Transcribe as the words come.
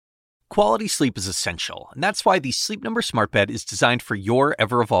Quality sleep is essential, and that's why the Sleep Number Smart Bed is designed for your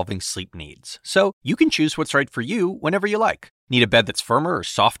ever-evolving sleep needs. So you can choose what's right for you whenever you like. Need a bed that's firmer or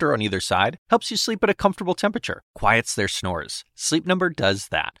softer on either side? Helps you sleep at a comfortable temperature. Quiets their snores. Sleep Number does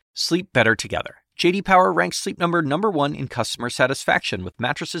that. Sleep better together. J.D. Power ranks Sleep Number #1 in customer satisfaction with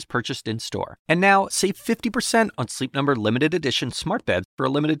mattresses purchased in-store. And now, save 50% on Sleep Number limited edition smart beds for a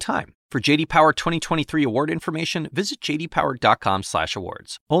limited time. For J.D. Power 2023 award information, visit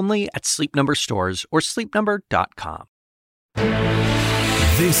jdpower.com/awards. Only at Sleep Number stores or sleepnumber.com.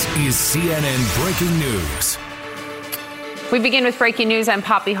 This is CNN Breaking News. We begin with breaking news. I'm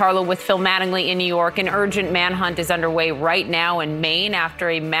Poppy Harlow with Phil Mattingly in New York. An urgent manhunt is underway right now in Maine after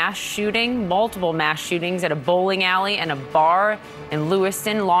a multiple mass shootings at a bowling alley and a bar in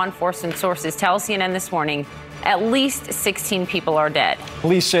Lewiston. Law enforcement sources tell CNN this morning at least 16 people are dead.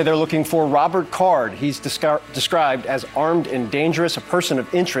 Police say they're looking for Robert Card. He's described as armed and dangerous, a person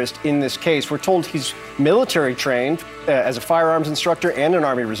of interest in this case. We're told he's military trained as a firearms instructor and an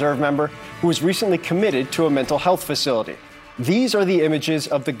Army Reserve member who was recently committed to a mental health facility. These are the images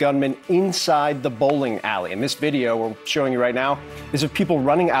of the gunman inside the bowling alley. And this video we're showing you right now is of people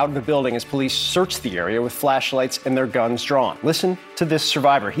running out of the building as police search the area with flashlights and their guns drawn. Listen to this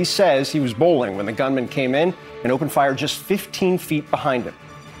survivor. He says he was bowling when the gunman came in and opened fire just 15 feet behind him.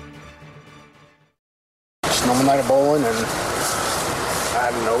 Just normal night of bowling, and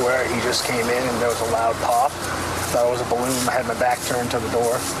out of nowhere, he just came in and there was a loud pop. Thought it was a balloon. I had my back turned to the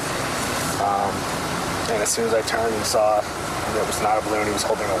door. And as soon as I turned and saw it was not a balloon, he was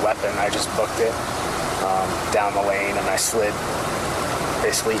holding a weapon, I just booked it down the lane, and I slid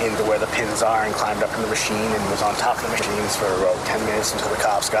basically into where the pins are and climbed up in the machine and was on top of the machines for about 10 minutes until the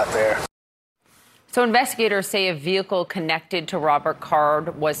cops got there. So investigators say a vehicle connected to Robert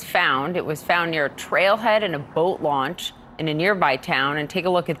Card was found. It was found near a trailhead and a boat launch in a nearby town. And take a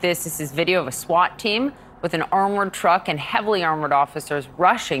look at this. This is video of a SWAT team with an armored truck and heavily armored officers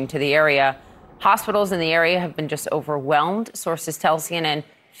rushing to the area. Hospitals in the area have been just overwhelmed. Sources tell CNN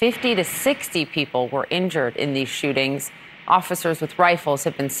 50 to 60 people were injured in these shootings. Officers with rifles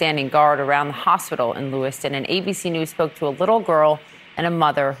have been standing guard around the hospital in Lewiston. And ABC News spoke to a little girl and a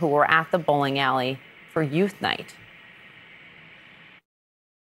mother who were at the bowling alley for youth night.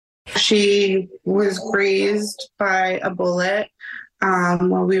 She was grazed by a bullet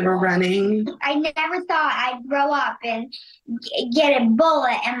while we were running. I never thought I'd grow up and get a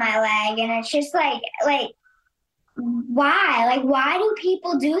bullet in my leg, and it's just like why? Like, why do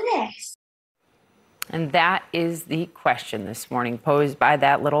people do this? And that is the question this morning posed by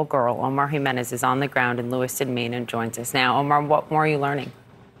that little girl. Omar Jimenez is on the ground in Lewiston, Maine, and joins us now. Omar, what more are you learning?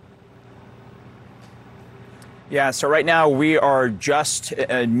 Yeah, so right now we are just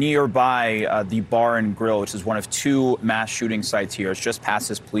nearby the Bar and Grill, which is one of two mass shooting sites here. It's just past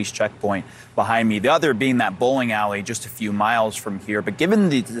this police checkpoint behind me. The other being that bowling alley just a few miles from here. But given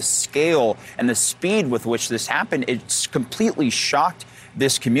the scale and the speed with which this happened, it's completely shocked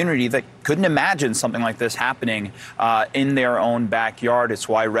this community that couldn't imagine something like this happening in their own backyard. It's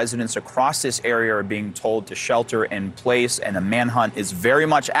why residents across this area are being told to shelter in place, and a manhunt is very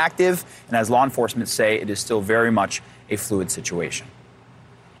much active. And as law enforcement say, it is still very much a fluid situation.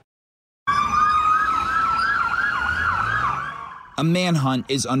 A manhunt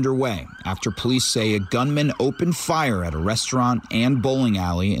is underway after police say a gunman opened fire at a restaurant and bowling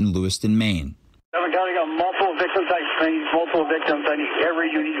alley in Lewiston, Maine. Multiple victims. I need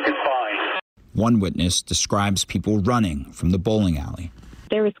every unit you can find. One witness describes people running from the bowling alley.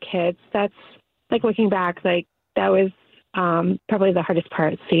 There was kids. That's like looking back, like that was probably the hardest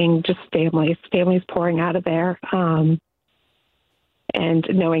part, seeing just families pouring out of there, and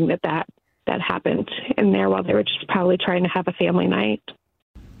knowing that happened in there while they were just probably trying to have a family night.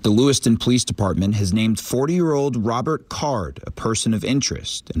 The Lewiston Police Department has named 40-year-old Robert Card a person of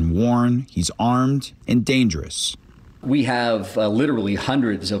interest and warned he's armed and dangerous. We have literally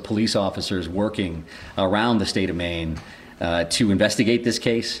hundreds of police officers working around the state of Maine to investigate this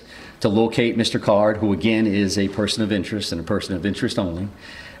case, to locate Mr. Card, who again is a person of interest and a person of interest only,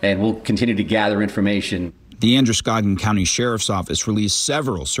 and we'll continue to gather information. The Androscoggin County Sheriff's Office released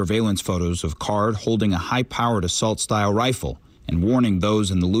several surveillance photos of Card holding a high-powered assault-style rifle and warning those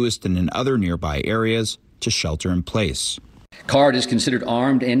in the Lewiston and other nearby areas to shelter in place. Card is considered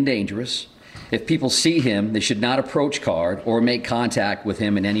armed and dangerous. If people see him, they should not approach Card or make contact with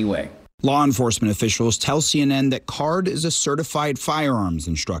him in any way. Law enforcement officials tell CNN that Card is a certified firearms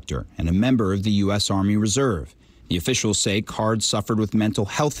instructor and a member of the U.S. Army Reserve. The officials say Card suffered with mental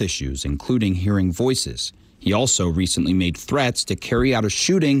health issues, including hearing voices. He also recently made threats to carry out a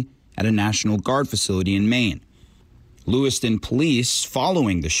shooting at a National Guard facility in Maine. Lewiston police,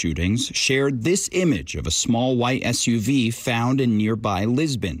 following the shootings, shared this image of a small white SUV found in nearby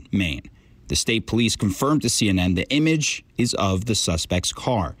Lisbon, Maine. The state police confirmed to CNN the image is of the suspect's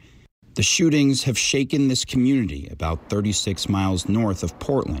car. The shootings have shaken this community about 36 miles north of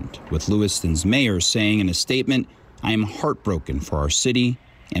Portland, with Lewiston's mayor saying in a statement, "I am heartbroken for our city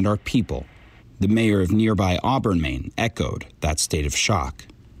and our people." The mayor of nearby Auburn, Maine, echoed that state of shock.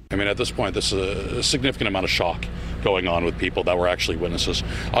 I mean, at this point, there's a significant amount of shock going on with people that were actually witnesses.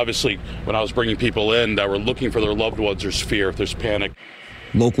 Obviously, when I was bringing people in that were looking for their loved ones, there's fear, there's panic.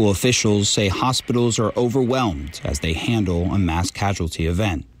 Local officials say hospitals are overwhelmed as they handle a mass casualty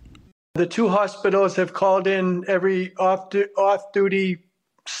event. The two hospitals have called in every off-duty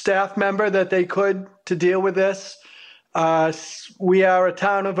staff member that they could to deal with this. We are a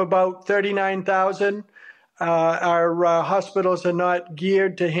town of about 39,000. Our hospitals are not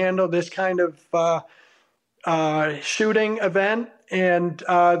geared to handle this kind of shooting event, and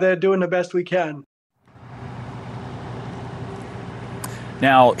they're doing the best we can.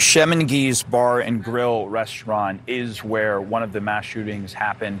 Now, Shemingi's Bar and Grill restaurant is where one of the mass shootings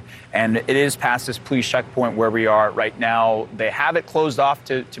happened, and it is past this police checkpoint where we are right now. They have it closed off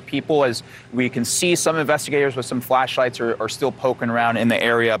to people, as we can see some investigators with some flashlights are still poking around in the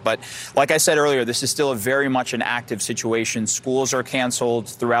area. But like I said earlier, this is still a very much an active situation. Schools are canceled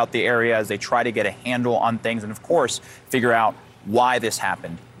throughout the area as they try to get a handle on things and, of course, figure out why this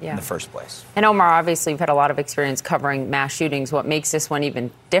happened in the first place. And Omar, obviously, you've had a lot of experience covering mass shootings. What makes this one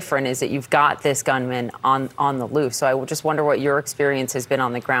even different is that you've got this gunman on the loose. So I just wonder what your experience has been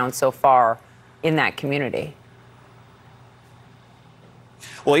on the ground so far in that community.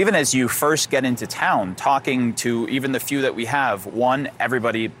 Well, even as you first get into town, talking to even the few that we have, one,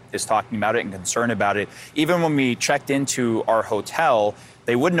 everybody is talking about it and concerned about it. Even when we checked into our hotel,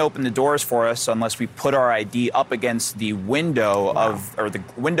 they wouldn't open the doors for us unless we put our ID up against the window the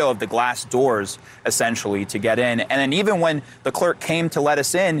window of the glass doors, essentially, to get in. And then even when the clerk came to let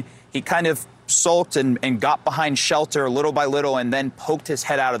us in, he kind of sulked and got behind shelter little by little and then poked his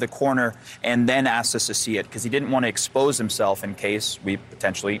head out of the corner and then asked us to see it because he didn't want to expose himself in case we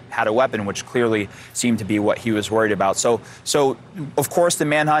potentially had a weapon, which clearly seemed to be what he was worried about. So of course, the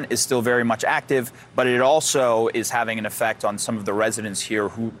manhunt is still very much active, but it also is having an effect on some of the residents here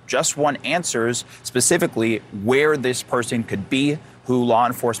who just want answers, specifically where this person could be, who law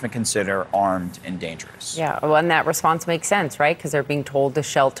enforcement consider armed and dangerous. Yeah, well, and that response makes sense, right? Because they're being told to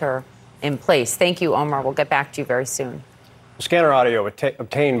shelter in place. Thank you, Omar. We'll get back to you very soon. Scanner audio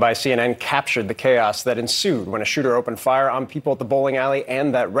obtained by CNN captured the chaos that ensued when a shooter opened fire on people at the bowling alley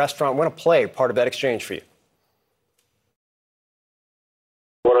and that restaurant. Want to play part of that exchange for you.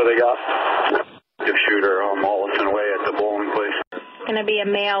 What do they got? The shooter all way at the bowling place. Going to be a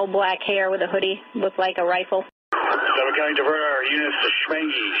male, black hair with a hoodie, look like a rifle. 7 County divert our units to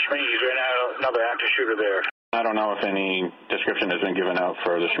Schmengi. Schmengi's right now, another active shooter there. I don't know if any description has been given out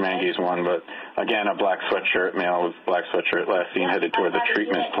for the Schmengi's one, but again, a black sweatshirt, male with black sweatshirt, last seen headed toward the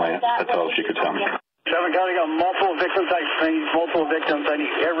treatment plant. That's all she could tell me. 7 County got multiple victims at Schmengi's, multiple victims. I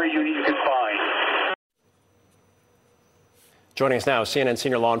need every unit you can find. Joining us now, CNN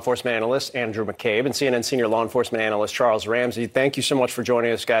Senior Law Enforcement Analyst Andrew McCabe and CNN Senior Law Enforcement Analyst Charles Ramsey. Thank you so much for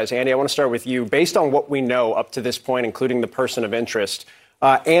joining us, guys. Andy, I want to start with you. Based on what we know up to this point, including the person of interest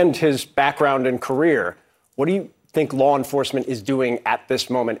and his background and career, what do you think law enforcement is doing at this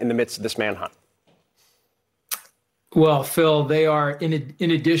moment in the midst of this manhunt? Well, Phil, they are, in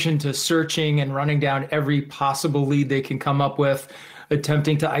addition to searching and running down every possible lead they can come up with,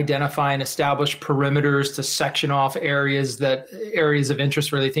 attempting to identify and establish perimeters to section off areas of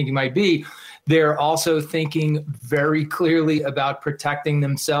interest where they think he might be. They're also thinking very clearly about protecting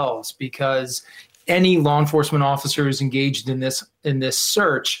themselves, because any law enforcement officer who's engaged in this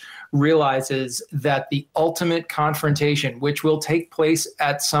search realizes that the ultimate confrontation, which will take place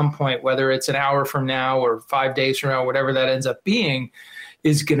at some point, whether it's an hour from now or 5 days from now, whatever that ends up being,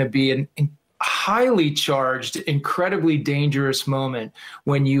 is going to be a highly charged, incredibly dangerous moment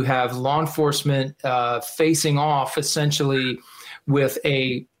when you have law enforcement facing off essentially with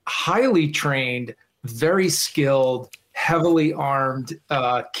a highly trained, very skilled, heavily armed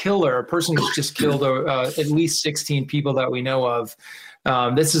killer, a person who's just killed at least 16 people that we know of.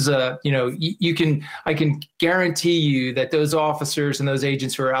 This is I can guarantee you that those officers and those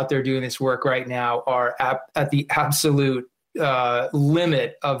agents who are out there doing this work right now are at the absolute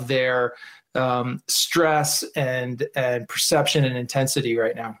limit of their stress and perception and intensity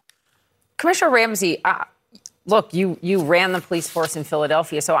right now. Commissioner Ramsey, look, you ran the police force in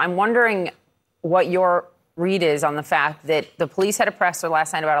Philadelphia, so I'm wondering what your read is on the fact that the police had a presser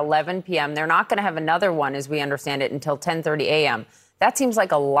last night about 11 p.m. They're not going to have another one, as we understand it, until 10:30 a.m. That seems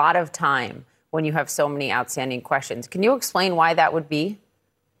like a lot of time when you have so many outstanding questions. Can you explain why that would be?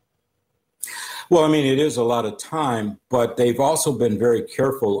 Well, I mean, it is a lot of time, but they've also been very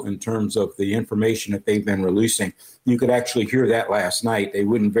careful in terms of the information that they've been releasing. You could actually hear that last night. They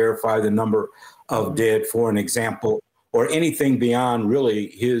wouldn't verify the number of dead, for an example, or anything beyond really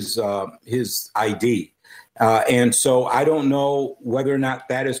his ID. And so I don't know whether or not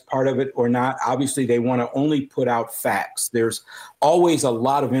that is part of it or not. Obviously, they want to only put out facts. There's always a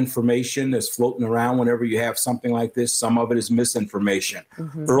lot of information that's floating around whenever you have something like this. Some of it is misinformation.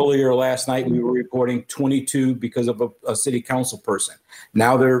 Mm-hmm. Earlier last night, we were reporting 22 because of a city council person.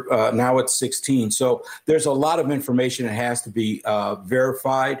 Now now it's 16. So there's a lot of information that has to be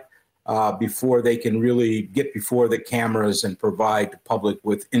verified before they can really get before the cameras and provide the public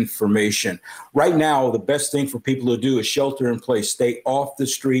with information. Right now, the best thing for people to do is shelter in place, stay off the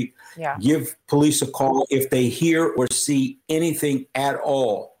street, give police a call if they hear or see anything at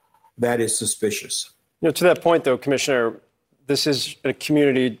all that is suspicious. To that point, though, Commissioner, this is a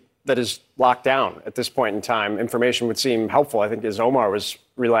community that is locked down at this point in time. Information would seem helpful. I think, as Omar was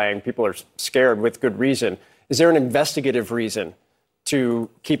relaying, people are scared with good reason. Is there an investigative reason to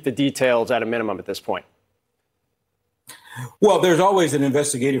keep the details at a minimum at this point? Well, there's always an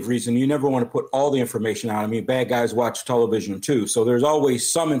investigative reason. You never want to put all the information out. I mean, bad guys watch television too. So there's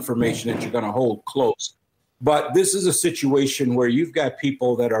always some information that you're going to hold close. But this is a situation where you've got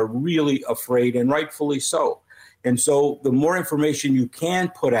people that are really afraid, and rightfully so. And so the more information you can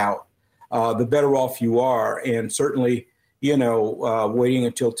put out, the better off you are. And certainly, waiting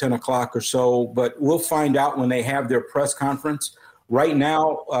until 10 o'clock or so. But we'll find out when they have their press conference. Right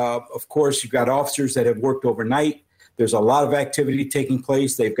now, of course, you've got officers that have worked overnight. There's a lot of activity taking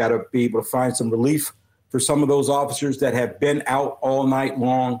place. They've got to be able to find some relief for some of those officers that have been out all night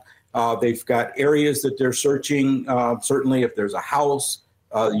long. They've got areas that they're searching. Certainly, if there's a house,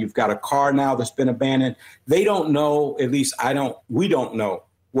 you've got a car now that's been abandoned. They don't know, at least we don't know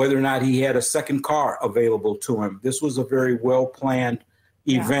whether or not he had a second car available to him. This was a very well-planned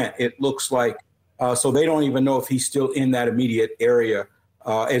event, it looks like. So they don't even know if he's still in that immediate area.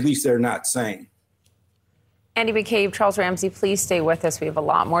 At least they're not saying. Andy McCabe, Charles Ramsey, please stay with us. We have a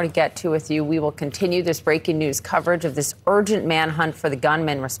lot more to get to with you. We will continue this breaking news coverage of this urgent manhunt for the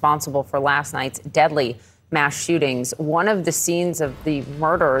gunman responsible for last night's deadly mass shootings. One of the scenes of the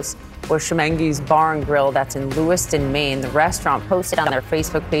murders was Shemengi's Bar and Grill. That's in Lewiston, Maine. The restaurant posted on their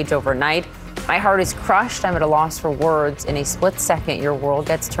Facebook page overnight, "My heart is crushed. I'm at a loss for words. In a split second, your world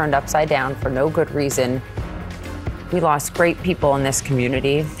gets turned upside down for no good reason. We lost great people in this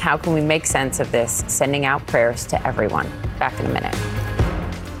community. How can we make sense of this? Sending out prayers to everyone." Back in a minute.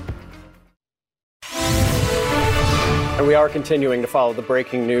 And we are continuing to follow the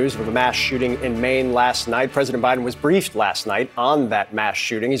breaking news of a mass shooting in Maine last night. President Biden was briefed last night on that mass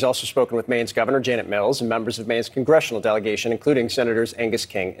shooting. He's also spoken with Maine's Governor Janet Mills and members of Maine's congressional delegation, including Senators Angus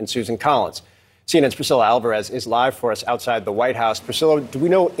King and Susan Collins. CNN's Priscilla Alvarez is live for us outside the White House. Priscilla, do we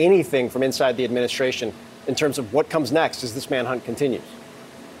know anything from inside the administration in terms of what comes next as this manhunt continues?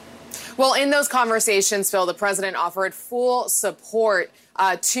 Well, in those conversations, Phil, the president offered full support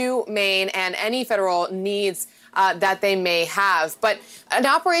to Maine and any federal needs that they may have. But an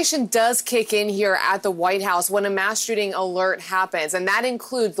operation does kick in here at the White House when a mass shooting alert happens. And that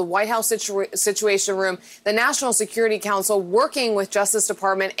includes the White House Situation Room, the National Security Council working with Justice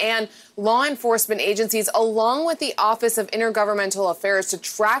Department and law enforcement agencies, along with the Office of Intergovernmental Affairs, to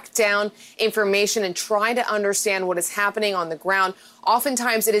track down information and try to understand what is happening on the ground.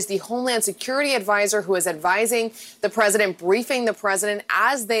 Oftentimes, it is the Homeland Security advisor who is advising the president, briefing the president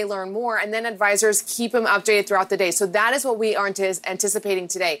as they learn more, and then advisors keep him updated throughout the day. So that is what we are anticipating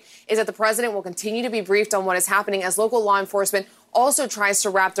today, is that the president will continue to be briefed on what is happening as local law enforcement also tries to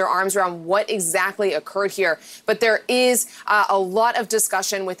wrap their arms around what exactly occurred here. But there is a lot of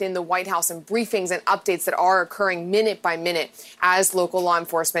discussion within the White House and briefings and updates that are occurring minute by minute as local law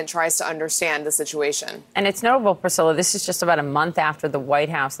enforcement tries to understand the situation. And it's notable, Priscilla, this is just about a month after the White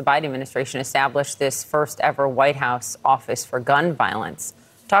House, the Biden administration, established this first ever White House Office for Gun Violence.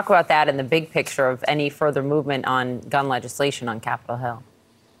 Talk about that in the big picture of any further movement on gun legislation on Capitol Hill.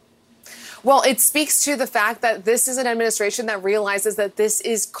 Well, it speaks to the fact that this is an administration that realizes that this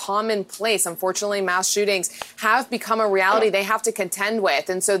is commonplace. Unfortunately, mass shootings have become a reality they have to contend with.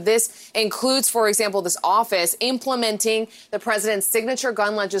 And so this includes, for example, this office implementing the president's signature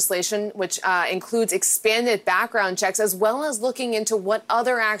gun legislation, which includes expanded background checks, as well as looking into what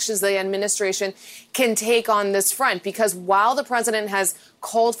other actions the administration can take on this front. Because while the president has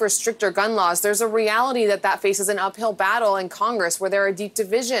called for stricter gun laws, there's a reality that faces an uphill battle in Congress where there are deep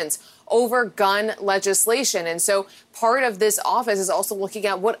divisions over gun legislation. And so part of this office is also looking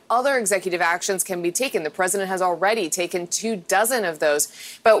at what other executive actions can be taken. The president has already taken 24 of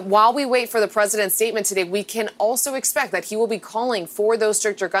those. But while we wait for the president's statement today, we can also expect that he will be calling for those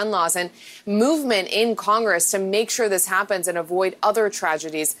stricter gun laws and movement in Congress to make sure this happens and avoid other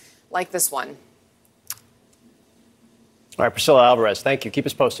tragedies like this one. All right, Priscilla Alvarez, thank you. Keep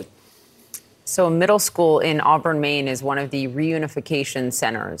us posted. So a middle school in Auburn, Maine is one of the reunification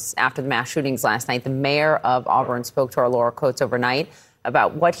centers after the mass shootings last night. The mayor of Auburn spoke to our Laura Coates overnight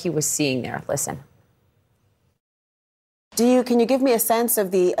about what he was seeing there. Listen. Can you give me a sense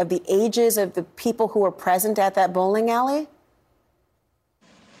of the ages of the people who were present at that bowling alley?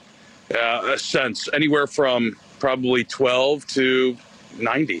 A sense, anywhere from probably 12 to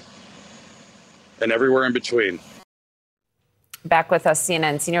 90 and everywhere in between. Back with us,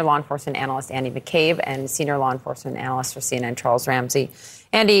 CNN senior law enforcement analyst Andy McCabe and senior law enforcement analyst for CNN, Charles Ramsey.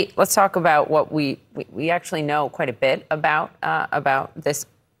 Andy, let's talk about what we actually know quite a bit about this,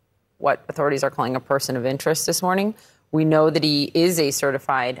 what authorities are calling a person of interest this morning. We know that he is a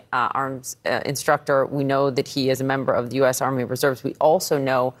certified arms instructor. We know that he is a member of the U.S. Army Reserves. We also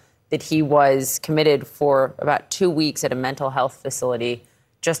know that he was committed for about 2 weeks at a mental health facility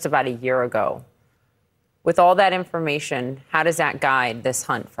just about a year ago. With all that information, how does that guide this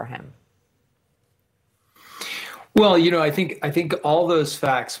hunt for him? Well, I think all those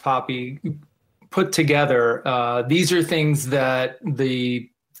facts, Poppy, put together, these are things that the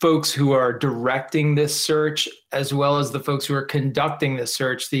folks who are directing this search, as well as the folks who are conducting this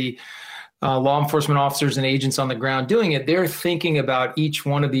search, the law enforcement officers and agents on the ground doing it, they're thinking about each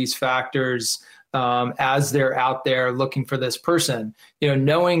one of these factors as they're out there looking for this person,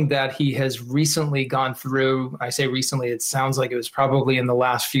 knowing that he has recently gone through, I say recently, it sounds like it was probably in the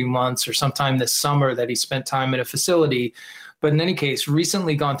last few months or sometime this summer that he spent time in a facility. But in any case,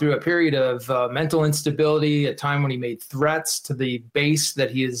 recently gone through a period of mental instability, a time when he made threats to the base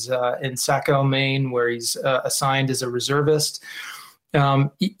that he is in Saco, Maine, where he's assigned as a reservist.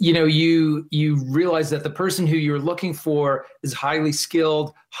 You realize that the person who you're looking for is highly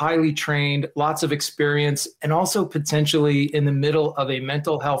skilled, highly trained, lots of experience, and also potentially in the middle of a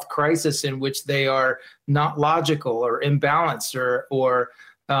mental health crisis in which they are not logical or imbalanced or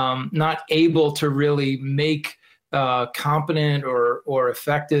not able to really make competent or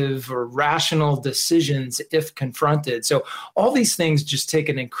effective or rational decisions if confronted. So all these things just take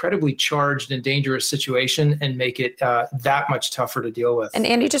an incredibly charged and dangerous situation and make it that much tougher to deal with. And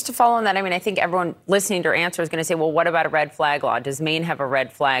Andy, just to follow on that, I think everyone listening to your answer is going to say, well, what about a red flag law? Does Maine have a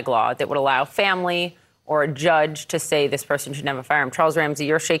red flag law that would allow family or a judge to say this person shouldn't have a firearm? Charles Ramsey,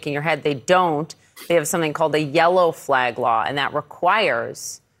 you're shaking your head. They don't. They have something called a yellow flag law, and that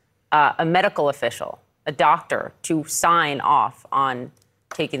requires a medical official, a doctor, to sign off on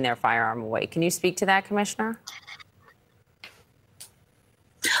taking their firearm away. Can you speak to that, Commissioner?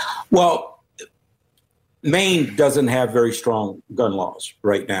 Well, Maine doesn't have very strong gun laws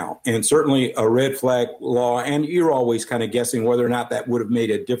right now, and certainly a red flag law, and you're always kind of guessing whether or not that would have made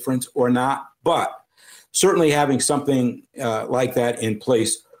a difference or not, but certainly having something like that in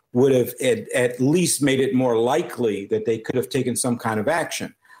place would have at least made it more likely that they could have taken some kind of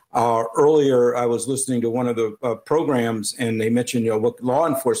action. Earlier, I was listening to one of the programs, and they mentioned, what law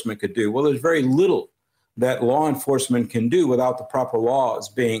enforcement could do. Well, there's very little that law enforcement can do without the proper laws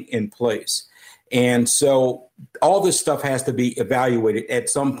being in place. And so all this stuff has to be evaluated at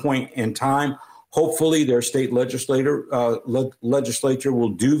some point in time. Hopefully, their state legislature will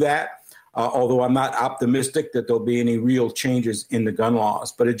do that, although I'm not optimistic that there'll be any real changes in the gun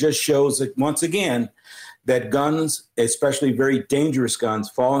laws. But it just shows that, once again, that guns, especially very dangerous guns,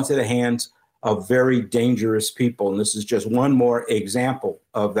 fall into the hands of very dangerous people. And this is just one more example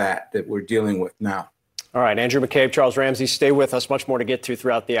of that we're dealing with now. All right, Andrew McCabe, Charles Ramsey, stay with us. Much more to get to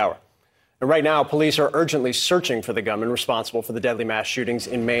throughout the hour. And right now, police are urgently searching for the gunman responsible for the deadly mass shootings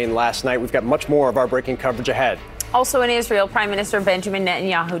in Maine last night. We've got much more of our breaking coverage ahead. Also in Israel, Prime Minister Benjamin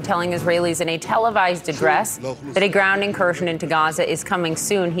Netanyahu telling Israelis in a televised address that a ground incursion into Gaza is coming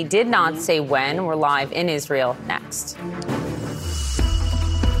soon. He did not say when. We're live in Israel next.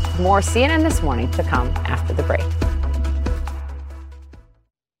 More CNN This Morning to come after the break.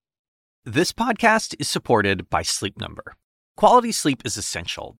 This podcast is supported by Sleep Number. Quality sleep is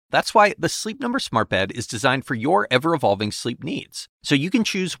essential. That's why the Sleep Number Smart Bed is designed for your ever-evolving sleep needs, so you can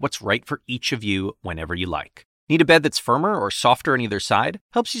choose what's right for each of you whenever you like. Need a bed that's firmer or softer on either side?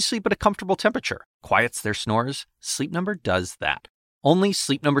 Helps you sleep at a comfortable temperature. Quiets their snores? Sleep Number does that. Only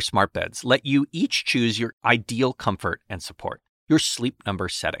Sleep Number Smart Beds let you each choose your ideal comfort and support. your Sleep Number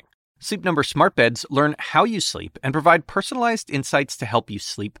setting. Sleep Number smart beds learn how you sleep and provide personalized insights to help you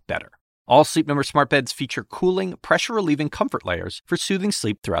sleep better. All Sleep Number smart beds feature cooling, pressure-relieving comfort layers for soothing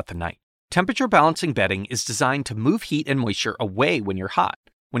sleep throughout the night. Temperature-balancing bedding is designed to move heat and moisture away when you're hot.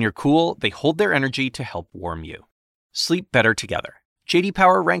 When you're cool, they hold their energy to help warm you. Sleep better together. J.D.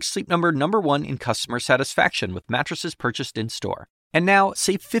 Power ranks Sleep Number #1 in customer satisfaction with mattresses purchased in-store. And now,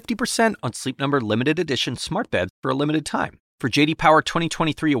 save 50% on Sleep Number limited edition smart beds for a limited time. For J.D. Power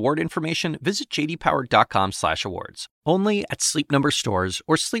 2023 award information, visit jdpower.com/awards. Only at Sleep Number stores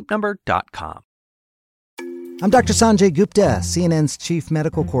or sleepnumber.com. I'm Dr. Sanjay Gupta, CNN's chief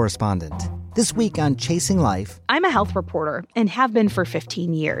medical correspondent. This week on Chasing Life, I'm a health reporter and have been for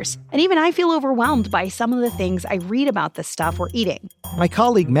 15 years. And even I feel overwhelmed by some of the things I read about the stuff we're eating. My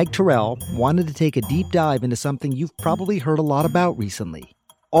colleague Meg Terrell wanted to take a deep dive into something you've probably heard a lot about recently: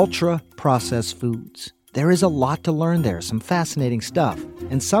 ultra-processed foods. There is a lot to learn there, some fascinating stuff,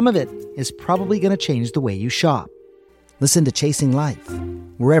 and some of it is probably going to change the way you shop. Listen to Chasing Life,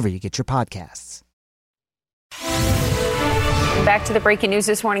 wherever you get your podcasts. Back to the breaking news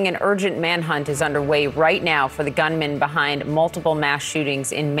this morning. An urgent manhunt is underway right now for the gunman behind multiple mass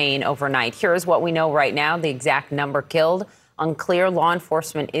shootings in Maine overnight. Here is what we know right now. The exact number killed, unclear. Law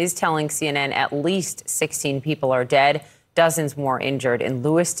enforcement is telling CNN at least 16 people are dead, dozens more injured. In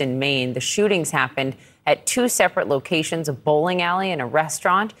Lewiston, Maine, the shootings happened at two separate locations, a bowling alley and a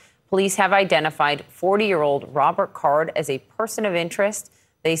restaurant. Police have identified 40-year-old Robert Card as a person of interest.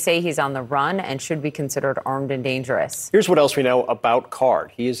 They say he's on the run and should be considered armed and dangerous. Here's what else we know about Card.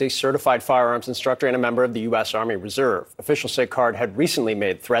 He is a certified firearms instructor and a member of the U.S. Army Reserve. Officials say Card had recently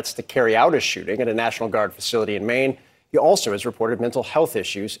made threats to carry out a shooting at a National Guard facility in Maine. He also has reported mental health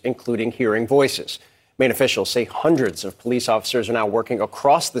issues, including hearing voices. Maine officials say hundreds of police officers are now working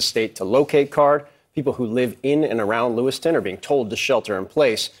across the state to locate Card. People who live in and around Lewiston are being told to shelter in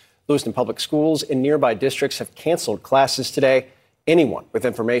place. Lewiston public schools in nearby districts have canceled classes today. Anyone with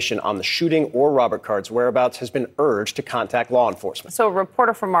information on the shooting or Robert Card's whereabouts has been urged to contact law enforcement. So a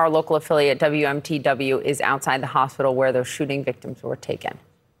reporter from our local affiliate, WMTW, is outside the hospital where those shooting victims were taken.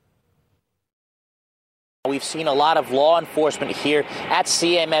 We've seen a lot of law enforcement here at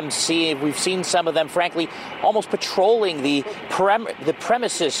CMMC. We've seen some of them, frankly, almost patrolling the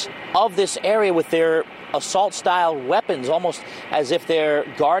premises of this area with their assault-style weapons, almost as if they're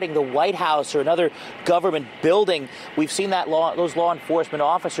guarding the White House or another government building. We've seen those law enforcement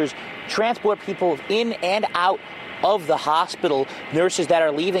officers transport people in and out of the hospital, nurses that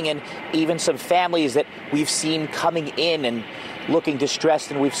are leaving, and even some families that we've seen coming in and looking distressed,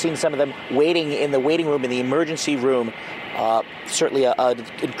 and we've seen some of them waiting in the waiting room, in the emergency room. Certainly an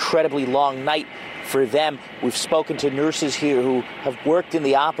incredibly long night for them. We've spoken to nurses here who have worked in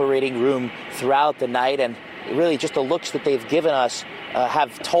the operating room throughout the night, and really just the looks that they've given us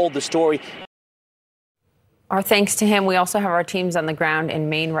have told the story. Our thanks to him. We also have our teams on the ground in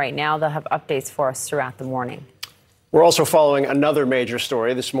Maine right now. They'll have updates for us throughout the morning. We're also following another major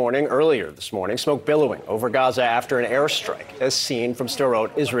story earlier this morning, smoke billowing over Gaza after an airstrike, as seen from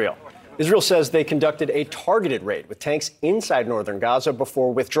Sderot, Israel. Israel says they conducted a targeted raid with tanks inside northern Gaza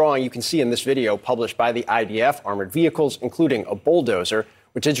before withdrawing. You can see in this video published by the IDF armored vehicles, including a bulldozer,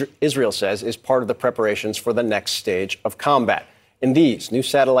 which Israel says is part of the preparations for the next stage of combat. And these new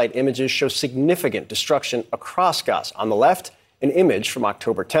satellite images show significant destruction across Gaza. On the left, an image from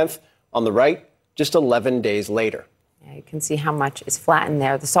October 10th. On the right, just 11 days later. Yeah, you can see how much is flattened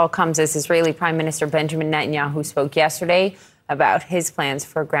there. This all comes as Israeli Prime Minister Benjamin Netanyahu spoke yesterday about his plans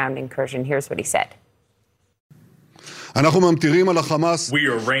for a ground incursion. Here's what he said. We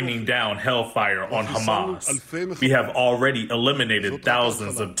are raining down hellfire on Hamas. We have already eliminated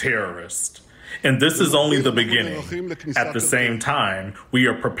thousands of terrorists. And this is only the beginning. At the same time, we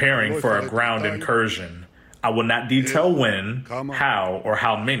are preparing for a ground incursion. I will not detail when, how, or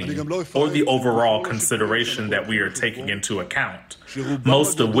how many, or the overall consideration that we are taking into account,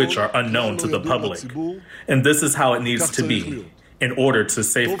 most of which are unknown to the public. And this is how it needs to be, in order to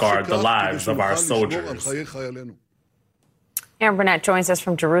safeguard the lives of our soldiers. Aaron Burnett joins us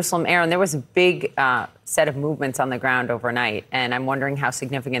from Jerusalem. Aaron, there was a big set of movements on the ground overnight, and I'm wondering how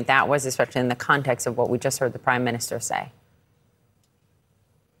significant that was, especially in the context of what we just heard the Prime Minister say.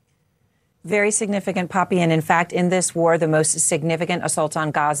 Very significant, Poppy. And in fact, in this war, the most significant assault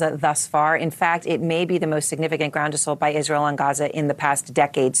on Gaza thus far. In fact, it may be the most significant ground assault by Israel on Gaza in the past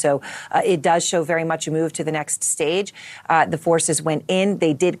decade. So it does show very much a move to the next stage. The forces went in.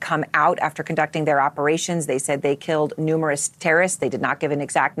 They did come out after conducting their operations. They said they killed numerous terrorists. They did not give an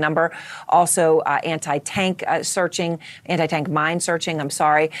exact number. Also, anti-tank mine searching,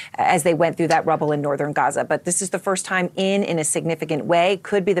 as they went through that rubble in northern Gaza. But this is the first time in a significant way.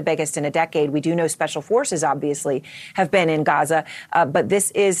 Could be the biggest in a decade. We do know special forces, obviously, have been in Gaza, but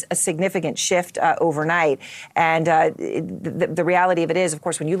this is a significant shift overnight. And the reality of it is, of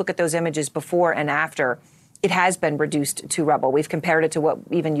course, when you look at those images before and after, it has been reduced to rubble. We've compared it to what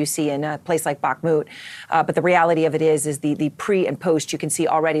even you see in a place like Bakhmut. But the reality of it is the pre and post. You can see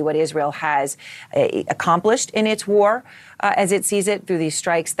already what Israel has accomplished in its war as it sees it through these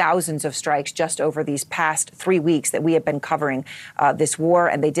strikes, thousands of strikes just over these past 3 weeks that we have been covering this war.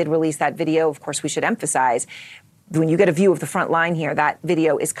 And they did release that video. Of course, we should emphasize, when you get a view of the front line here, that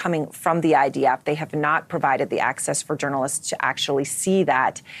video is coming from the IDF. They have not provided the access for journalists to actually see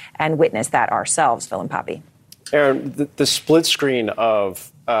that and witness that ourselves, Phil and Poppy. Aaron, the split screen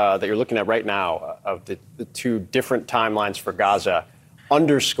of that you're looking at right now of the two different timelines for Gaza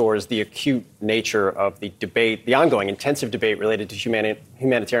underscores the acute nature of the debate, the ongoing intensive debate related to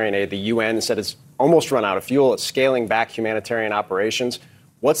humanitarian aid. The UN said it's almost run out of fuel. It's scaling back humanitarian operations.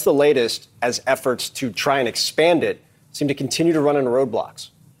 What's the latest as efforts to try and expand it seem to continue to run into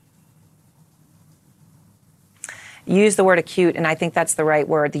roadblocks? Use the word acute, and I think that's the right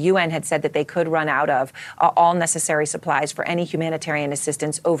word. The UN had said that they could run out of all necessary supplies for any humanitarian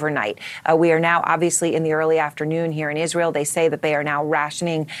assistance overnight. We are now obviously in the early afternoon here in Israel. They say that they are now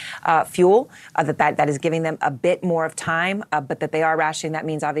rationing fuel, that is giving them a bit more of time, but that they are rationing. That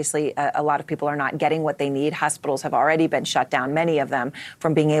means obviously a lot of people are not getting what they need. Hospitals have already been shut down, many of them,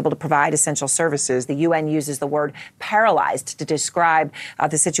 from being able to provide essential services. The UN uses the word paralyzed to describe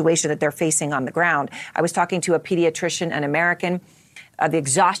the situation that they're facing on the ground. I was talking to a pediatrician, an American, the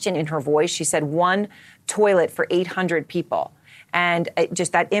exhaustion in her voice. She said 1 toilet for 800 people. And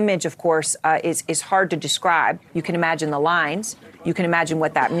just that image, of course, is hard to describe. You can imagine the lines. You can imagine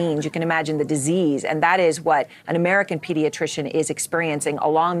what that means. You can imagine the disease. And that is what an American pediatrician is experiencing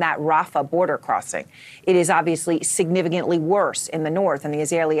along that Rafah border crossing. It is obviously significantly worse in the north. And the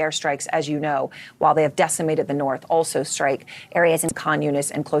Israeli airstrikes, as you know, while they have decimated the north, also strike areas in Khan Yunis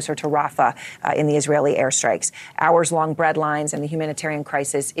and closer to Rafah in the Israeli airstrikes. Hours-long bread lines, and the humanitarian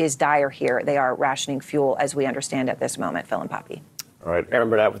crisis is dire here. They are rationing fuel, as we understand at this moment. Phil and Poppy. All right, Aaron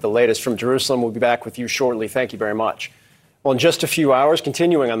Burnett with the latest from Jerusalem. We'll be back with you shortly. Thank you very much. Well, in just a few hours,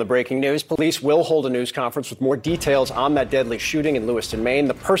 continuing on the breaking news, police will hold a news conference with more details on that deadly shooting in Lewiston, Maine.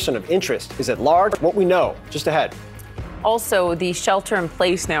 The person of interest is at large. What we know, just ahead. Also, the shelter in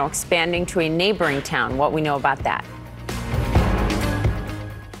place now expanding to a neighboring town. What we know about that.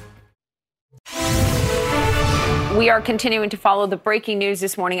 We are continuing to follow the breaking news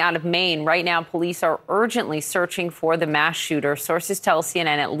this morning out of Maine. Right now, police are urgently searching for the mass shooter. Sources tell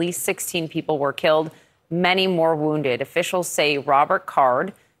CNN at least 16 people were killed, many more wounded. Officials say Robert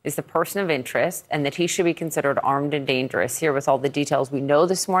Card is the person of interest and that he should be considered armed and dangerous. Here with all the details we know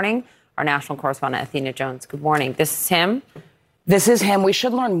this morning, our national correspondent, Athena Jones. Good morning. This is him. This is him. We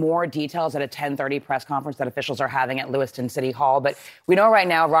should learn more details at a 10:30 press conference that officials are having at Lewiston City Hall. But we know right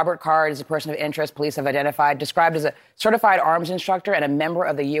now Robert Card is a person of interest police have identified, described as a certified arms instructor and a member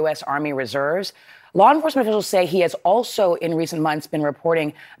of the U.S. Army Reserves. Law enforcement officials say he has also, in recent months, been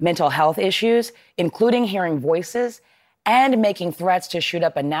reporting mental health issues, including hearing voices and making threats to shoot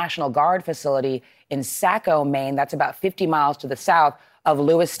up a National Guard facility in Saco, Maine. That's about 50 miles to the south of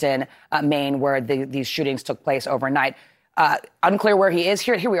Lewiston, Maine, where these shootings took place overnight. Unclear where he is.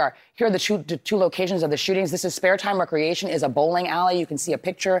 Here we are. Here are the two locations of the shootings. This is Spare Time Recreation, is a bowling alley. You can see a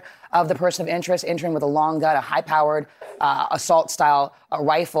picture of the person of interest entering with a long gun, a high-powered assault-style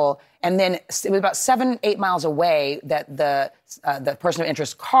rifle. And then it was about 7-8 miles away that the person of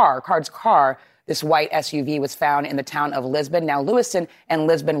interest Card's car, this white SUV, was found in the town of Lisbon. Now, Lewiston and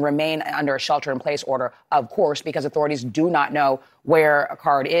Lisbon remain under a shelter-in-place order, of course, because authorities do not know where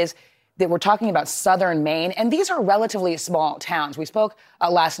Card is. That we're talking about southern Maine, and these are relatively small towns. We spoke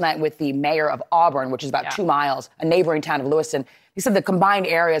last night with the mayor of Auburn, which is about 2 miles, a neighboring town of Lewiston. He said the combined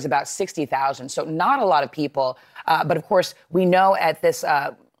area is about 60,000, so not a lot of people. But of course, we know at this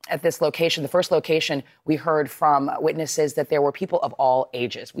location, the first location, we heard from witnesses that there were people of all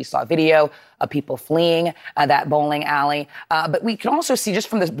ages. We saw video of people fleeing that bowling alley. But we can also see just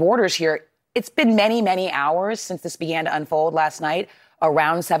from the borders here, it's been many, many hours since this began to unfold last night.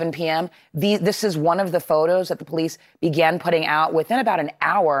 Around 7 p.m. This is one of the photos that the police began putting out within about an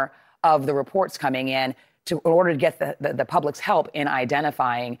hour of the reports coming in in order to get the public's help in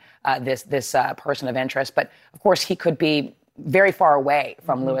identifying this person of interest. But of course, he could be very far away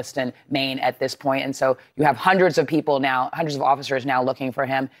from Lewiston, Maine at this point. And so you have hundreds of officers now looking for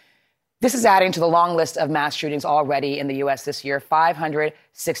him. This is adding to the long list of mass shootings already in the U.S. this year,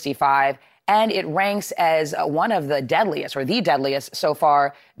 565. And it ranks as one of the deadliest, or the deadliest so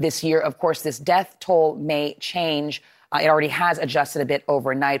far this year. Of course, this death toll may change. It already has adjusted a bit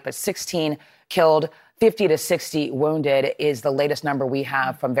overnight, but 16 killed, 50 to 60 wounded is the latest number we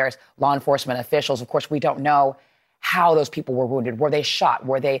have from various law enforcement officials. Of course, we don't know how those people were wounded. Were they shot?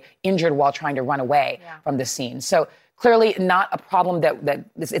 Were they injured while trying to run away from the scene? So clearly not a problem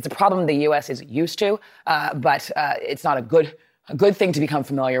it's a problem the U.S. is used to, but it's not a good thing to become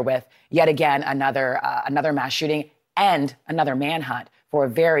familiar with. Yet again, another mass shooting and another manhunt for a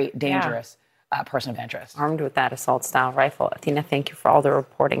very dangerous person of interest. Armed with that assault-style rifle. Athena, thank you for all the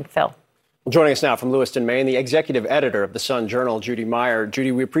reporting. Phil. Joining us now from Lewiston, Maine, the executive editor of the Sun-Journal, Judy Meyer.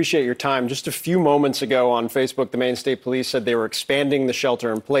 Judy, we appreciate your time. Just a few moments ago on Facebook, the Maine State Police said they were expanding the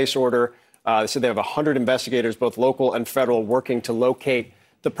shelter-in-place order. They said they have 100 investigators, both local and federal, working to locate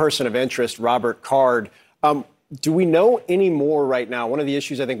the person of interest, Robert Card. Do we know any more right now? One of the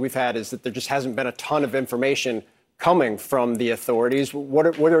issues I think we've had is that there just hasn't been a ton of information coming from the authorities.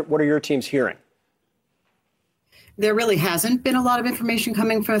 What are your teams hearing? There really hasn't been a lot of information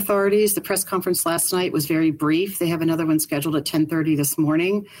coming from authorities. The press conference last night was very brief. They have another one scheduled at 10:30 this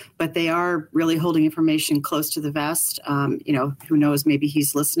morning, but they are really holding information close to the vest. Who knows, maybe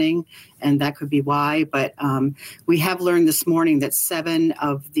he's listening, and that could be why. But we have learned this morning that 7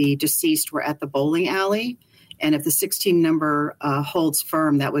 of the deceased were at the bowling alley. And if the 16 number holds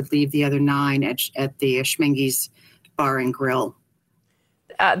firm, that would leave the other 9 at the Schmenge's Bar and Grill.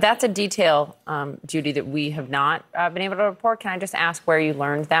 That's a detail, Judy, that we have not been able to report. Can I just ask where you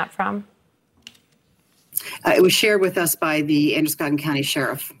learned that from? It was shared with us by the Androscoggin County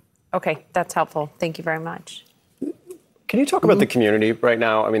Sheriff. Okay, that's helpful. Thank you very much. Can you talk about the community right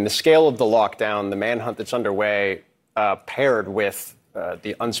now? I mean, the scale of the lockdown, the manhunt that's underway, paired with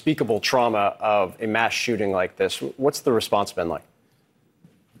the unspeakable trauma of a mass shooting like this. What's the response been like?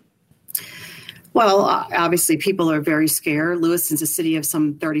 Well, obviously, people are very scared. Lewiston's a city of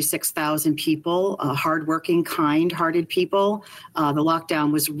some 36,000 people, hardworking, kind-hearted people. The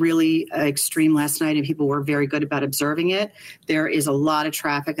lockdown was really extreme last night, and people were very good about observing it. There is a lot of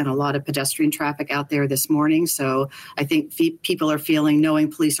traffic and a lot of pedestrian traffic out there this morning. So I think people are feeling,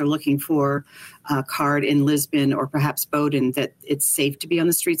 knowing police are looking for Card in Lisbon or perhaps Bowdoin, that it's safe to be on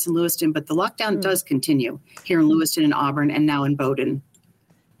the streets in Lewiston. But the lockdown does continue here in Lewiston and Auburn and now in Bowdoin.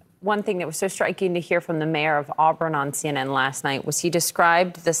 One thing that was so striking to hear from the mayor of Auburn on CNN last night was he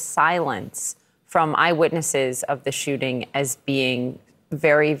described the silence from eyewitnesses of the shooting as being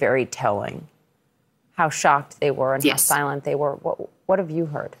very, very telling. How shocked they were and how silent they were. What have you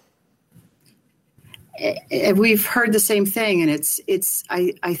heard? We've heard the same thing, and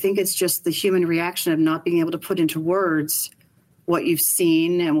I think it's just the human reaction of not being able to put into words what you've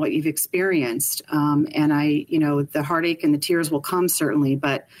seen and what you've experienced. And the heartache and the tears will come certainly,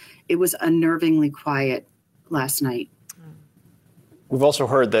 but it was unnervingly quiet last night. We've also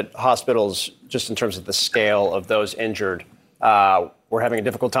heard that hospitals, just in terms of the scale of those injured, were having a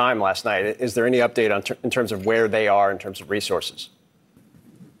difficult time last night. Is there any update in terms of where they are in terms of resources?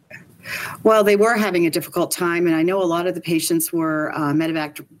 Well, they were having a difficult time, and I know a lot of the patients were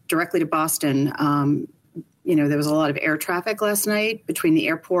medevaced directly to Boston. There was a lot of air traffic last night between the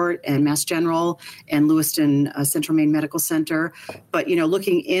airport and Mass General and Lewiston Central Maine Medical Center. But,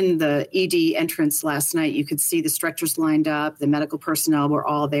 looking in the ED entrance last night, you could see the stretchers lined up. The medical personnel were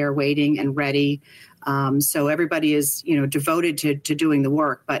all there waiting and ready. So everybody is, devoted to doing the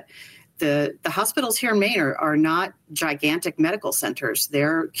work. But the hospitals here in Maine are not gigantic medical centers.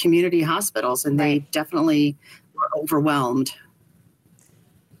 They're community hospitals, and they definitely were overwhelmed.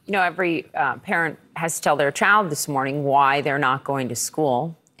 Every parent has to tell their child this morning why they're not going to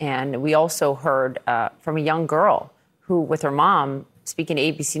school. And we also heard from a young girl who, with her mom, speaking to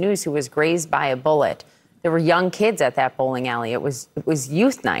ABC News, who was grazed by a bullet. There were young kids at that bowling alley. It was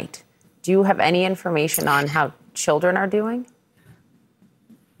youth night. Do you have any information on how children are doing?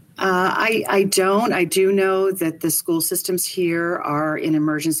 I don't. I do know that the school systems here are in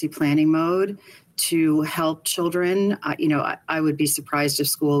emergency planning mode to help children. I would be surprised if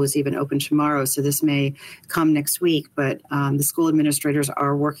school was even open tomorrow, so this may come next week. But the school administrators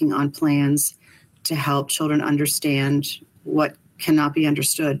are working on plans to help children understand what cannot be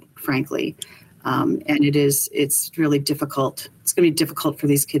understood, frankly. And it's really difficult. It's going to be difficult for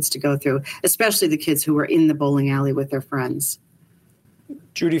these kids to go through, especially the kids who were in the bowling alley with their friends.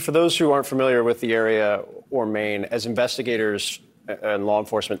 Judy, for those who aren't familiar with the area or Maine, as investigators and law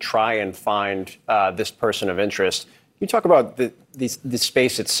enforcement try and find this person of interest, can you talk about the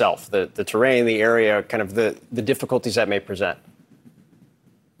space itself, the terrain, the area, kind of the difficulties that may present?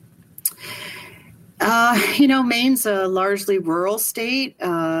 Maine's a largely rural state.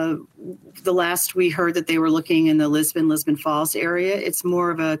 The last we heard that they were looking in the Lisbon Falls area. It's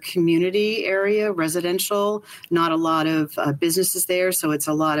more of a community area, residential, not a lot of businesses there. So it's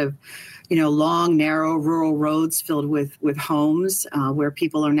a lot of, long, narrow rural roads filled with homes where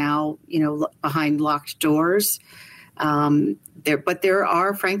people are now, behind locked doors. But there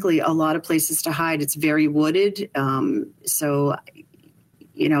are, frankly, a lot of places to hide. It's very wooded.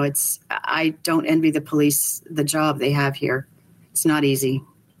 I don't envy the police, the job they have here. It's not easy.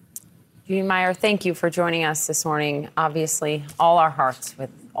 Judy Meyer, thank you for joining us this morning. Obviously, all our hearts with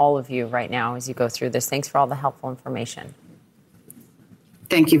all of you right now as you go through this. Thanks for all the helpful information.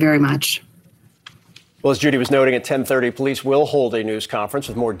 Thank you very much. Well, as Judy was noting, at 10:30, police will hold a news conference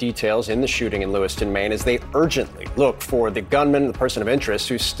with more details in the shooting in Lewiston, Maine, as they urgently look for the gunman, the person of interest,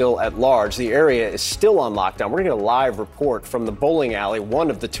 who's still at large. The area is still on lockdown. We're going to get a live report from the bowling alley, one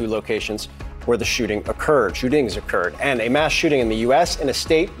of the two locations where the shootings occurred, and a mass shooting in the U.S. in a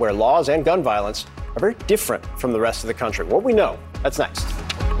state where laws and gun violence are very different from the rest of the country. What we know, that's next.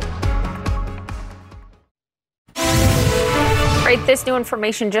 Great. This new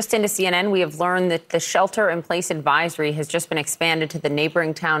information just into CNN. We have learned that the shelter-in-place advisory has just been expanded to the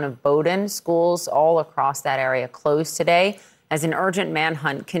neighboring town of Bowdoin. Schools all across that area closed today as an urgent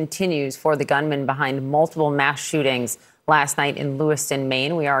manhunt continues for the gunman behind multiple mass shootings last night in Lewiston,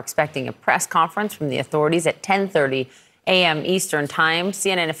 Maine. We are expecting a press conference from the authorities at 10:30 a.m. Eastern Time.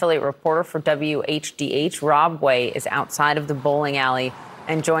 CNN affiliate reporter for WHDH, Rob Way, is outside of the bowling alley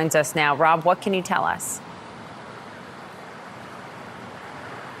and joins us now. Rob, what can you tell us?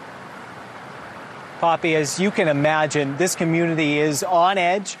 Poppy, as you can imagine, this community is on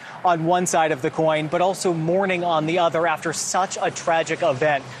edge on one side of the coin, but also mourning on the other after such a tragic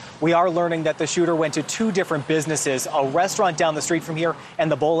event. We are learning that the shooter went to two different businesses, a restaurant down the street from here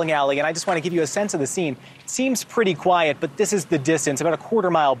and the bowling alley. And I just want to give you a sense of the scene. It seems pretty quiet, but this is the distance, about a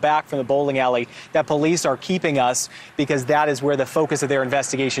quarter mile back from the bowling alley, that police are keeping us because that is where the focus of their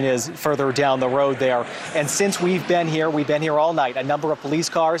investigation is, further down the road there. And since we've been here all night. A number of police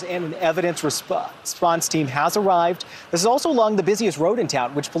cars and an evidence response team has arrived. This is also along the busiest road in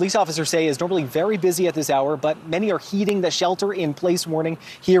town, which police officers say is normally very busy at this hour, but many are heeding the shelter-in-place warning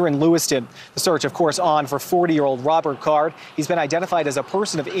here in Lewiston. The search, of course, on for 40-year-old Robert Card. He's been identified as a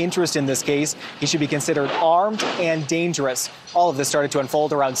person of interest in this case. He should be considered armed and dangerous. All of this started to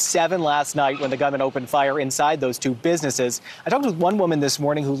unfold around 7 last night when the gunman opened fire inside those two businesses. I talked with one woman this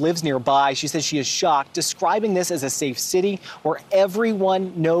morning who lives nearby. She says she is shocked, describing this as a safe city where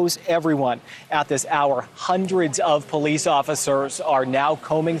everyone knows everyone. At this hour, hundreds of police officers are now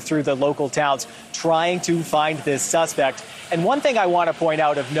combing through the local towns trying to find this suspect. And one thing I want to point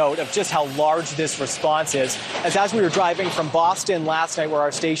out of note of just how large this response is, as we were driving from Boston last night, where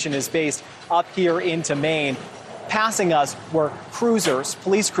our station is based, up here into Maine, passing us were cruisers,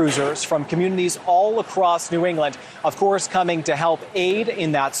 police cruisers from communities all across New England, of course, coming to help aid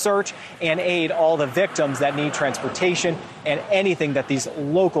in that search and aid all the victims that need transportation and anything that these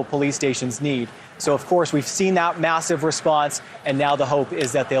local police stations need. So, of course, we've seen that massive response, and now the hope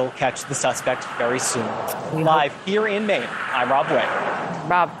is that they'll catch the suspect very soon. Live here in Maine, I'm Rob Way.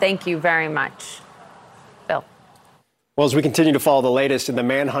 Rob, thank you very much. Bill. Well, as we continue to follow the latest in the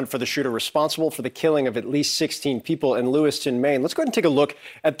manhunt for the shooter responsible for the killing of at least 16 people in Lewiston, Maine, let's go ahead and take a look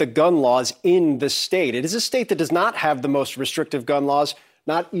at the gun laws in the state. It is a state that does not have the most restrictive gun laws,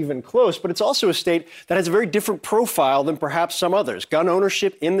 not even close, but it's also a state that has a very different profile than perhaps some others. Gun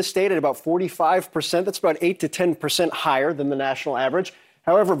ownership in the state at about 45%. That's about 8 to 10% higher than the national average.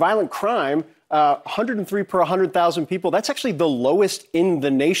 However, violent crime, 103 per 100,000 people, that's actually the lowest in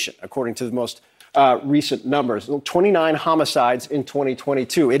the nation, according to the most recent numbers. 29 homicides in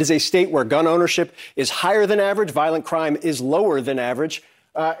 2022. It is a state where gun ownership is higher than average, violent crime is lower than average.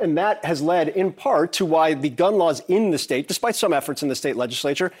 And that has led in part to why the gun laws in the state, despite some efforts in the state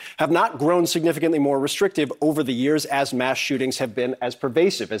legislature, have not grown significantly more restrictive over the years as mass shootings have been as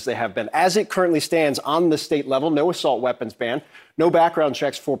pervasive as they have been. As it currently stands on the state level, no assault weapons ban, no background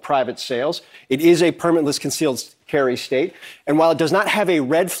checks for private sales. It is a permitless concealed carry state. And while it does not have a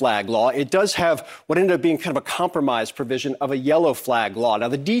red flag law, it does have what ended up being kind of a compromise provision of a yellow flag law. Now,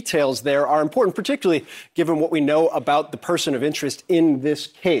 the details there are important, particularly given what we know about the person of interest in this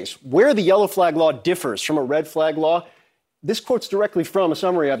case. Where the yellow flag law differs from a red flag law This quote's directly from a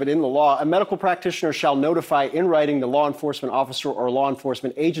summary of it in the law. A medical practitioner shall notify in writing the law enforcement officer or law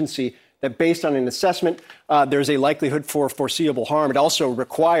enforcement agency that based on an assessment, there's a likelihood for foreseeable harm. It also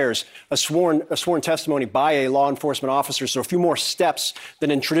requires a sworn testimony by a law enforcement officer. So a few more steps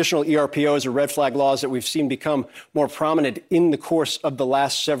than in traditional ERPOs or red flag laws that we've seen become more prominent in the course of the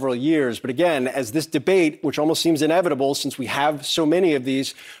last several years. But again, as this debate, which almost seems inevitable since we have so many of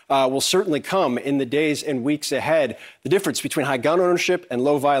these, will certainly come in the days and weeks ahead, the difference between high gun ownership and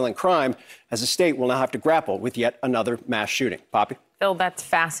low violent crime as a state will now have to grapple with yet another mass shooting. Poppy? Phil, that's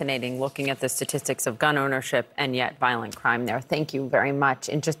fascinating, looking at the statistics of gun ownership and yet violent crime there. Thank you very much.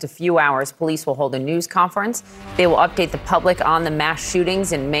 In just a few hours, police will hold a news conference. They will update the public on the mass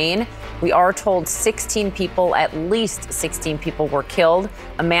shootings in Maine. We are told 16 people, at least 16 people, were killed.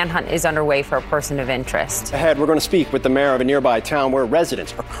 A manhunt is underway for a person of interest. Ahead, we're going to speak with the mayor of a nearby town where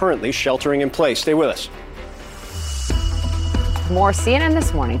residents are currently sheltering in place. Stay with us. More CNN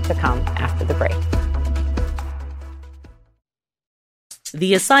This Morning to come after the break.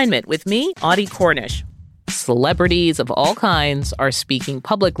 The Assignment with me, Audie Cornish. Celebrities of all kinds are speaking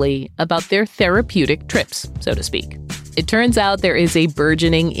publicly about their therapeutic trips, so to speak. It turns out there is a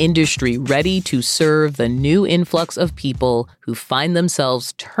burgeoning industry ready to serve the new influx of people who find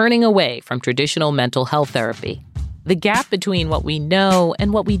themselves turning away from traditional mental health therapy. The gap between what we know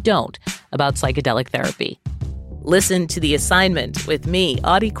and what we don't about psychedelic therapy. Listen to The Assignment with me,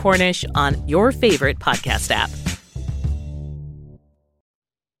 Audie Cornish, on your favorite podcast app.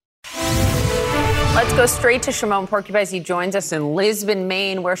 Let's go straight to Shimon Porcupine. He joins us in Lisbon,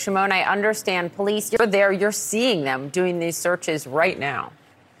 Maine, where, Shimon, I understand police, you're there, you're seeing them doing these searches right now.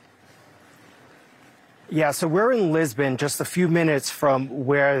 Yeah, so we're in Lisbon, just a few minutes from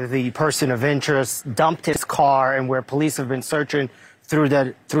where the person of interest dumped his car and where police have been searching through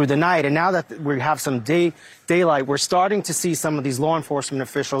the night. And now that we have some daylight, we're starting to see some of these law enforcement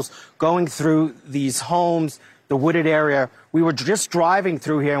officials going through these homes, the wooded area. We were just driving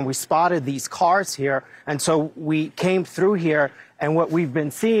through here and we spotted these cars here. And so we came through here, and what we've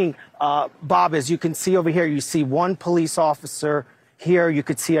been seeing, Bob, as you can see over here, you see one police officer here. You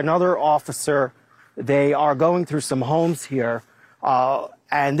could see another officer. They are going through some homes here.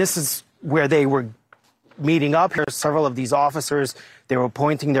 And this is where they were meeting up here. Several of these officers, they were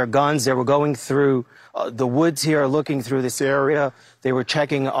pointing their guns. They were going through the woods here, looking through this area. They were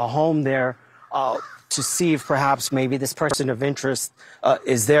checking a home there to see if perhaps maybe this person of interest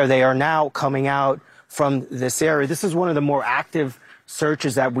is there. They are now coming out from this area. This is one of the more active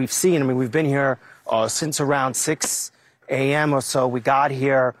searches that we've seen. I mean, we've been here since around 6 a.m. or so. We got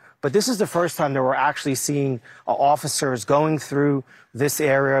here, but this is the first time that we're actually seeing officers going through this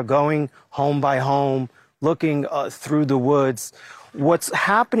area, going home by home, looking through the woods. What's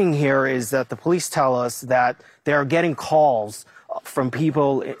happening here is that the police tell us that they're getting calls from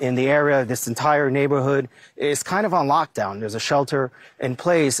people in the area. This entire neighborhood is kind of on lockdown. There's a shelter in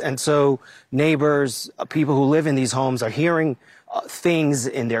place. And so neighbors, people who live in these homes are hearing things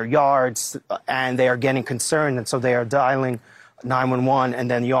in their yards, and they are getting concerned. And so they are dialing 911, and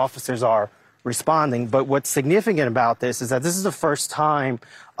then the officers are responding. But what's significant about this is that this is the first time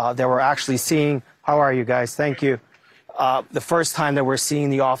that we're actually seeing, how are you guys? Thank you. The first time that we're seeing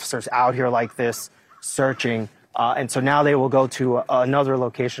the officers out here like this searching. And so now they will go to another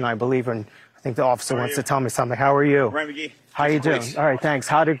location, I believe, and I think the officer wants to tell me something. How are you? Ryan McGee. How are you doing? All right,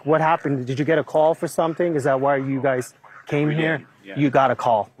 thanks. What happened? Did you get a call for something? Is that why you guys came here? Yeah. You got a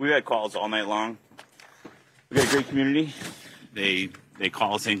call. We've had calls all night long. We got a great community. They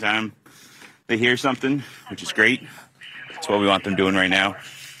call at the same time they hear something, which is great. That's what we want them doing right now.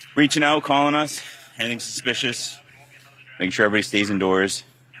 Reaching out, calling us, anything suspicious, making sure everybody stays indoors.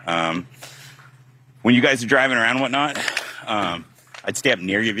 When you guys are driving around and whatnot, I'd stay up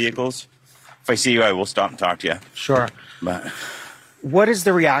near your vehicles. If I see you, I will stop and talk to you. Sure. But what is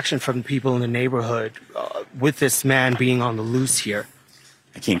the reaction from people in the neighborhood with this man being on the loose here?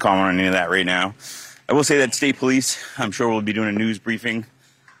 I can't comment on any of that right now. I will say that state police, I'm sure we'll be doing a news briefing.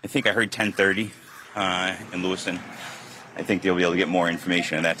 I think I heard 10:30 in Lewiston. I think they'll be able to get more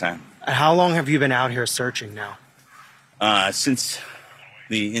information at that time. How long have you been out here searching now? Since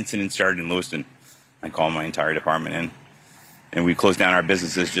the incident started in Lewiston. I called my entire department in, and we closed down our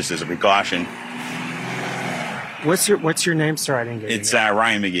businesses just as a precaution. What's your name, sir? I didn't get It's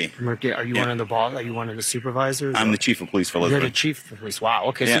Ryan McGee. Are you one of the boss? Are you one of the supervisors? I'm the chief of police for Lisbon. You're the chief of police. Wow.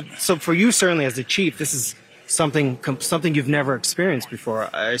 Okay. Yeah. So for you, certainly as the chief, this is something you've never experienced before,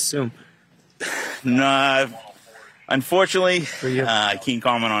 I assume. No, unfortunately, I can't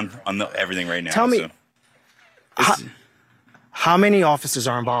comment on everything right now. Tell me, how many officers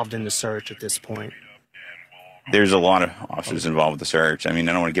are involved in the search at this point? there's a lot of officers involved with the search. I mean,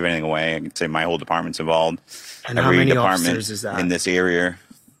 I don't want to give anything away. I can say my whole department's involved. And how many officers is that? In this area,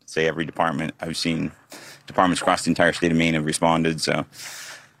 say every department. I've seen departments across the entire state of Maine have responded. So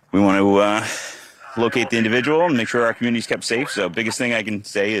we want to locate the individual and make sure our community's kept safe. So biggest thing I can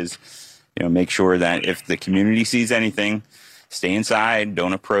say is, make sure that if the community sees anything, stay inside,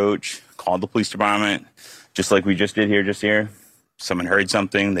 don't approach, call the police department, just like we just did here. Someone heard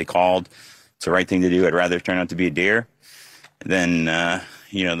something, they called. It's the right thing to do. I'd rather it turn out to be a deer than,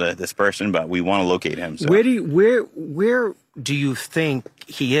 this person, but we want to locate him. So. Where do you think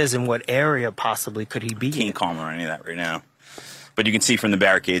he is, and what area possibly could he be? Can't comment on any of that right now. But you can see from the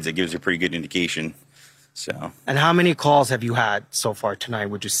barricades, it gives you a pretty good indication. So. And how many calls have you had so far tonight,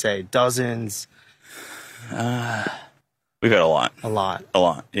 would you say? Dozens? We've had a lot. A lot? A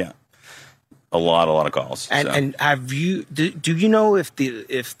lot, yeah. A lot of calls. And have you? Do you know if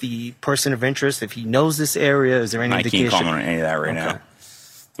the person of interest, if he knows this area? Is there any indication? I can't comment on any of that right now.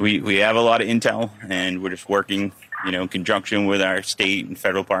 We have a lot of intel, and we're just working, in conjunction with our state and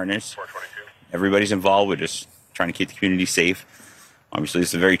federal partners. Everybody's involved. We're just trying to keep the community safe. Obviously,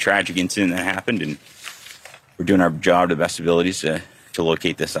 it's a very tragic incident that happened, and we're doing our job to the best abilities to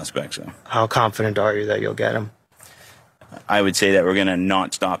locate this suspect. So, how confident are you that you'll get him? I would say that we're going to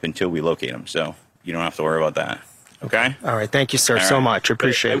not stop until we locate him, so you don't have to worry about that. Okay? All right. Thank you, sir, so much.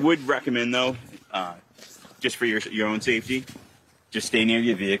 Appreciate it. I would recommend, though, just for your own safety, just stay near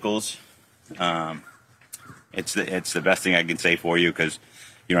your vehicles. It's the best thing I can say for you, because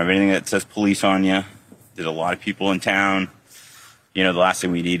you don't have anything that says police on you. There's a lot of people in town. The last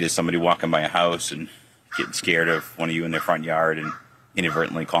thing we need is somebody walking by a house and getting scared of one of you in their front yard and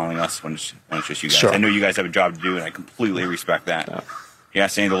inadvertently calling us when it's just you guys. Sure. I know you guys have a job to do, and I completely respect that. Yeah. You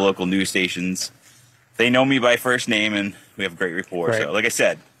ask any of the local news stations, they know me by first name, and we have a great rapport. Right. So, like I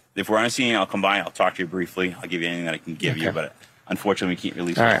said, if we're on a scene, I'll come by, I'll talk to you briefly, I'll give you anything that I can give you, but unfortunately, we can't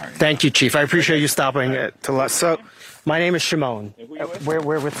release it. All right. Thank you, Chief. I appreciate you stopping to us. So, my name is Shimon.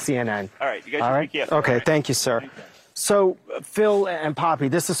 We're with CNN. All right. You guys all right? Okay. Thank you, sir. So, Phil and Poppy,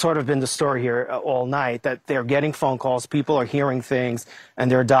 this has sort of been the story here all night, that they're getting phone calls, people are hearing things,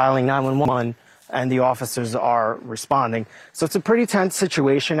 and they're dialing 911, and the officers are responding. So it's a pretty tense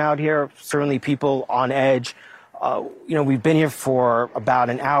situation out here, certainly people on edge. We've been here for about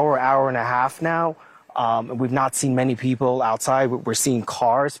an hour and a half now. We've not seen many people outside. We're seeing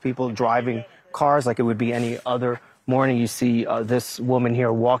cars, people driving cars like it would be any other morning. You see this woman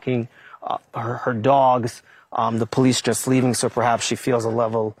here walking her dogs. The police just leaving, so perhaps she feels a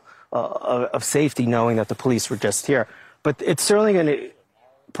level of safety knowing that the police were just here. But it's certainly going to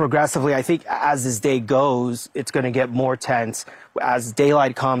progressively, I think, as this day goes, it's going to get more tense. As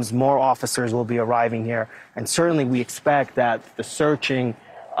daylight comes, more officers will be arriving here. And certainly we expect that the searching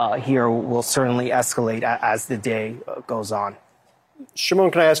here will certainly escalate as the day goes on. Shimon,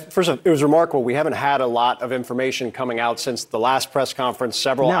 can I ask, first of all, it was remarkable. We haven't had a lot of information coming out since the last press conference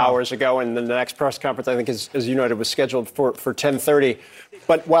several hours ago, and then the next press conference, I think, as you noted, was scheduled for 10:30.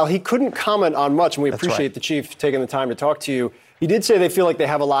 But while he couldn't comment on much, and we appreciate the chief taking the time to talk to you, he did say they feel like they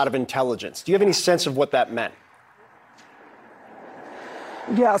have a lot of intelligence. Do you have any sense of what that meant?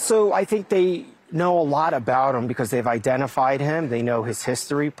 Yeah, so I think they know a lot about him because they've identified him. They know his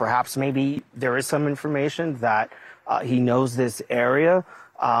history. Perhaps maybe there is some information that he knows this area.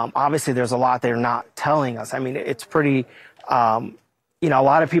 Obviously, there's a lot they're not telling us. I mean, it's pretty, a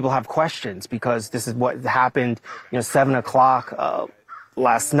lot of people have questions because this is what happened, 7 o'clock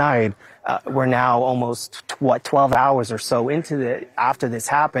last night. We're now almost, 12 hours or so after this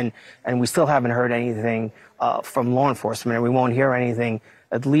happened, and we still haven't heard anything from law enforcement, and we won't hear anything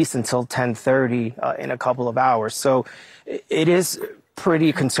at least until 10:30 in a couple of hours. So it is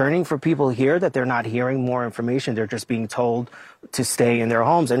pretty concerning for people here that they're not hearing more information. They're just being told to stay in their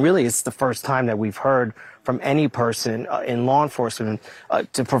homes. And really, it's the first time that we've heard from any person in law enforcement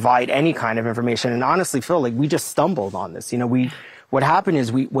to provide any kind of information. And honestly, Phil, we just stumbled on this. What happened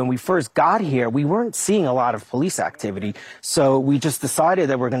is when we first got here, we weren't seeing a lot of police activity. So we just decided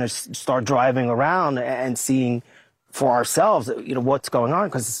that we're going to start driving around and seeing for ourselves, what's going on,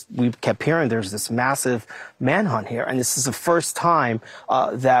 because we kept hearing there's this massive manhunt here. And this is the first time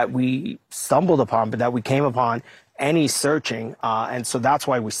that we stumbled upon, but that we came upon any searching. And so that's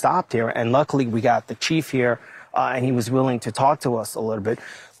why we stopped here. And luckily we got the chief here and he was willing to talk to us a little bit.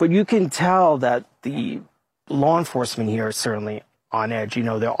 But you can tell that the law enforcement here is certainly on edge.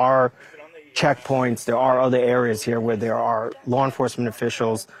 There are checkpoints. There are other areas here where there are law enforcement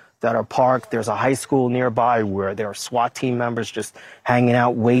officials that are parked. There's a high school nearby where there are SWAT team members just hanging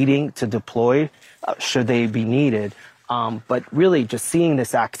out, waiting to deploy should they be needed. But really, just seeing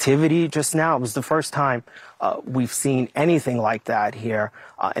this activity just now, it was the first time we've seen anything like that here.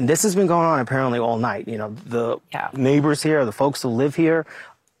 And this has been going on apparently all night. You know, the neighbors here, the folks who live here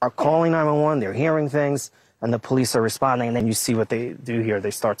are calling 911. They're hearing things, and the police are responding. And then you see what they do here.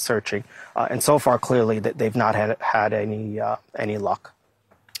 They start searching. And so far, clearly, they've not had any luck.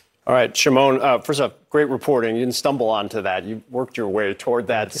 All right, Shimon, first off, great reporting. You didn't stumble onto that. You worked your way toward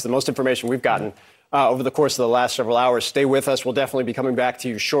that. It's the most information we've gotten over the course of the last several hours. Stay with us. We'll definitely be coming back to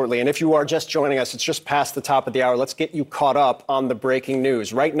you shortly. And if you are just joining us, it's just past the top of the hour. Let's get you caught up on the breaking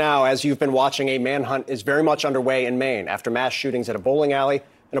news. Right now, as you've been watching, a manhunt is very much underway in Maine after mass shootings at a bowling alley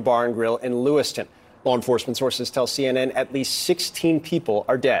and a bar and grill in Lewiston. Law enforcement sources tell CNN at least 16 people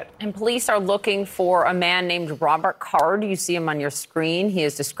are dead. And police are looking for a man named Robert Card. You see him on your screen. He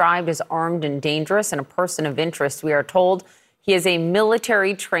is described as armed and dangerous and a person of interest. We are told he is a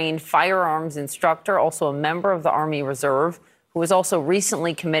military-trained firearms instructor, also a member of the Army Reserve, who was also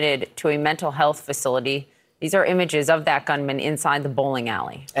recently committed to a mental health facility. These are images of that gunman inside the bowling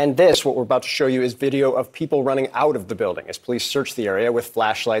alley. And this, what we're about to show you, is video of people running out of the building as police search the area with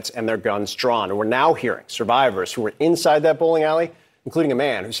flashlights and their guns drawn. And we're now hearing survivors who were inside that bowling alley, including a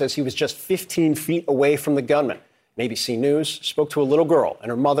man who says he was just 15 feet away from the gunman. And ABC News spoke to a little girl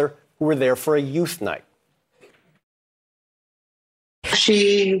and her mother who were there for a youth night.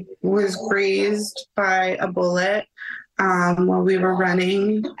 She was grazed by a bullet while we were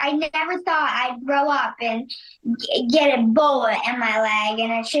running. I never thought I'd grow up and get a bullet in my leg,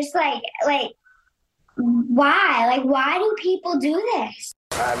 and it's just like why? Like, why do people do this?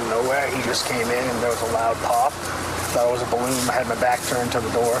 Out of nowhere, he just came in and there was a loud pop. Thought it was a balloon. I had my back turned to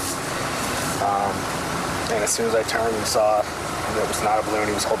the door, and as soon as I turned and saw that it was not a balloon,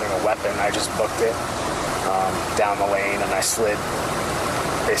 he was holding a weapon, I just booked it down the lane, and I slid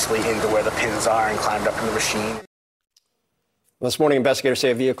basically into where the pins are and climbed up in the machine. This morning, investigators say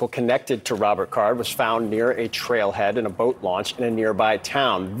a vehicle connected to Robert Card was found near a trailhead in a boat launch in a nearby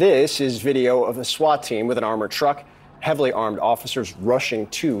town. This is video of a SWAT team with an armored truck, heavily armed officers rushing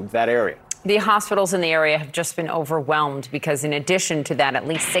to that area. The hospitals in the area have just been overwhelmed because in addition to that, at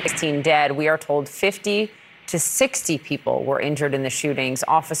least 16 dead. We are told 50 to 60 people were injured in the shootings.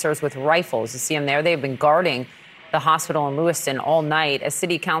 Officers with rifles, you see them there, they've been guarding the hospital in Lewiston all night. A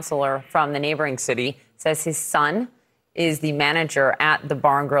city councilor from the neighboring city says his son is the manager at the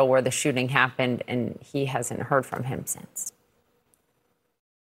bar and grill where the shooting happened, and he hasn't heard from him since.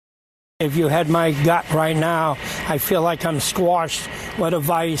 If you had my gut right now, I feel like I'm squashed with a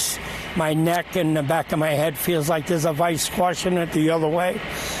vice. My neck and the back of my head feels like there's a vice squashing it the other way.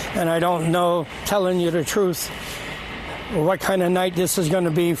 And I don't know, telling you the truth, what kind of night this is going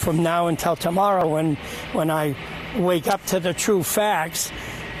to be from now until tomorrow when I wake up to the true facts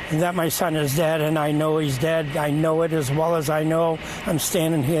that my son is dead, and I know he's dead. I know it as well as I know. I'm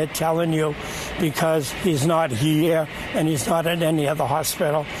standing here telling you because he's not here, and he's not at any other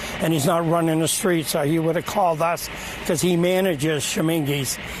hospital, and he's not running the streets, so he would have called us because he manages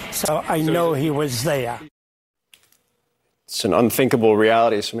Shemingi's. So I know he was there. It's an unthinkable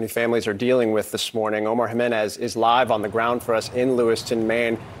reality so many families are dealing with this morning. Omar Jimenez is live on the ground for us in Lewiston,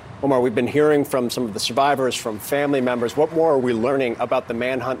 Maine. Omar, we've been hearing from some of the survivors, from family members. What more are we learning about the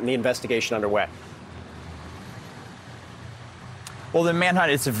manhunt and the investigation underway? Well, the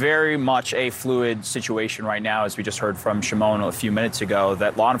manhunt is very much a fluid situation right now, as we just heard from Shimon a few minutes ago,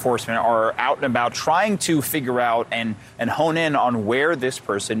 that law enforcement are out and about trying to figure out and hone in on where this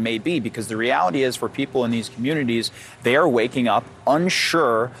person may be, because the reality is for people in these communities, they are waking up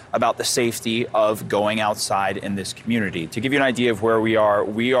unsure about the safety of going outside in this community. To give you an idea of where we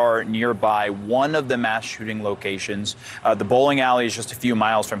are nearby one of the mass shooting locations. The bowling alley is just a few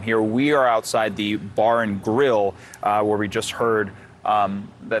miles from here. We are outside the bar and grill where we just heard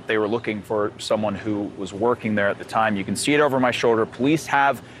that they were looking for someone who was working there at the time. You can see it over my shoulder. Police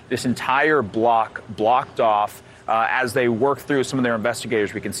have this entire block blocked off as they work through. Some of their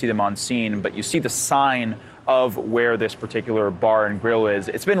investigators, we can see them on scene, but you see the sign of where this particular bar and grill is.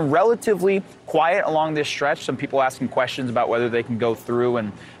 It's been relatively quiet along this stretch. Some people asking questions about whether they can go through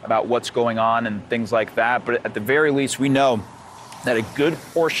and about what's going on and things like that. But at the very least, we know that a good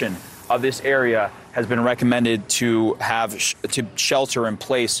portion of this area has been recommended to have to shelter in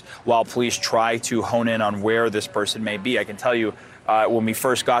place while police try to hone in on where this person may be. I can tell you, when we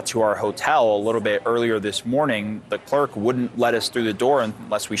first got to our hotel a little bit earlier this morning, the clerk wouldn't let us through the door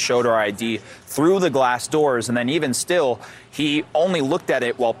unless we showed our ID through the glass doors. And then even still, he only looked at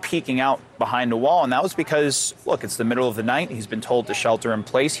it while peeking out behind a wall. And that was because, look, it's the middle of the night. He's been told to shelter in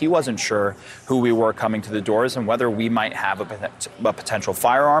place. He wasn't sure who we were coming to the doors and whether we might have a potential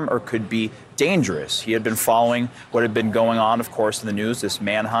firearm or could be dangerous. He had been following what had been going on, of course, in the news, this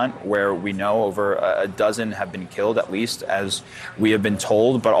manhunt, where we know over a dozen have been killed, at least, as we have been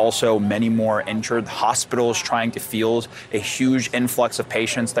told, but also many more injured. Hospitals trying to field a huge influx of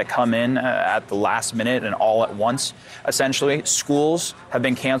patients that come in at the last minute and all at once, essentially. Schools have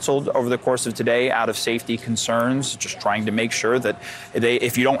been canceled over the course of today out of safety concerns, just trying to make sure that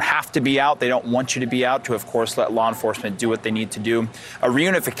if you don't have to be out, they don't want you to be out, to, of course, let law enforcement do what they need to do. A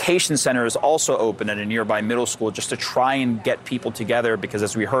reunification center is also open at a nearby middle school just to try and get people together, because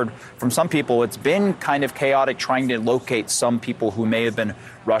as we heard from some people, it's been kind of chaotic trying to locate some people who may have been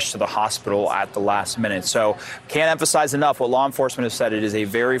rushed to the hospital at the last minute. So can't emphasize enough what law enforcement has said. It is a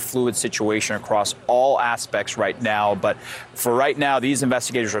very fluid situation across all aspects right now. But for right now, these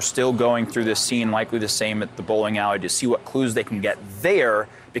investigators are still going through this scene, likely the same at the bowling alley, to see what clues they can get there,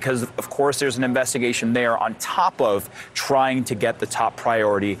 because, of course, there's an investigation there on top of trying to get the top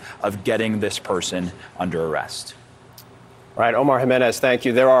priority of getting this person under arrest. All right, Omar Jimenez, thank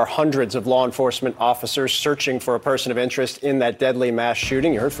you. There are hundreds of law enforcement officers searching for a person of interest in that deadly mass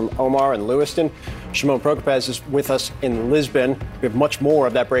shooting. You heard from Omar in Lewiston. Shimon Prokopez is with us in Lisbon. We have much more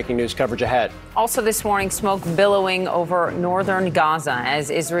of that breaking news coverage ahead. Also this morning, smoke billowing over northern Gaza as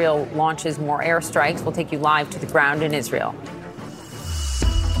Israel launches more airstrikes. We'll take you live to the ground in Israel.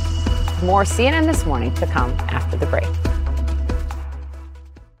 More CNN This Morning to come after the break.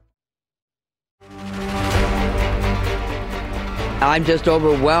 I'm just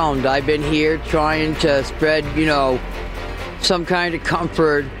overwhelmed. I've been here trying to spread, some kind of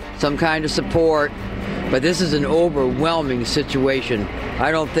comfort, some kind of support, but this is an overwhelming situation.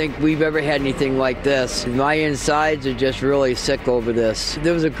 I don't think we've ever had anything like this. My insides are just really sick over this.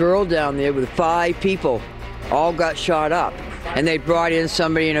 There was a girl down there with 5 people, all got shot up, and they brought in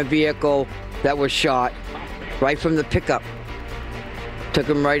somebody in a vehicle that was shot right from the pickup. Took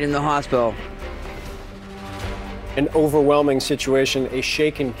him right in the hospital. An overwhelming situation, a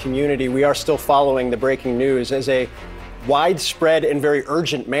shaken community. We are still following the breaking news as a widespread and very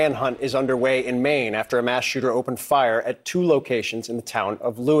urgent manhunt is underway in Maine after a mass shooter opened fire at 2 locations in the town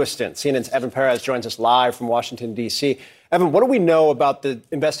of Lewiston. CNN's Evan Perez joins us live from Washington, D.C. Evan, what do we know about the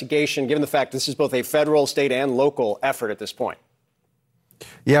investigation, given the fact this is both a federal, state, and local effort at this point?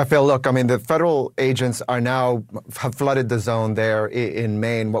 Yeah, Phil, look, the federal agents have flooded the zone there in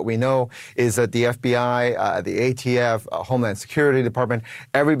Maine. What we know is that the FBI, the ATF, Homeland Security Department,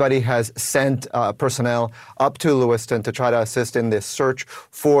 everybody has sent personnel up to Lewiston to try to assist in this search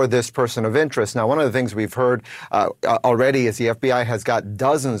for this person of interest. Now, one of the things we've heard already is the FBI has got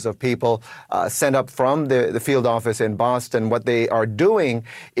dozens of people sent up from the field office in Boston. What they are doing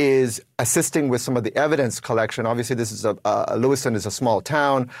is assisting with some of the evidence collection. Obviously, this is Lewiston is a small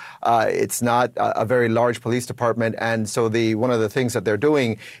town. It's not a very large police department. And so one of the things that they're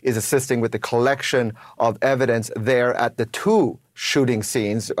doing is assisting with the collection of evidence there at the 2 shooting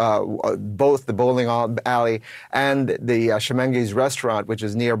scenes, both the bowling alley and the Shemengi's restaurant, which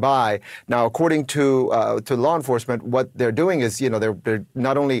is nearby. Now, according to law enforcement, what they're doing is, they're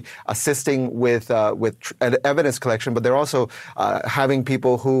not only assisting with evidence collection, but they're also having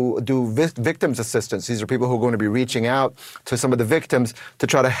people who do victims assistance. These are people who are going to be reaching out to some of the victims to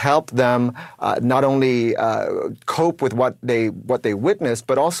try to help them not only cope with what they witnessed,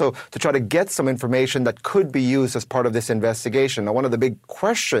 but also to try to get some information that could be used as part of this investigation. Now, one of the big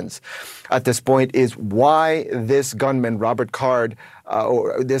questions at this point is why this gunman, Robert Card,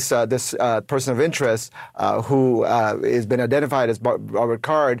 or this person of interest who has been identified as Robert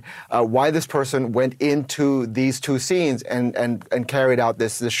Card, why this person went into these 2 scenes and carried out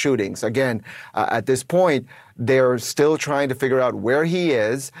the shootings. Again, at this point, they're still trying to figure out where he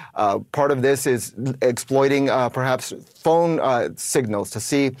is. Part of this is exploiting perhaps phone signals to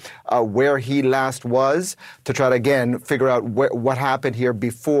see where he last was, to try to, again, figure out what happened here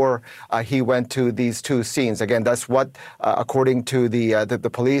before he went to these 2 scenes. Again, that's what, according to the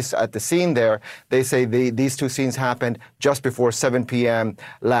police at the scene there, they say these 2 scenes happened just before 7 p.m.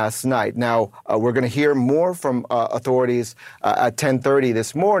 last night. Now, we're going to hear more from authorities at 10:30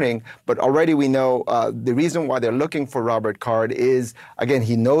 this morning, but already we know the reason why they're looking for Robert Card is, again,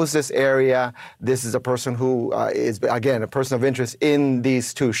 he knows this area. This is a person who is, again, a person of interest in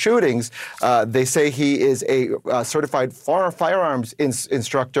these 2 shootings. They say he is a certified firearms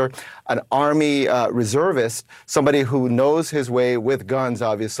instructor, an Army reservist, somebody who knows his way with guns,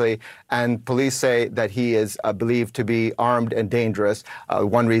 obviously, and police say that he is believed to be armed and dangerous.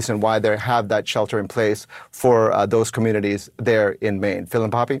 One reason why they have that shelter in place for those communities there in Maine. Phil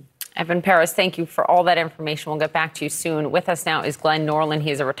and Poppy? Evan Paris, thank you for all that information. We'll get back to you soon. With us now is Glenn Norland.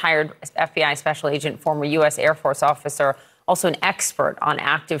 He is a retired FBI special agent, former U.S. Air Force officer, also an expert on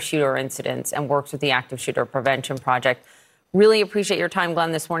active shooter incidents, and works with the Active Shooter Prevention Project. Really appreciate your time,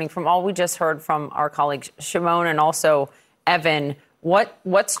 Glenn, this morning. From all we just heard from our colleagues, Shimon and also Evan,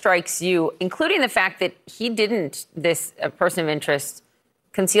 what strikes you, including the fact that he didn't, this person of interest,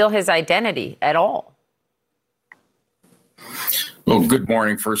 conceal his identity at all? Well, good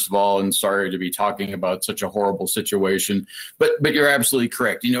morning, first of all, and sorry to be talking about such a horrible situation. But you're absolutely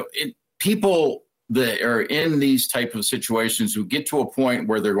correct. You know, people that are in these type of situations who get to a point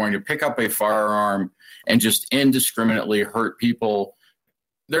where they're going to pick up a firearm and just indiscriminately hurt people,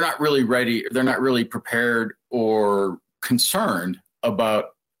 they're not really ready. They're not really prepared or concerned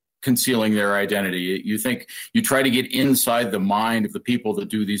about concealing their identity. You try to get inside the mind of the people that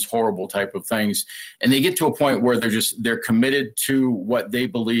do these horrible type of things, and they get to a point where they're committed to what they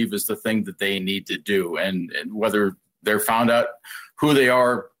believe is the thing that they need to do. And whether they're found out who they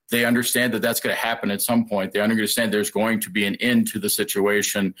are, they understand that that's going to happen at some point. They understand there's going to be an end to the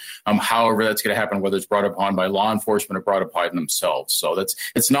situation. However, that's going to happen, whether it's brought upon by law enforcement or brought upon themselves. So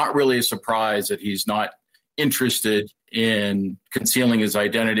it's not really a surprise that he's not interested in concealing his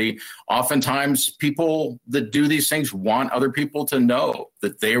identity. Oftentimes, people that do these things want other people to know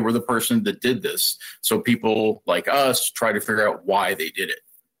that they were the person that did this. So people like us try to figure out why they did it.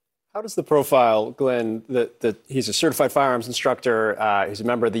 How does the profile, Glenn, that he's a certified firearms instructor, he's a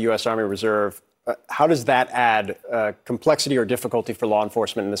member of the U.S. Army Reserve, how does that add complexity or difficulty for law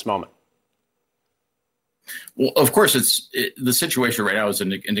enforcement in this moment? Well, of course, the situation right now is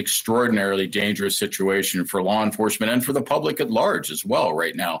an extraordinarily dangerous situation for law enforcement and for the public at large as well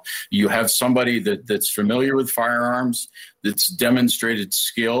right now. You have somebody that's familiar with firearms, that's demonstrated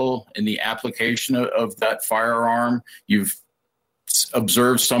skill in the application of that firearm. You've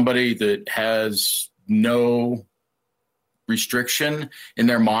observed somebody that has no restriction in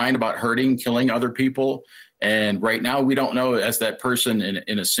their mind about hurting, killing other people. And right now, we don't know, as that person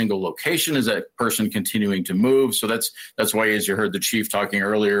in a single location, is that person continuing to move? So that's why, as you heard the chief talking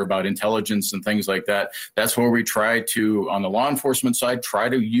earlier about intelligence and things like that, that's where we try to, on the law enforcement side, try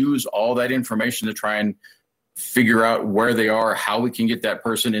to use all that information to try and figure out where they are, how we can get that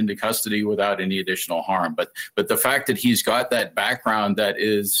person into custody without any additional harm. But the fact that he's got that background, that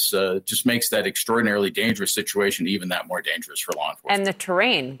is just makes that extraordinarily dangerous situation even that more dangerous for law enforcement. And the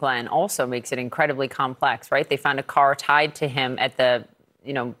terrain, Glenn, also makes it incredibly complex, right? They found a car tied to him at the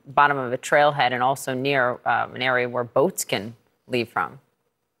bottom of a trailhead and also near an area where boats can leave from.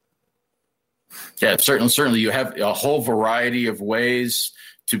 Yeah, certainly you have a whole variety of ways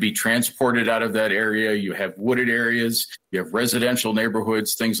to be transported out of that area. You have wooded areas, you have residential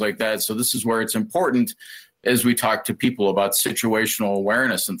neighborhoods, things like that. So this is where it's important, as we talk to people about situational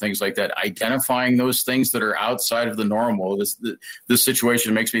awareness and things like that, identifying those things that are outside of the normal. This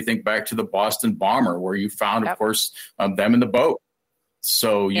situation makes me think back to the Boston bomber, where you found, of course, them in the boat.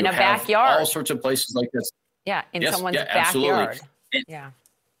 So you have backyard. All sorts of places like this. Yeah, in someone's backyard. Absolutely. Yeah.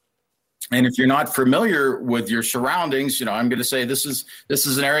 And if you're not familiar with your surroundings, I'm going to say this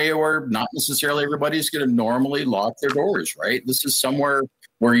is an area where not necessarily everybody's going to normally lock their doors, right? This is somewhere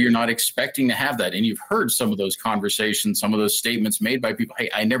where you're not expecting to have that. And you've heard some of those conversations, some of those statements made by people. Hey,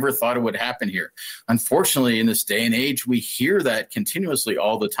 I never thought it would happen here. Unfortunately, in this day and age, we hear that continuously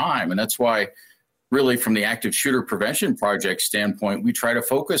all the time. And that's why, really, from the Active Shooter Prevention Project standpoint, we try to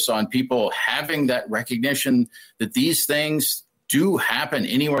focus on people having that recognition that these things do happen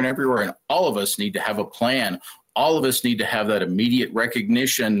anywhere and everywhere, and all of us need to have a plan. All of us need to have that immediate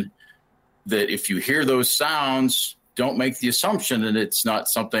recognition that if you hear those sounds, don't make the assumption that it's not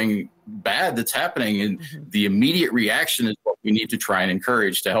something bad that's happening. And the immediate reaction is what we need to try and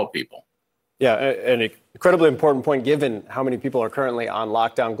encourage to help people. Yeah, an incredibly important point given how many people are currently on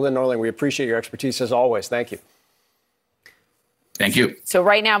lockdown. Glenn Norling, we appreciate your expertise as always. Thank you. Thank you. So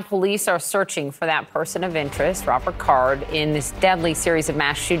right now, police are searching for that person of interest, Robert Card, in this deadly series of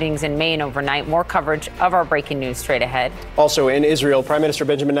mass shootings in Maine overnight. More coverage of our breaking news straight ahead. Also in Israel, Prime Minister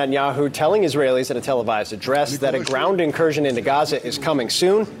Benjamin Netanyahu telling Israelis at a televised address that a ground incursion into Gaza is coming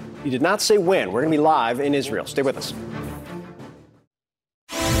soon. He did not say when. We're going to be live in Israel. Stay with us.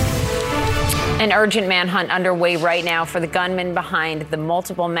 An urgent manhunt underway right now for the gunman behind the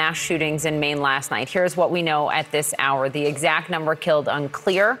multiple mass shootings in Maine last night. Here's what we know at this hour. The exact number killed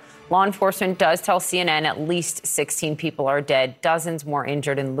unclear. Law enforcement does tell CNN at least 16 people are dead, dozens more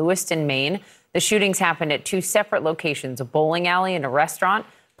injured in Lewiston, Maine. The shootings happened at two separate locations, a bowling alley and a restaurant.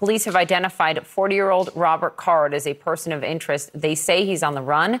 Police have identified 40-year-old Robert Card as a person of interest. They say he's on the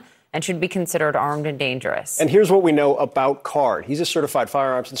run. and should be considered armed and dangerous. And here's what we know about Card. He's a certified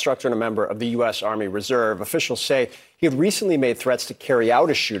firearms instructor and a member of the U.S. Army Reserve. Officials say he had recently made threats to carry out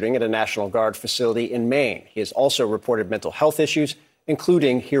a shooting at a National Guard facility in Maine. He has also reported mental health issues,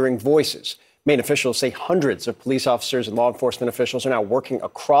 including hearing voices. Maine officials say hundreds of police officers and law enforcement officials are now working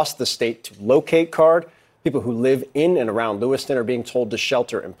across the state to locate Card. People who live in and around Lewiston are being told to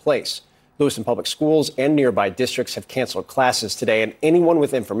shelter in place. Lewiston Public Schools and nearby districts have canceled classes today, and anyone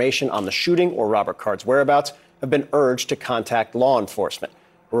with information on the shooting or Robert Card's whereabouts have been urged to contact law enforcement.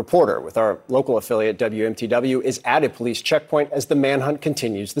 A reporter with our local affiliate WMTW is at a police checkpoint as the manhunt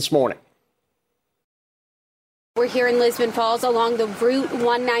continues this morning. We're here in Lisbon Falls along the Route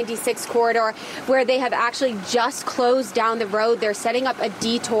 196 corridor where they have actually just closed down the road. They're setting up a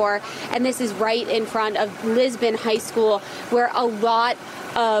detour, and this is right in front of Lisbon High School where a lot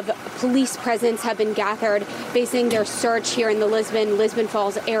of police presence have been gathered basing their search here in the Lisbon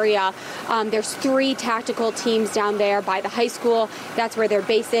Falls area. There's 3 tactical teams down there by the high school. That's where their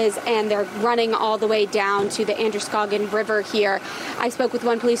base is, and they're running all the way down to the Androscoggin River here. I spoke with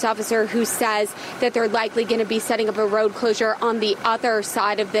one police officer who says that they're likely going to be setting up a road closure on the other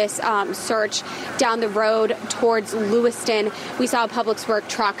side of this search down the road towards Lewiston. We saw a public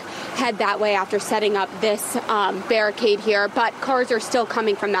works truck head that way after setting up this barricade here, but cars are still coming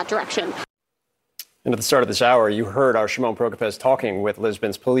from that direction. And at the start of this hour, you heard our Shimon Prokopez talking with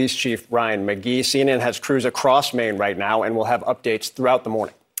Lisbon's police chief, Ryan McGee. CNN has crews across Maine right now and will have updates throughout the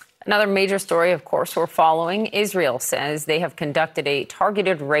morning. Another major story, of course, we're following. Israel says they have conducted a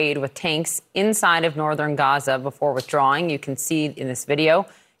targeted raid with tanks inside of northern Gaza before withdrawing. You can see in this video,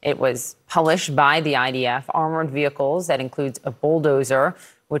 it was published by the IDF, armored vehicles that includes a bulldozer,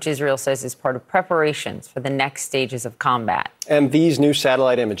 which Israel says is part of preparations for the next stages of combat. And these new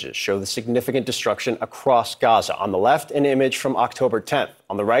satellite images show the significant destruction across Gaza. On the left, an image from October 10th.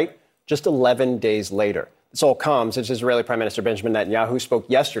 On the right, just 11 days later. This all comes as Israeli Prime Minister Benjamin Netanyahu spoke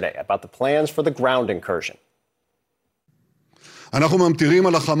yesterday about the plans for the ground incursion.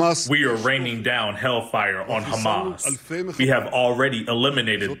 We are raining down hellfire on Hamas. We have already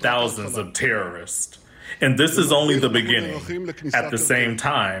eliminated thousands of terrorists. And this is only the beginning. At the same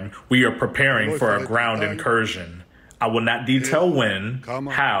time, we are preparing for a ground incursion. I will not detail when,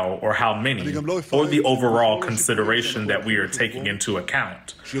 how, or how many, or the overall consideration that we are taking into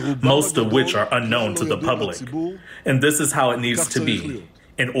account, most of which are unknown to the public. And this is how it needs to be,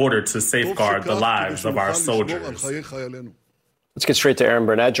 in order to safeguard the lives of our soldiers. Let's get straight to Aaron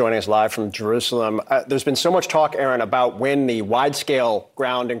Burnett joining us live from Jerusalem. There's been so much talk, Aaron, about when the wide-scale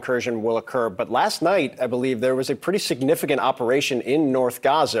ground incursion will occur. But last night, I believe, there was a pretty significant operation in North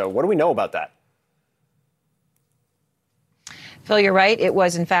Gaza. What do we know about that? Phil, you're right. It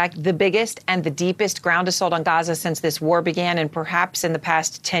was, in fact, the biggest and the deepest ground assault on Gaza since this war began, and perhaps in the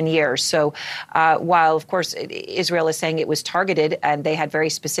past 10 years. So while, of course, Israel is saying it was targeted and they had very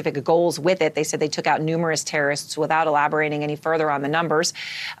specific goals with it, they said they took out numerous terrorists without elaborating any further on the numbers.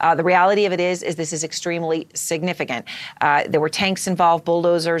 The reality of it is this is extremely significant. There were tanks involved,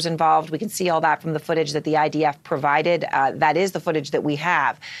 bulldozers involved. We can see all that from the footage that the IDF provided. That is the footage that we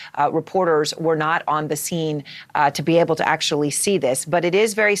have. Reporters were not on the scene to be able to actually see this, but it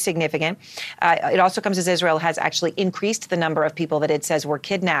is very significant. It also comes as Israel has actually increased the number of people that it says were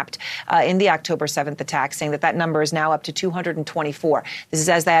kidnapped in the October 7th attack, saying that number is now up to 224. This is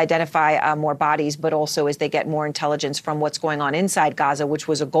as they identify more bodies, but also as they get more intelligence from what's going on inside Gaza, which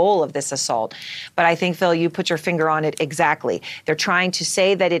was a goal of this assault. But I think, Phil, you put your finger on it exactly. They're trying to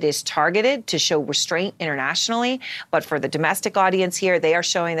say that it is targeted to show restraint internationally, but for the domestic audience here, they are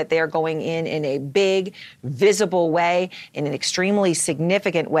showing that they are going in a big, visible way, in an extremely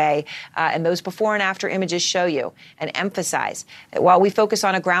significant way. And those before and after images show you and emphasize that while we focus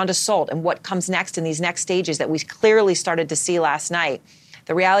on a ground assault and what comes next in these next stages that we clearly started to see last night,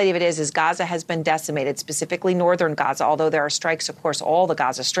 the reality of it is Gaza has been decimated, specifically northern Gaza, although there are strikes, of course, all the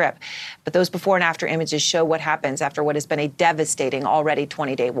Gaza Strip. But those before and after images show what happens after what has been a devastating already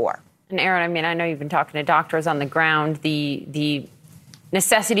 20-day war. And Aaron, I mean, I know you've been talking to doctors on the ground. The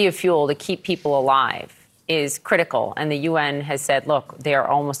necessity of fuel to keep people alive is critical. And the UN has said, look, they are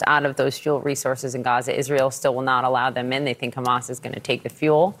almost out of those fuel resources in Gaza. Israel still will not allow them in. They think Hamas is going to take the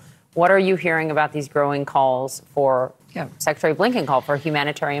fuel. What are you hearing about these growing calls for, Secretary Blinken called for a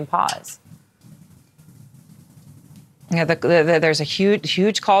humanitarian pause? Yeah, there's a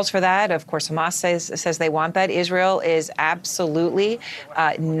huge calls for that. Of course, Hamas says they want that. Israel is absolutely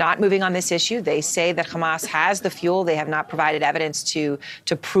not moving on this issue. They say that Hamas has the fuel. They have not provided evidence to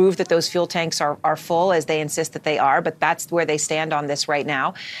prove that those fuel tanks are full, as they insist that they are. But that's where they stand on this right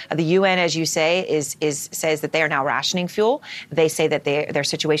now. The UN, as you say, says that they are now rationing fuel. They say that their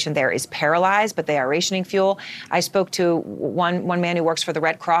situation there is paralyzed, but they are rationing fuel. I spoke to one man who works for the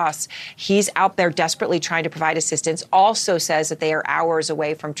Red Cross. He's out there desperately trying to provide assistance. Also says that they are hours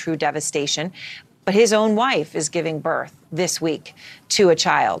away from true devastation. But his own wife is giving birth this week to a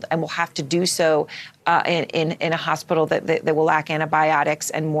child and will have to do so in a hospital that will lack antibiotics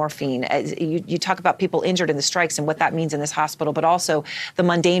and morphine. You talk about people injured in the strikes and what that means in this hospital, but also the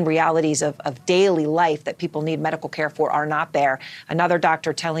mundane realities of daily life that people need medical care for are not there. Another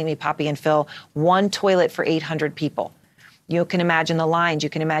doctor telling me, Poppy and Phil, one toilet for 800 people. You can imagine the lines, you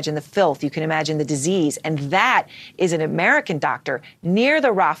can imagine the filth, you can imagine the disease. And that is an American doctor near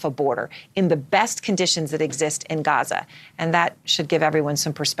the Rafah border in the best conditions that exist in Gaza. And that should give everyone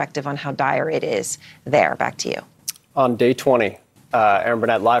some perspective on how dire it is there. Back to you. On day 20, Aaron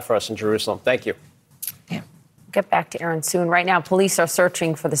Burnett live for us in Jerusalem. Thank you. Get back to Aaron soon. Right now, police are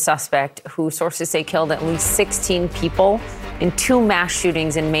searching for the suspect who sources say killed at least 16 people in 2 mass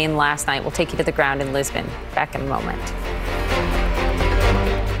shootings in Maine last night. We'll take you to the ground in Lisbon. Back in a moment.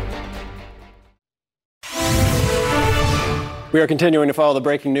 We are continuing to follow the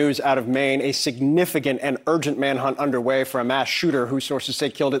breaking news out of Maine. A significant and urgent manhunt underway for a mass shooter who sources say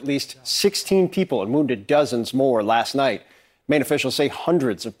killed at least 16 people and wounded dozens more last night. Maine officials say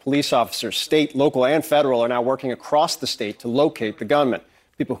hundreds of police officers, state, local, and federal, are now working across the state to locate the gunman.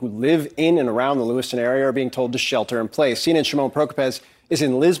 People who live in and around the Lewiston area are being told to shelter in place. CNN's Shimon Prokopez is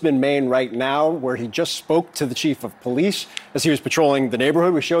in Lisbon, Maine right now, where he just spoke to the chief of police as he was patrolling the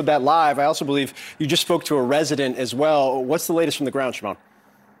neighborhood. We showed that live. I also believe you just spoke to a resident as well. What's the latest from the ground, Shimon?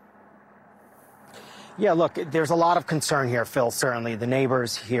 Yeah, look, there's a lot of concern here, Phil, certainly. The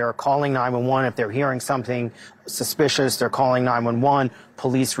neighbors here are calling 911 if they're hearing something suspicious. They're calling 911.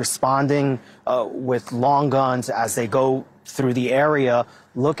 Police responding with long guns as they go through the area,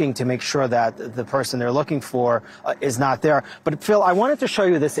 looking to make sure that the person they're looking for is not there. But, Phil, I wanted to show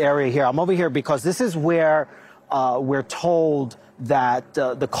you this area here. I'm over here because this is where we're told that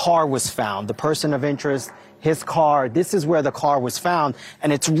the car was found, the person of interest, his car. This is where the car was found,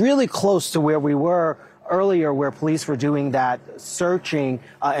 and it's really close to where we were earlier, where police were doing that searching,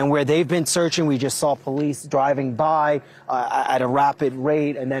 and where they've been searching. We just saw police driving by at a rapid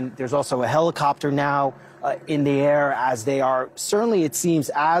rate, and then there's also a helicopter now in the air as they are. Certainly, it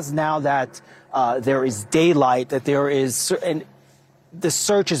seems as now that there is daylight, that there is, and the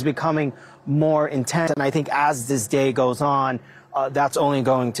search is becoming more intense. And I think as this day goes on, that's only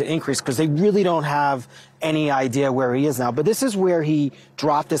going to increase because they really don't have any idea where he is now. But this is where he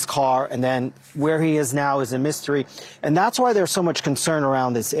dropped his car, and then where he is now is a mystery. And that's why there's so much concern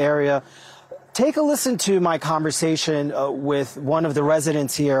around this area. Take a listen to my conversation with one of the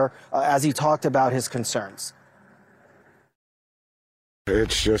residents here as he talked about his concerns.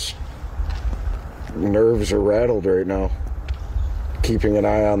 It's just nerves are rattled right now. Keeping an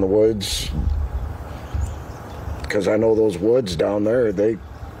eye on the woods, because I know those woods down there, they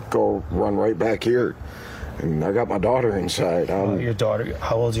run right back here. And I got my daughter inside. Your daughter,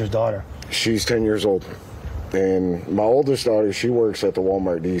 how old is your daughter? She's 10 years old. And my oldest daughter, she works at the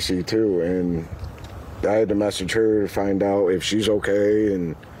Walmart DC too, and I had to message her to find out if she's okay,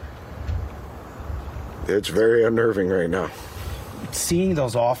 and it's very unnerving right now. Seeing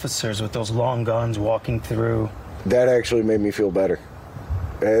those officers with those long guns walking through. That actually made me feel better.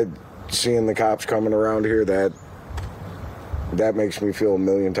 Seeing the cops coming around here, that makes me feel a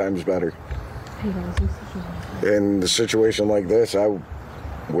million times better. In a situation like this, I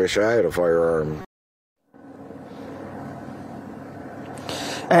wish I had a firearm.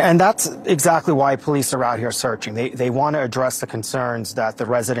 And that's exactly why police are out here searching. They want to address the concerns that the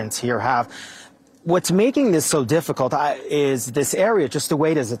residents here have. What's making this so difficult is this area, just the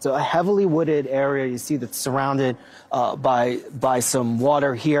way it is. It's a heavily wooded area. You see that's surrounded by some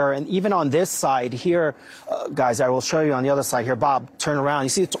water here. And even on this side here, guys, I will show you on the other side here. Bob, turn around. You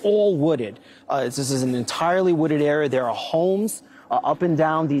see it's all wooded. This is an entirely wooded area. There are homes up and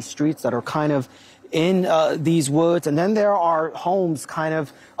down these streets that are kind of in these woods. And then there are homes kind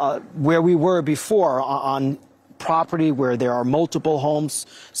of where we were before on property where there are multiple homes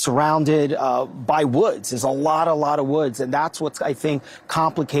surrounded by woods. There's a lot of woods. And that's what's, I think,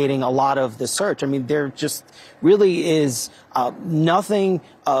 complicating a lot of the search. I mean, there just really is nothing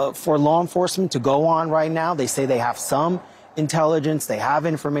for law enforcement to go on right now. They say they have some intelligence, they have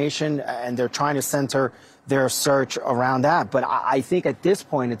information, and they're trying to center their search around that. But I think at this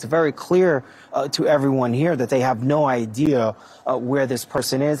point, it's very clear to everyone here that they have no idea where this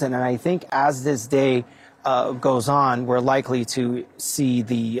person is. And I think as this day goes on, we're likely to see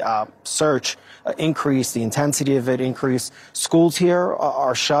the search increase, the intensity of it increase. Schools here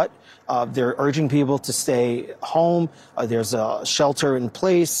are shut. They're urging people to stay home. There's a shelter in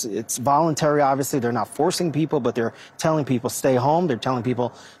place. It's voluntary, obviously. They're not forcing people, but they're telling people stay home. They're telling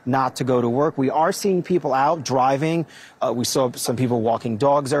people not to go to work. We are seeing people out driving. We saw some people walking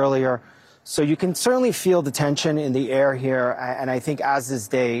dogs earlier. So you can certainly feel the tension in the air here. And I think as this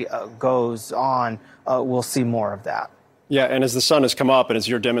day goes on, we'll see more of that. Yeah, and as the sun has come up and as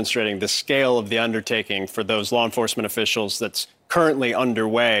you're demonstrating, the scale of the undertaking for those law enforcement officials that's currently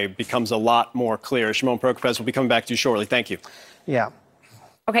underway becomes a lot more clear. Shimon Prokupecz will be coming back to you shortly. Thank you. Yeah.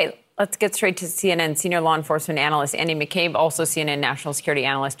 Okay, let's get straight to CNN senior law enforcement analyst Andy McCabe, also CNN national security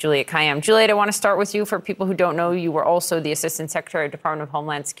analyst Juliet Kayyem. Juliet, I want to start with you. For people who don't know, you were also the Assistant Secretary of Department of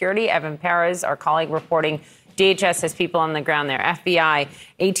Homeland Security. Evan Perez, our colleague, reporting DHS has people on the ground there. FBI,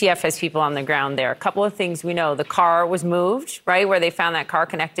 ATF has people on the ground there. A couple of things we know. The car was moved, right, where they found that car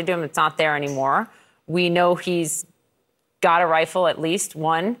connected to him. It's not there anymore. We know he's got a rifle, at least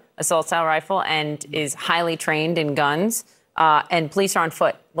one assault-style rifle, and is highly trained in guns. And police are on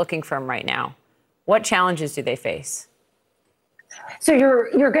foot looking for him right now. What challenges do they face? So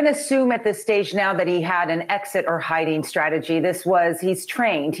you're going to assume at this stage now that he had an exit or hiding strategy. He's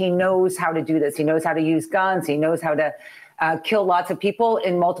trained. He knows how to do this. He knows how to use guns. He knows how to kill lots of people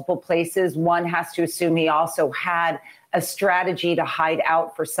in multiple places. One has to assume he also had a strategy to hide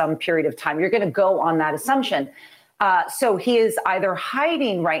out for some period of time. You're going to go on that assumption. So he is either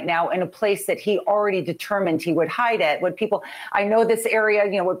hiding right now in a place that he already determined he would hide at. I know this area,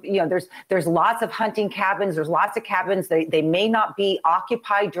 there's lots of hunting cabins. There's lots of cabins. They may not be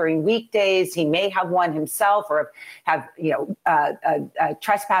occupied during weekdays. He may have one himself or have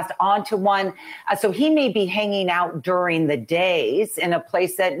trespassed onto one. So he may be hanging out during the days in a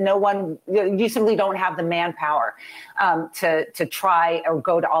place that you simply don't have the manpower to try or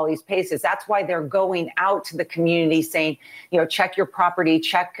go to all these places. That's why they're going out to the community saying, check your property,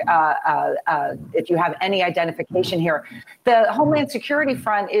 check if you have any identification here. The Homeland Security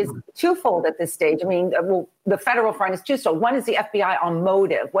front is twofold at this stage. I mean, the federal front is twofold. One is the FBI on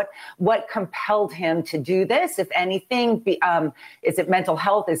motive. What compelled him to do this, if anything? Is it mental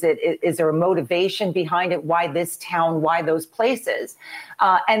health? Is there a motivation behind it? Why this town? Why those places?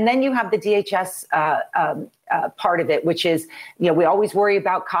 And then you have the DHS part of it, which is, we always worry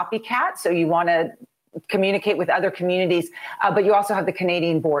about copycats. So you want to communicate with other communities, but you also have the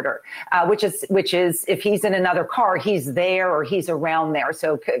Canadian border, which is if he's in another car, he's there or he's around there.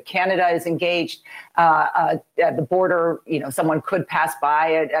 So Canada is engaged at the border. Someone could pass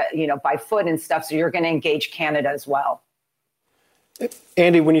by, by foot and stuff. So you're going to engage Canada as well.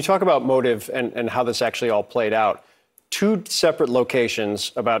 Andy, when you talk about motive and how this actually all played out, two separate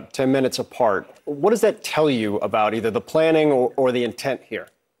locations about 10 minutes apart, what does that tell you about either the planning or the intent here?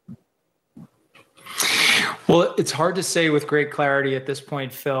 Well, it's hard to say with great clarity at this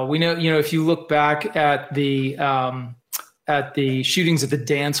point, Phil. We know, if you look back at the shootings at the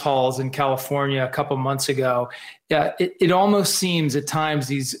dance halls in California a couple months ago, it almost seems at times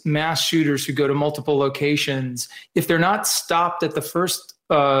these mass shooters who go to multiple locations, if they're not stopped at the first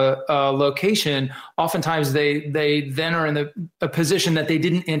location, oftentimes they then are in a position that they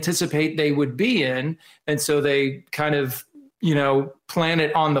didn't anticipate they would be in, and so they kind of plan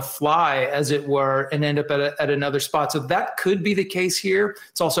it on the fly, as it were, and end up at another spot. So that could be the case here.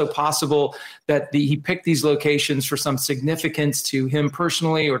 It's also possible that he picked these locations for some significance to him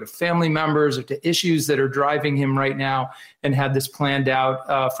personally or to family members or to issues that are driving him right now and had this planned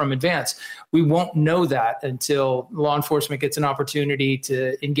out from advance. We won't know that until law enforcement gets an opportunity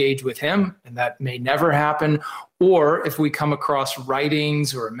to engage with him, and that may never happen. Or if we come across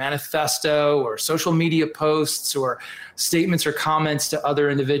writings or a manifesto or social media posts or statements or comments to other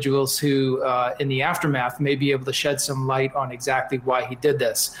individuals who, in the aftermath, may be able to shed some light on exactly why he did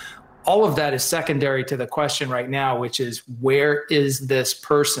this. All of that is secondary to the question right now, which is, where is this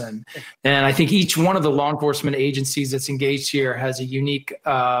person? And I think each one of the law enforcement agencies that's engaged here has a unique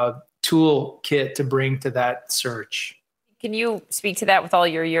toolkit to bring to that search. Can you speak to that with all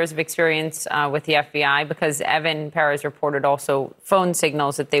your years of experience with the FBI? Because Evan Perez reported also phone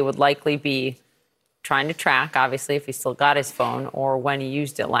signals that they would likely be trying to track, obviously, if he still got his phone or when he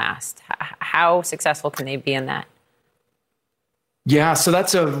used it last. How successful can they be in that? Yeah, so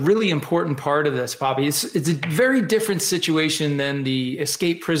that's a really important part of this, Poppy. It's a very different situation than the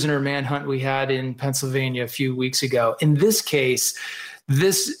escape prisoner manhunt we had in Pennsylvania a few weeks ago. In this case,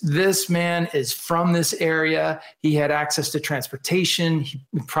 This man is from this area. He had access to transportation. He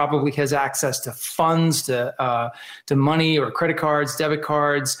probably has access to funds, to money or credit cards, debit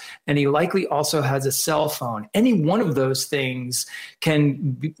cards, and he likely also has a cell phone. Any one of those things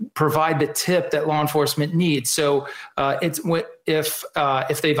can provide the tip that law enforcement needs. So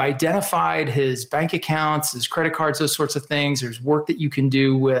if they've identified his bank accounts, his credit cards, those sorts of things, there's work that you can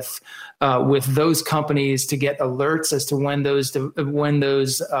do with those companies to get alerts as to when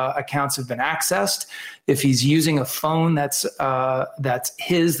those accounts have been accessed. If he's using a phone that's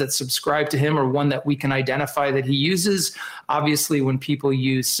subscribed to him, or one that we can identify that he uses. Obviously, when people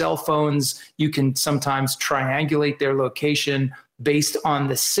use cell phones, you can sometimes triangulate their location based on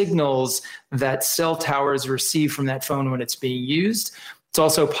the signals that cell towers receive from that phone when it's being used. It's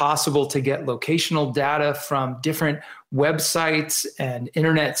also possible to get locational data from different websites and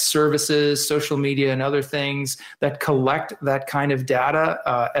internet services, social media, and other things that collect that kind of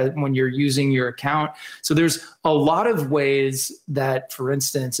data when you're using your account. So there's a lot of ways that, for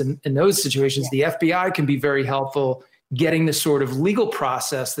instance, in those situations, the FBI can be very helpful getting the sort of legal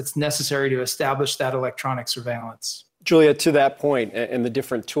process that's necessary to establish that electronic surveillance. Julia, to that point, and the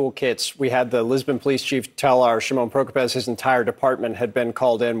different toolkits, we had the Lisbon police chief tell our Shimon Prokopez his entire department had been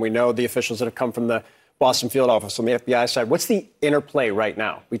called in. We know the officials that have come from the Boston field office on the FBI side. What's the interplay right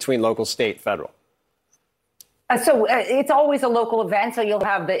now between local, state, federal? So it's always a local event. So you'll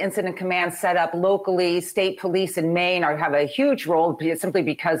have the incident command set up locally. State police in Maine have a huge role simply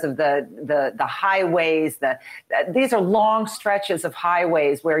because of the highways. These are long stretches of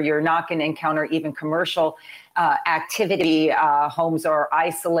highways where you're not going to encounter even commercial activity. Homes are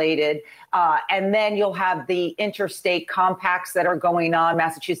isolated. And then you'll have the interstate compacts that are going on,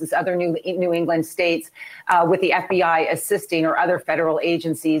 Massachusetts, other New England states, with the FBI assisting, or other federal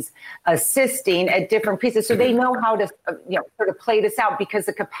agencies assisting at different pieces. So they know how to sort of play this out, because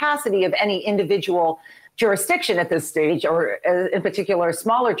the capacity of any individual jurisdiction at this stage, or in particular a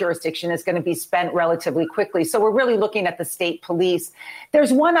smaller jurisdiction, is going to be spent relatively quickly. So we're really looking at the state police.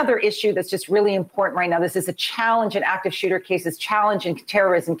 There's one other issue that's just really important right now. This is a challenge in active shooter cases, challenge in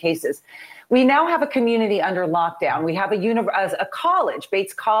terrorism cases. We now have a community under lockdown. We have a college,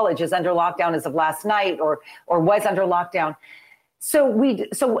 Bates College, is under lockdown as of last night, or was under lockdown. So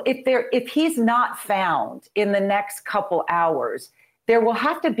if he's not found in the next couple hours, there will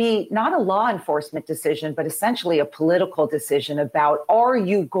have to be not a law enforcement decision, but essentially a political decision about, are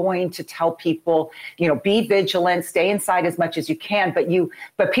you going to tell people, be vigilant, stay inside as much as you can,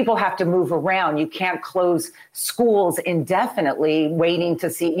 but people have to move around. You can't close schools indefinitely waiting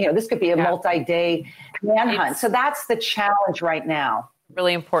to see, this could be a multi-day manhunt. So that's the challenge right now.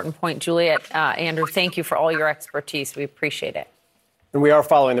 Really important point, Juliet. Andrew, thank you for all your expertise. We appreciate it. And we are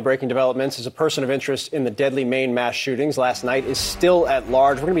following the breaking developments as a person of interest in the deadly Maine mass shootings last night is still at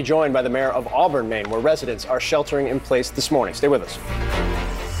large. We're going to be joined by the mayor of Auburn, Maine, where residents are sheltering in place this morning. Stay with us.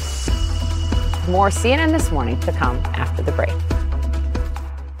 More CNN This Morning to come after the break.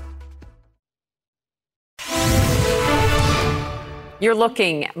 You're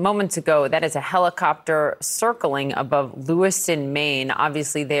looking moments ago, that is a helicopter circling above Lewiston, Maine.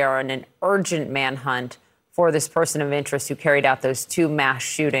 Obviously, they are in an urgent manhunt for this person of interest who carried out those two mass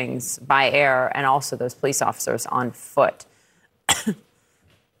shootings by air, and also those police officers on foot.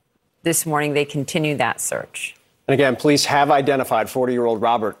 This morning, they continue that search. And again, police have identified 40-year-old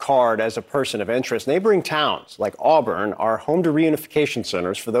Robert Card as a person of interest. Neighboring towns like Auburn are home to reunification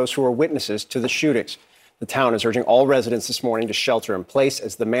centers for those who are witnesses to the shootings. The town is urging all residents this morning to shelter in place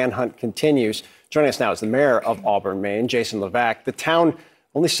as the manhunt continues. Joining us now is the mayor of Auburn, Maine, Jason Levack. The town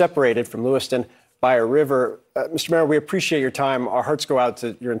only separated from Lewiston by a river. Mr. Mayor, we appreciate your time. Our hearts go out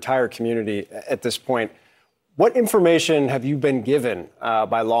to your entire community at this point. What information have you been given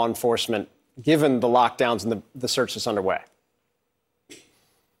by law enforcement, given the lockdowns and the search that's underway?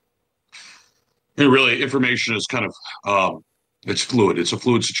 Really, information is kind of, it's fluid. It's a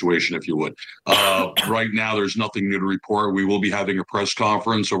fluid situation, if you would. Right now, there's nothing new to report. We will be having a press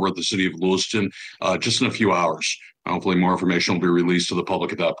conference over at the city of Lewiston just in a few hours. Hopefully more information will be released to the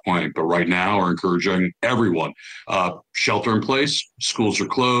public at that point. But right now, we're encouraging everyone, shelter in place. Schools are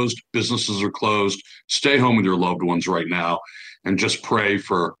closed. Businesses are closed. Stay home with your loved ones right now, and just pray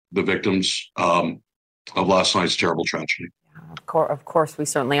for the victims of last night's terrible tragedy. Of course, we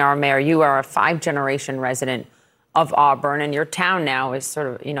certainly are, Mayor. You are a 5-generation resident of Auburn, and your town now is sort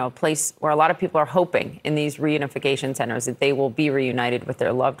of, a place where a lot of people are hoping in these reunification centers that they will be reunited with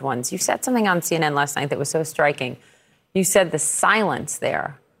their loved ones. You said something on CNN last night that was so striking. You said the silence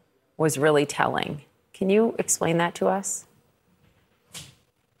there was really telling. Can you explain that to us?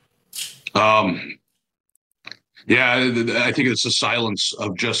 Yeah, I think it's the silence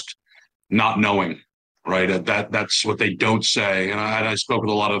of just not knowing, right? That's what they don't say. And I spoke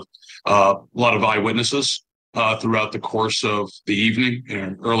with a lot of eyewitnesses throughout the course of the evening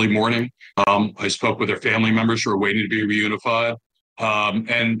and early morning. I spoke with their family members who are waiting to be reunified,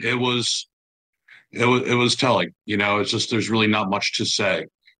 and it was telling. It's just there's really not much to say,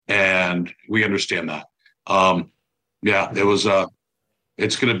 and we understand that. Yeah, it was.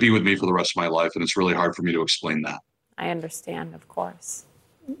 It's going to be with me for the rest of my life, and it's really hard for me to explain that. I understand, of course.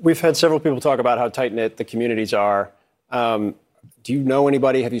 We've had several people talk about how tight-knit the communities are. Do you know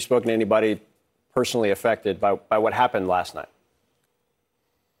anybody, have you spoken to anybody personally affected by what happened last night?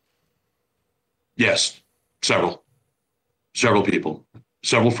 Yes, several people,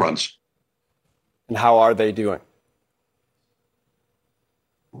 several friends. And how are they doing?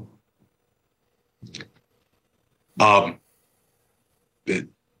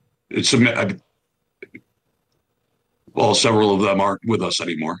 Well, several of them aren't with us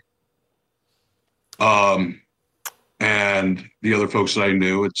anymore. And the other folks that I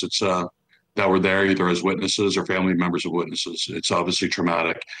knew, it's that were there either as witnesses or family members of witnesses. It's obviously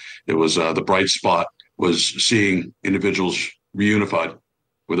traumatic. It was the bright spot was seeing individuals reunified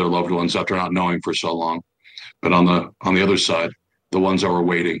with their loved ones after not knowing for so long. But on the other side, the ones that were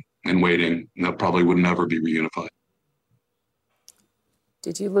waiting and that probably would never be reunified.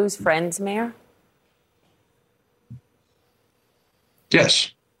 Did you lose friends, Mayor?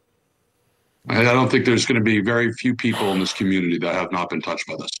 Yes. I don't think there's going to be very few people in this community that have not been touched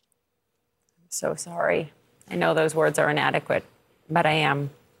by this. I'm so sorry. I know those words are inadequate, but I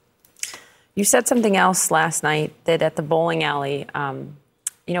am. You said something else last night, that at the bowling alley,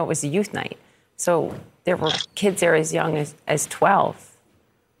 it was a youth night. So there were kids there as young as 12.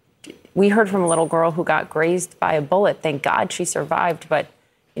 We heard from a little girl who got grazed by a bullet. Thank God she survived. But,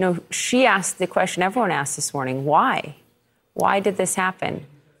 she asked the question everyone asked this morning, why? Why did this happen?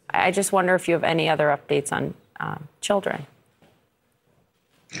 I just wonder if you have any other updates on children.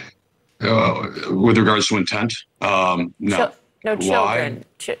 With regards to intent, no. No, children.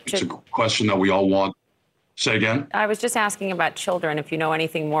 It's a question that we all want. Say again? I was just asking about children, if you know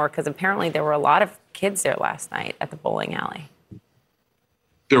anything more, because apparently there were a lot of kids there last night at the bowling alley.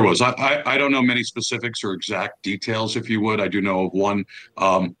 There was. I don't know many specifics or exact details, if you would. I do know of one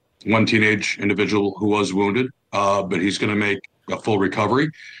teenage individual who was wounded, but he's going to make a full recovery.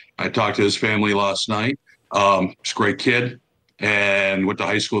 I talked to his family last night. He's a great kid and went to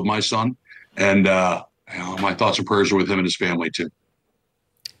high school with my son. And my thoughts and prayers are with him and his family, too.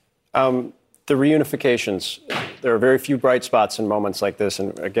 The reunifications, there are very few bright spots in moments like this.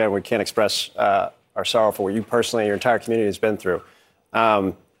 And again, we can't express our sorrow for what you personally and your entire community has been through.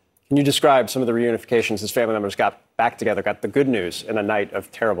 Can you describe some of the reunifications as family members got back together, got the good news in a night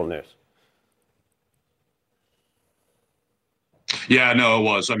of terrible news? Yeah, no, it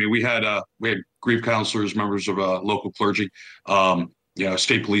was. I mean, we had grief counselors, members of local clergy,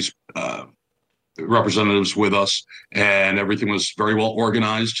 state police representatives with us, and everything was very well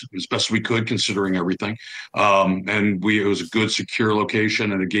organized as best we could, considering everything. And it was a good, secure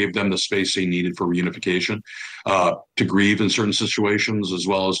location, and it gave them the space they needed for reunification, to grieve in certain situations, as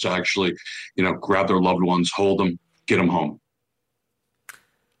well as to actually, grab their loved ones, hold them, get them home.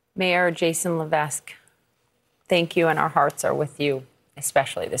 Mayor Jason Levesque, thank you, and our hearts are with you,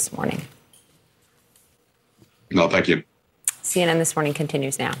 especially this morning. No, thank you. CNN This Morning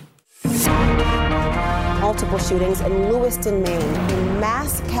continues now. Multiple shootings in Lewiston, Maine, a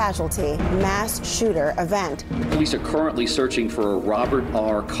mass casualty, mass shooter event. Police are currently searching for Robert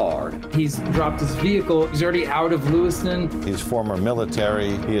R. Card. He's dropped his vehicle. He's already out of Lewiston. He's former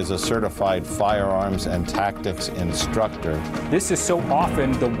military. He is a certified firearms and tactics instructor. This is so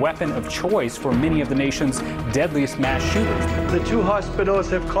often the weapon of choice for many of the nation's deadliest mass shooters. The two hospitals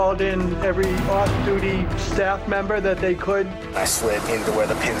have called in every off-duty staff member that they could. I slid into where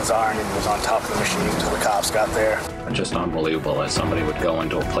the pins are and was on top of the machine until the cops got there. Just unbelievable that somebody would go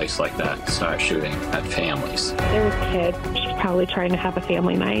into a place like that and start shooting at families. There were kids probably trying to have a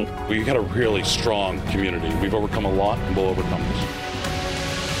family night. We've got a really strong community. We've overcome a lot, and we'll overcome this.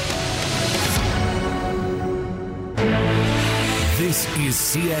 This is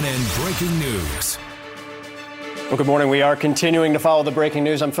CNN Breaking News. Well, good morning. We are continuing to follow the breaking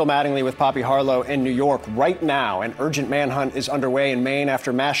news. I'm Phil Mattingly with Poppy Harlow in New York. Right now, an urgent manhunt is underway in Maine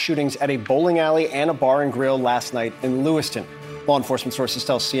after mass shootings at a bowling alley and a bar and grill last night in Lewiston. Law enforcement sources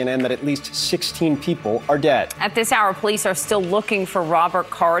tell CNN that at least 16 people are dead. At this hour, police are still looking for Robert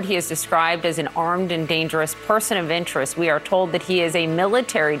Card. He is described as an armed and dangerous person of interest. We are told that he is a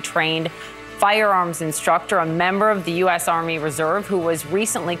military-trained firearms instructor, a member of the U.S. Army Reserve who was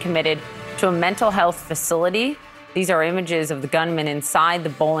recently committed to a mental health facility. These are images of the gunman inside the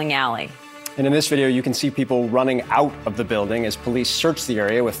bowling alley. And in this video, you can see people running out of the building as police search the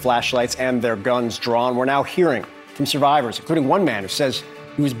area with flashlights and their guns drawn. We're now hearing from survivors, including one man who says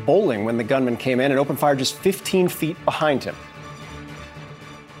he was bowling when the gunman came in and opened fire just 15 feet behind him.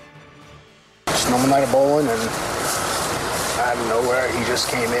 Just normal night of bowling, and out of nowhere, he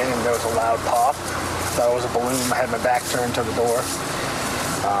just came in and there was a loud pop. Thought it was a balloon. I had my back turned to the door.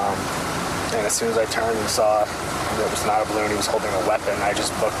 And as soon as I turned and saw it was not a balloon, he was holding a weapon, I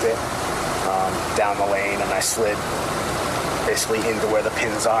just booked it down the lane, and I slid basically into where the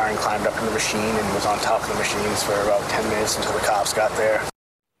pins are and climbed up in the machine and was on top of the machines for about 10 minutes until the cops got there.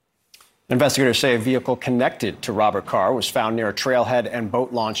 Investigators say a vehicle connected to Robert Carr was found near a trailhead and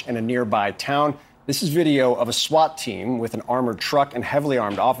boat launch in a nearby town. This is video of a SWAT team with an armored truck and heavily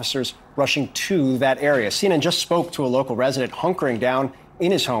armed officers rushing to that area. CNN just spoke to a local resident hunkering down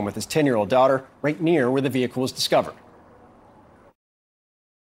in his home with his 10-year-old daughter right near where the vehicle was discovered.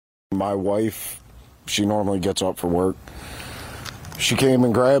 My wife, she normally gets up for work. She came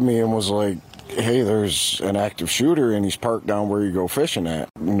and grabbed me and was like, hey, there's an active shooter and he's parked down where you go fishing at.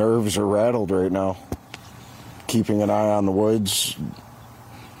 Nerves are rattled right now. Keeping an eye on the woods,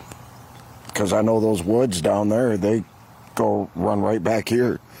 because I know those woods down there, they go run right back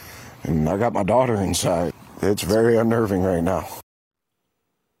here. And I got my daughter inside. It's very unnerving right now.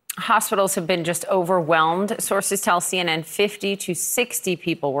 Hospitals have been just overwhelmed. Sources tell CNN 50 to 60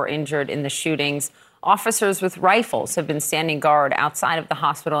 people were injured in the shootings. Officers with rifles have been standing guard outside of the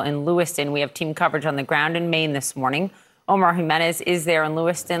hospital in Lewiston. We have team coverage on the ground in Maine this morning. Omar Jimenez is there in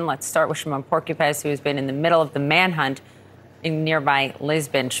Lewiston. Let's start with Shimon Porcupez, who has been in the middle of the manhunt in nearby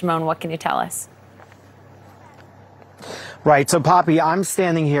Lisbon. Shimon, what can you tell us? Right. So, Poppy, I'm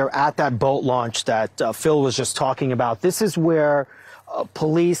standing here at that boat launch that Phil was just talking about. This is where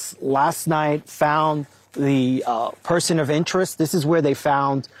police last night found the person of interest. This is where they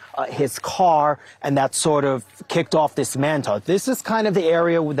found his car, and that sort of kicked off this manhunt. This is kind of the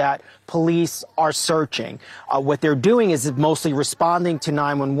area that police are searching. What they're doing is mostly responding to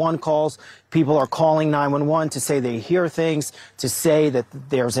 911 calls. People are calling 911 to say they hear things, to say that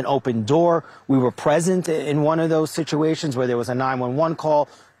there's an open door. We were present in one of those situations where there was a 911 call.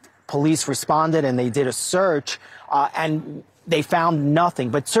 Police responded and they did a search, and they found nothing.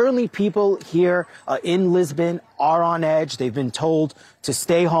 But certainly people here in Lisbon are on edge. They've been told to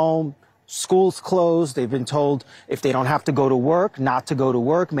stay home. School's closed. They've been told if they don't have to go to work, not to go to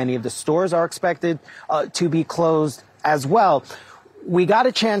work. Many of the stores are expected to be closed as well. We got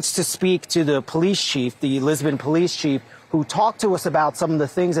a chance to speak to the police chief, the Lisbon police chief, who talked to us about some of the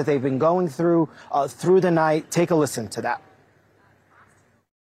things that they've been going through the night. Take a listen to that.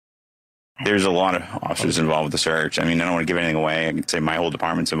 There's a lot of officers involved with the search. I mean, I don't want to give anything away. I can say my whole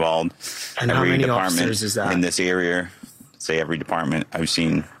department's involved. And how many officers is that? In this area, say every department. I've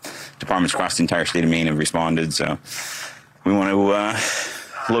seen departments across the entire state of Maine have responded. So we want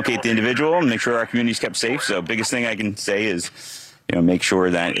to locate the individual and make sure our community's kept safe. So biggest thing I can say is, make sure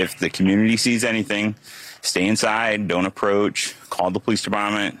that if the community sees anything, stay inside, don't approach, call the police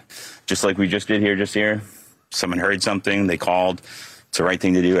department, just like we just did here. Someone heard something, they called. It's the right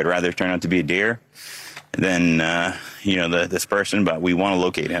thing to do. I'd rather it turn out to be a deer than, this person, but we want to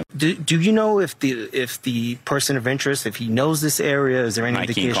locate him. Do you know if the person of interest, if he knows this area, is there any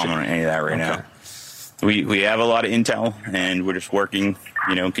indication? I can't comment on any of that right now. We have a lot of intel, and we're just working,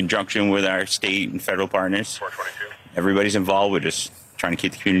 in conjunction with our state and federal partners. Everybody's involved. We're just trying to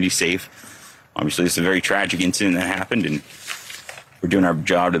keep the community safe. Obviously, it's a very tragic incident that happened, and we're doing our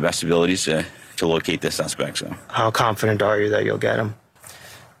job to the best abilities to locate this suspect. So, how confident are you that you'll get him?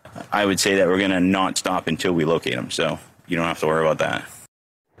 I would say that we're going to not stop until we locate him, so you don't have to worry about that.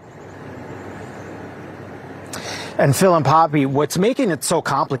 And Phil and Poppy, what's making it so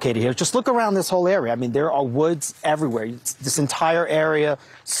complicated here, just look around this whole area. I mean, there are woods everywhere. This entire area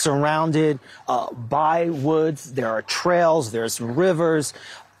surrounded by woods. There are trails, there's rivers,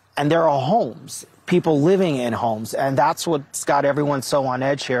 and there are homes, people living in homes. And that's what's got everyone so on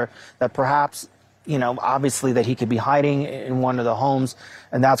edge here, that perhaps, obviously that he could be hiding in one of the homes.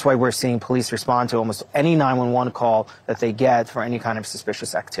 And that's why we're seeing police respond to almost any 911 call that they get for any kind of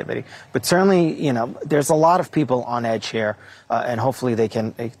suspicious activity. But certainly, there's a lot of people on edge here, and hopefully they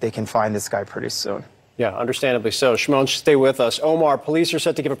can find this guy pretty soon. Yeah, understandably so. Shimon, stay with us. Omar, police are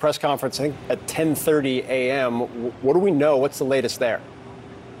set to give a press conference, I think, at 10:30 a.m. What do we know? What's the latest there?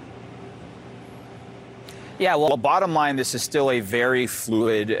 Yeah, well, bottom line, this is still a very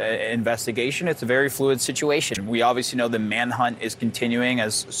fluid investigation. It's a very fluid situation. We obviously know the manhunt is continuing,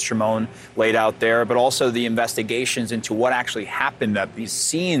 as Shimon laid out there, but also the investigations into what actually happened at these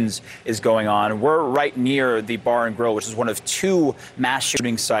scenes is going on. We're right near the Bar and Grill, which is one of two mass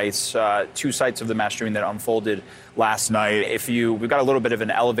shooting sites, two sites of the mass shooting that unfolded last night. We've got a little bit of an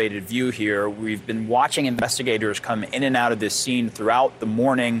elevated view here. We've been watching investigators come in and out of this scene throughout the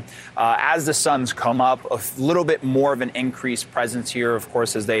morning. As the sun's come up, a little bit more of an increased presence here, of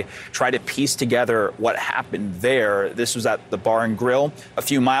course, as they try to piece together what happened there. This was at the Bar and Grill. A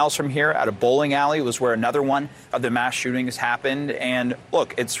few miles from here, at a bowling alley, was where another one of the mass shootings happened. And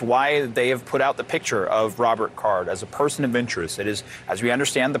look, it's why they have put out the picture of Robert Card as a person of interest. It is, as we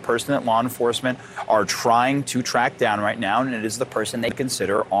understand, the person that law enforcement are trying to track down right now, and it is the person they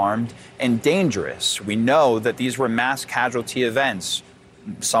consider armed and dangerous. We know that these were mass casualty events.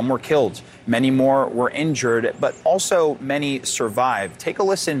 Some were killed, many more were injured, but also many survived. Take a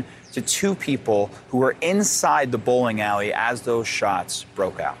listen to two people who were inside the bowling alley as those shots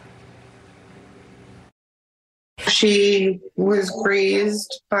broke out. She was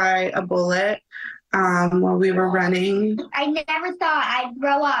grazed by a bullet while we were running. I never thought I'd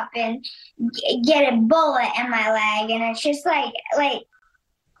grow up and get a bullet in my leg, and it's just like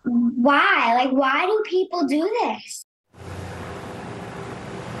why? Like, why do people do this?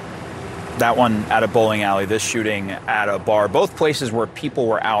 That one at a bowling alley, this shooting at a bar. Both places where people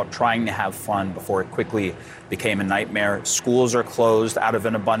were out trying to have fun before it quickly became a nightmare. Schools are closed out of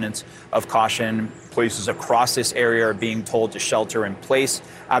an abundance of caution. Places across this area are being told to shelter in place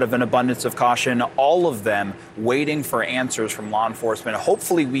out of an abundance of caution. All of them waiting for answers from law enforcement.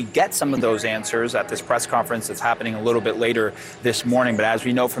 Hopefully we get some of those answers at this press conference that's happening a little bit later this morning. But as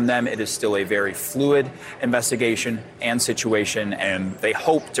we know from them, it is still a very fluid investigation and situation. And they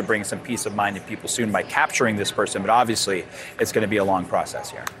hope to bring some peace of mind to people soon by capturing this person. But obviously, it's going to be a long process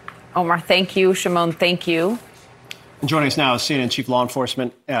here. Omar, thank you. Shimon, thank you. And joining us now is CNN Chief Law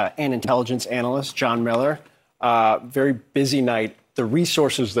Enforcement and Intelligence Analyst John Miller. Very busy night. The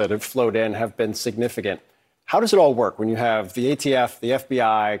resources that have flowed in have been significant. How does it all work when you have the ATF, the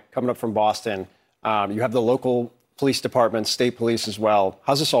FBI coming up from Boston? You have the local police departments, state police as well.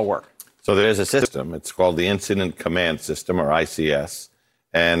 How's this all work? So there's a system. It's called the Incident Command System, or ICS.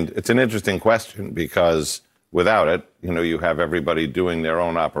 And it's an interesting question because without it, you have everybody doing their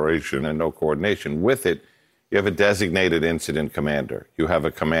own operation and no coordination. With it, you have a designated incident commander. You have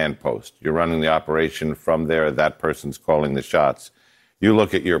a command post. You're running the operation from there. That person's calling the shots. You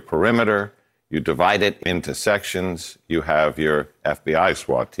look at your perimeter. You divide it into sections. You have your FBI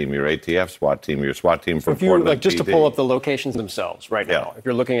SWAT team, your ATF SWAT team, your SWAT team from Portland just PD. to pull up the locations themselves right now. If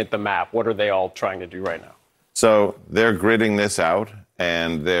you're looking at the map, what are they all trying to do right now? So they're gridding this out,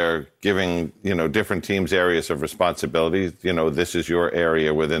 and they're giving, different teams areas of responsibility. This is your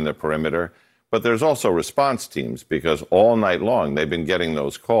area within the perimeter. But there's also response teams because all night long they've been getting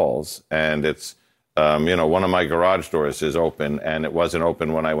those calls. And it's, one of my garage doors is open, and it wasn't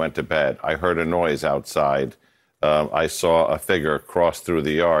open when I went to bed. I heard a noise outside. I saw a figure cross through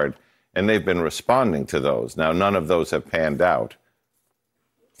the yard, and they've been responding to those. Now, none of those have panned out.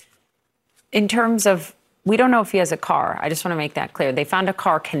 In terms of, we don't know if he has a car. I just want to make that clear. They found a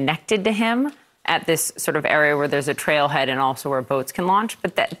car connected to him at this sort of area where there's a trailhead and also where boats can launch.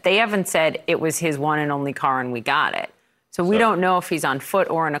 But they haven't said it was his one and only car and we got it. So we don't know if he's on foot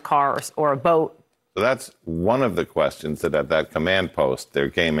or in a car or a boat. So that's one of the questions that at that command post they're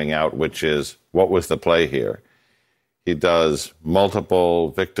gaming out, which is, what was the play here? He does multiple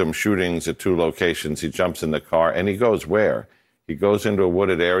victim shootings at two locations. He jumps in the car, and he goes where? He goes into a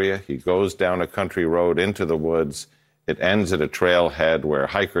wooded area. He goes down a country road into the woods. It ends at a trailhead where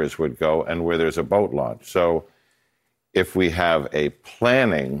hikers would go and where there's a boat launch. So if we have a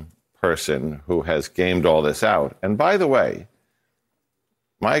planning person who has gamed all this out, and by the way,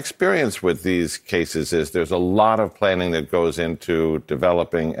 my experience with these cases is there's a lot of planning that goes into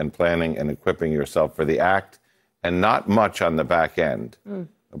developing and planning and equipping yourself for the act, and not much on the back end.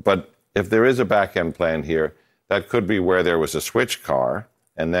 But if there is a back end plan here, that could be where there was a switch car.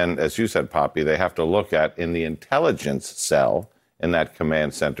 And then, as you said, Poppy, they have to look at in the intelligence cell in that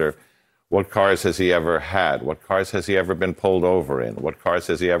command center, what cars has he ever had? What cars has he ever been pulled over in? What cars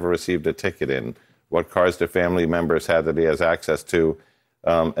has he ever received a ticket in? What cars do family members have that he has access to?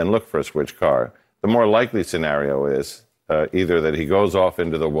 And look for a switch car. The more likely scenario is either that he goes off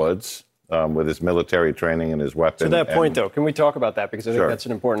into the woods with his military training and his weapon. To that point, though, can we talk about that? Because I think that's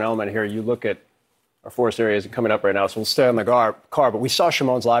an important element here. You look at our forest areas coming up right now, so we'll stay on the car. But we saw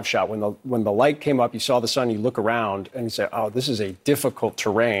Shimon's live shot. When the light came up, you saw the sun, you look around, and you say, oh, this is a difficult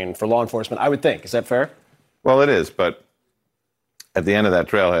terrain for law enforcement, I would think. Is that fair? Well, it is, but at the end of that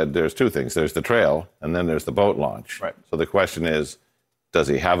trailhead, there's two things. There's the trail, and then there's the boat launch. Right. So the question is, does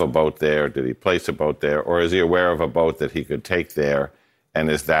he have a boat there? Did he place a boat there? Or is he aware of a boat that he could take there? And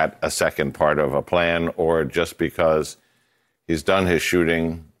is that a second part of a plan? Or just because he's done his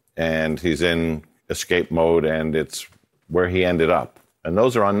shooting and he's in escape mode and it's where he ended up? And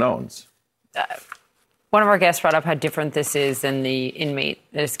those are unknowns. One of our guests brought up how different this is than the inmate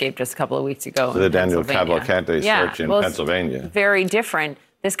that escaped just a couple of weeks ago. The Daniel Cavalcante search in Pennsylvania. Very different.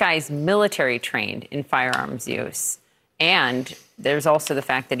 This guy's military trained in firearms use. And there's also the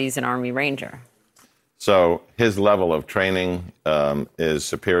fact that he's an Army Ranger. So his level of training is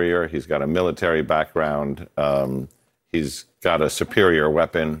superior. He's got a military background. He's got a superior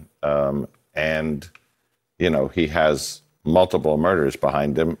weapon. And, you know, he has multiple murders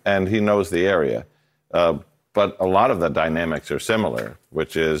behind him. And he knows the area. But a lot of the dynamics are similar,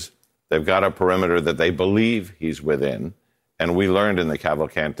 which is they've got a perimeter that they believe he's within. And we learned in the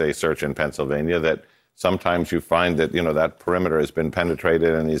Cavalcante search in Pennsylvania that sometimes you find that, you know, that perimeter has been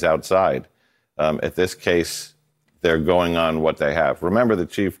penetrated and he's outside. At this case, they're going on what they have. Remember, the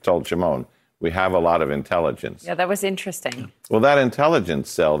chief told Shimon, we have a lot of intelligence. Yeah, that was interesting. Well, that intelligence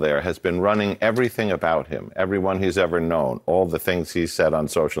cell there has been running everything about him, everyone he's ever known, all the things he said on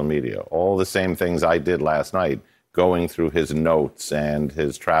social media, all the same things I did last night, going through his notes and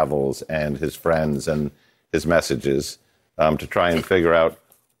his travels and his friends and his messages to try and figure out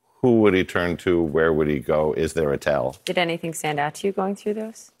who would he turn to, where would he go, is there a tell? Did anything stand out to you going through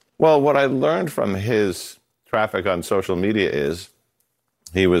those? Well, what I learned from his traffic on social media is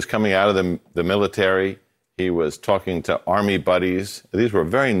he was coming out of the military. He was talking to Army buddies. These were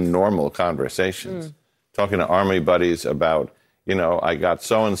very normal conversations. Talking to Army buddies about, you know, I got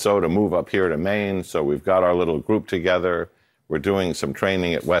so-and-so to move up here to Maine, so we've got our little group together. We're doing some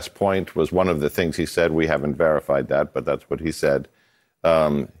training at West Point was one of the things he said. We haven't verified that, but that's what he said.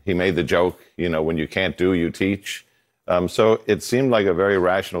 He made the joke, you know, when you can't do, you teach. So it seemed like a very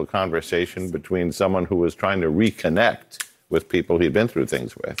rational conversation between someone who was trying to reconnect with people he'd been through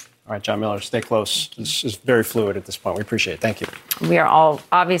things with. All right, John Miller, stay close. This is very fluid at this point. We appreciate it. Thank you. We are all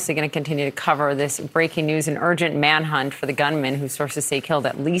obviously going to continue to cover this breaking news, an urgent manhunt for the gunman who sources say killed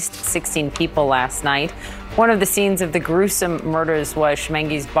at least 16 people last night. One of the scenes of the gruesome murders was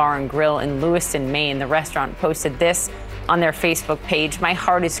Schmenge's Bar and Grill in Lewiston, Maine. The restaurant posted this on their Facebook page. My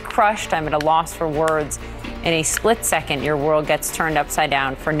heart is crushed. I'm at a loss for words. In a split second, your world gets turned upside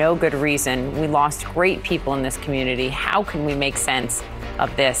down for no good reason. We lost great people in this community. How can we make sense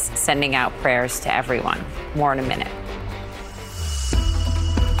of this? Sending out prayers to everyone. More in a minute.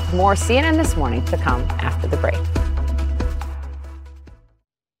 More CNN This Morning to come after the break.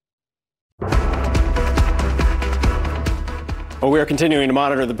 Well, we are continuing to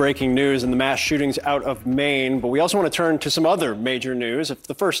monitor the breaking news and the mass shootings out of Maine, but we also want to turn to some other major news. For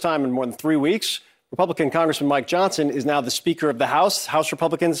the first time in more than 3 weeks, Republican Congressman Mike Johnson is now the Speaker of the House. House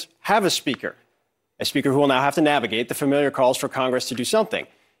Republicans have a Speaker who will now have to navigate the familiar calls for Congress to do something,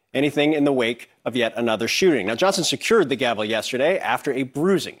 anything in the wake of yet another shooting. Now, Johnson secured the gavel yesterday after a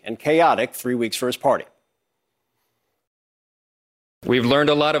bruising and chaotic 3 weeks for his party. We've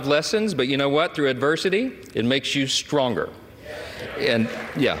learned a lot of lessons, but you know what? Through adversity, it makes you stronger. And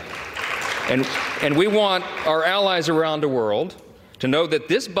we want our allies around the world to know that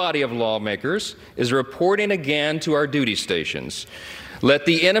this body of lawmakers is reporting again to our duty stations. Let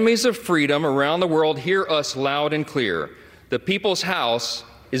the enemies of freedom around the world hear us loud and clear. The People's House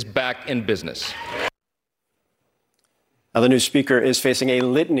is back in business. Now, the new Speaker is facing a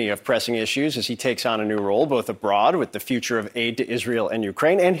litany of pressing issues as he takes on a new role, both abroad with the future of aid to Israel and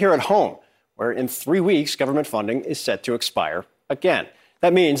Ukraine, and here at home, where in 3 weeks, government funding is set to expire again.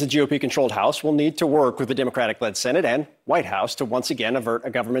 That means the GOP-controlled House will need to work with the Democratic-led Senate and White House to once again avert a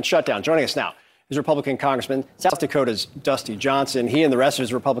government shutdown. Joining us now is Republican Congressman, South Dakota's Dusty Johnson. He and the rest of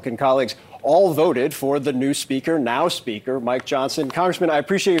his Republican colleagues all voted for the new Speaker, now Speaker, Mike Johnson. Congressman, I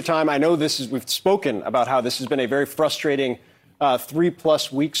appreciate your time. I know we've spoken about how this has been a very frustrating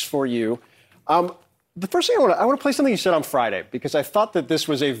 3+ weeks for you. The first thing I want to play something you said on Friday, because I thought that this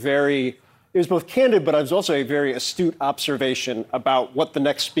was it was both candid, but it was also a very astute observation about what the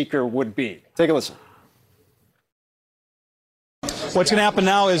next Speaker would be. Take a listen. What's going to happen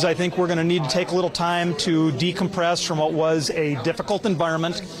now is I think we're going to need to take a little time to decompress from what was a difficult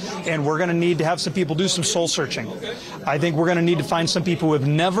environment, and we're going to need to have some people do some soul searching. I think we're going to need to find some people who have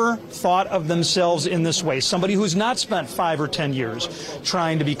never thought of themselves in this way, somebody who's not spent 5 or 10 years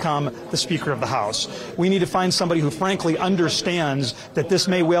trying to become the Speaker of the House. We need to find somebody who frankly understands that this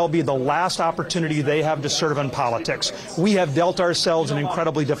may well be the last opportunity they have to serve in politics. We have dealt ourselves an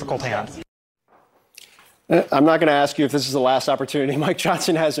incredibly difficult hand. I'm not going to ask you if this is the last opportunity Mike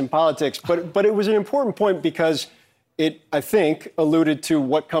Johnson has in politics, but it was an important point because it, I think, alluded to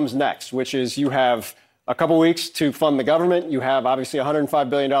what comes next, which is you have a couple weeks to fund the government. You have obviously a $105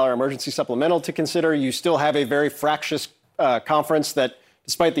 billion emergency supplemental to consider. You still have a very fractious conference that,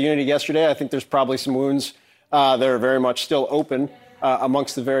 despite the unity yesterday, I think there's probably some wounds that are very much still open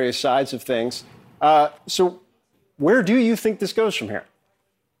amongst the various sides of things. So where do you think this goes from here?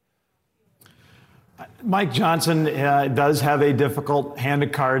 Mike Johnson does have a difficult hand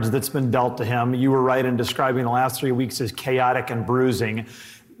of cards that's been dealt to him. You were right in describing the last 3 weeks as chaotic and bruising.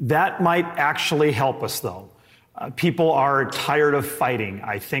 That might actually help us, though. People are tired of fighting.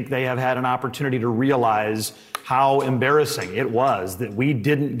 I think they have had an opportunity to realize how embarrassing it was that we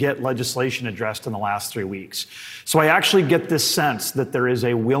didn't get legislation addressed in the last 3 weeks. So I actually get this sense that there is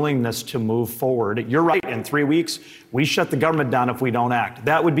a willingness to move forward. You're right, in 3 weeks, we shut the government down if we don't act.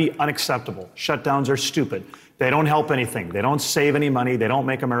 That would be unacceptable. Shutdowns are stupid. They don't help anything. They don't save any money. They don't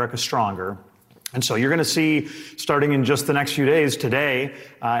make America stronger. And so you're going to see, starting in just the next few days, today,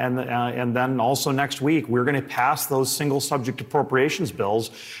 and then also next week, we're going to pass those single subject appropriations bills.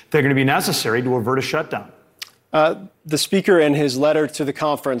 They're going to be necessary to avert a shutdown. The speaker, in his letter to the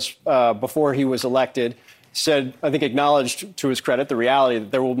conference before he was elected, said, I think acknowledged to his credit, the reality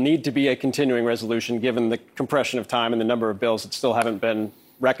that there will need to be a continuing resolution given the compression of time and the number of bills that still haven't been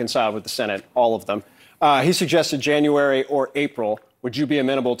reconciled with the Senate, all of them. He suggested January or April. Would you be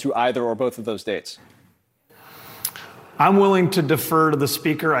amenable to either or both of those dates? I'm willing to defer to the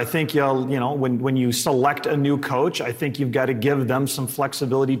speaker. I think when you select a new coach, I think you've got to give them some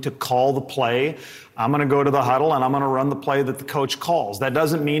flexibility to call the play. I'm going to go to the huddle and I'm going to run the play that the coach calls. That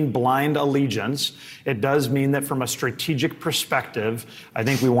doesn't mean blind allegiance. It does mean that from a strategic perspective, I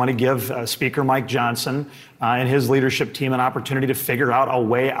think we want to give Speaker Mike Johnson and his leadership team an opportunity to figure out a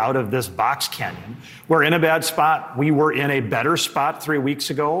way out of this box canyon. We're in a bad spot. We were in a better spot 3 weeks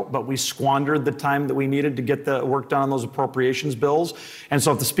ago, but we squandered the time that we needed to get the work done on those appropriations bills. And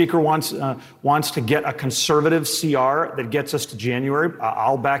so if the speaker wants to get a conservative CR that gets us to January,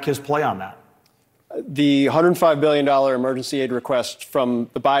 I'll back his play on that. The $105 billion emergency aid request from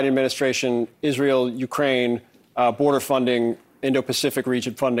the Biden administration, Israel, Ukraine, border funding, Indo-Pacific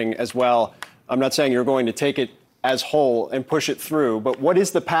region funding as well. I'm not saying you're going to take it as whole and push it through, but what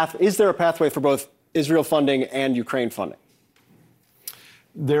is the path? Is there a pathway for both Israel funding and Ukraine funding?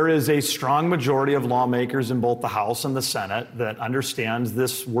 There is a strong majority of lawmakers in both the House and the Senate that understands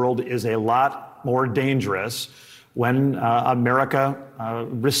this world is a lot more dangerous when America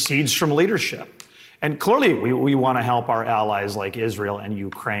recedes from leadership. And clearly, we want to help our allies like Israel and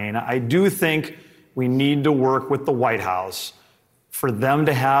Ukraine. I do think we need to work with the White House for them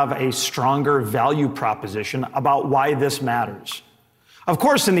to have a stronger value proposition about why this matters. Of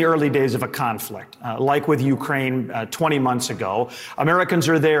course, in the early days of a conflict, like with Ukraine 20 months ago, Americans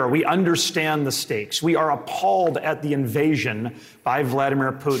are there. We understand the stakes. We are appalled at the invasion by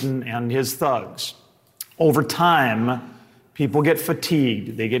Vladimir Putin and his thugs. Over time, people get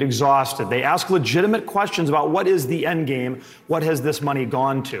fatigued, they get exhausted, they ask legitimate questions about what is the end game, what has this money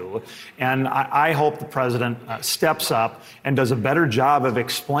gone to? And I hope the president steps up and does a better job of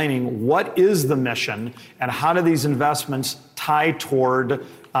explaining what is the mission and how do these investments tie toward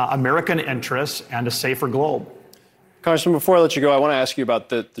American interests and a safer globe. Congressman, before I let you go, I want to ask you about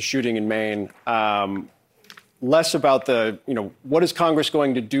the shooting in Maine. Less about what is Congress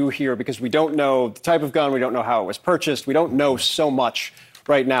going to do here, because we don't know the type of gun, we don't know how it was purchased, we don't know so much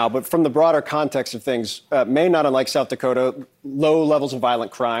right now. But from the broader context of things, Maine, not unlike South Dakota, low levels of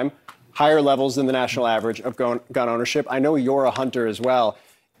violent crime, higher levels than the national average of gun ownership. I know you're a hunter as well.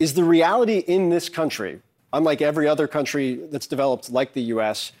 Is the reality in this country, unlike every other country that's developed like the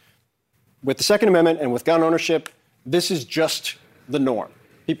U.S., with the Second Amendment and with gun ownership, this is just the norm?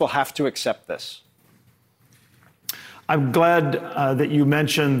 People have to accept this. I'm glad that you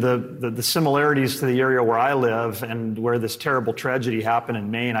mentioned the similarities to the area where I live and where this terrible tragedy happened in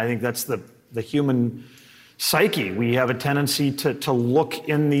Maine. I think that's the human psyche. We have a tendency to look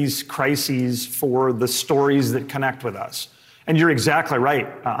in these crises for the stories that connect with us. And you're exactly right.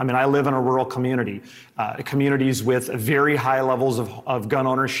 I live in a rural community, communities with very high levels of gun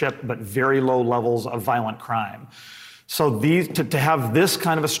ownership, but very low levels of violent crime. So to have this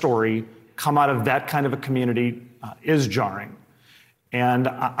kind of a story come out of that kind of a community is jarring. And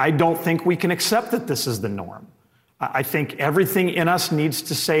I don't think we can accept that this is the norm. I think everything in us needs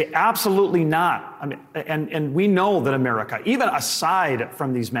to say absolutely not. And we know that America, even aside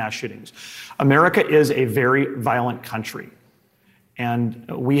from these mass shootings, America is a very violent country. And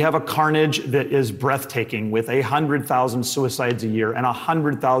we have a carnage that is breathtaking with 100,000 suicides a year and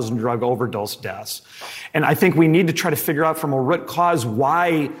 100,000 drug overdose deaths. And I think we need to try to figure out from a root cause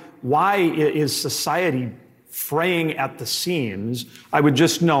why is society fraying at the seams. I would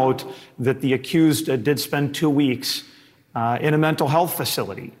just note that the accused did spend 2 weeks in a mental health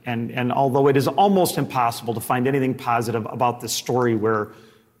facility. And although it is almost impossible to find anything positive about this story where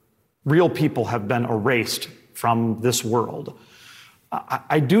real people have been erased from this world,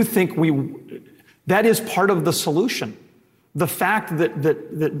 I do think that is part of the solution. The fact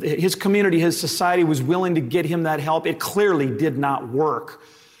that his community, his society was willing to get him that help, it clearly did not work.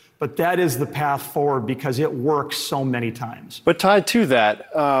 But that is the path forward because it works so many times. But tied to that,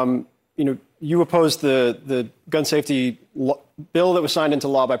 you opposed the gun safety bill that was signed into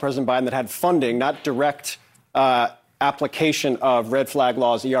law by President Biden that had funding, not direct application of red flag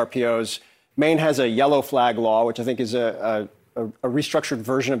laws, ERPOs. Maine has a yellow flag law, which I think is a restructured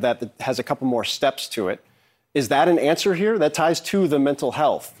version of that has a couple more steps to it. Is that an answer here? That ties to the mental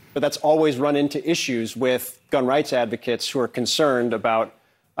health, but that's always run into issues with gun rights advocates who are concerned about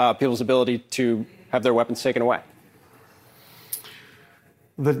people's ability to have their weapons taken away.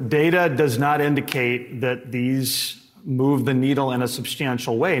 The data does not indicate that these move the needle in a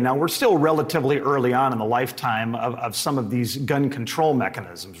substantial way. Now, we're still relatively early on in the lifetime of some of these gun control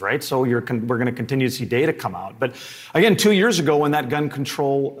mechanisms, right? So we're going to continue to see data come out. But again, 2 years ago when that gun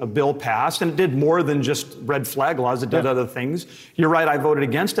control bill passed, and it did more than just red flag laws, it did other things. You're right, I voted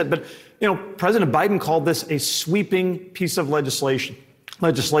against it. But, President Biden called this a sweeping piece of legislation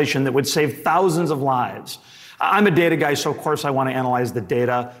that would save thousands of lives. I'm a data guy, so of course I want to analyze the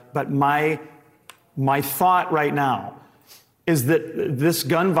data. But my thought right now is that this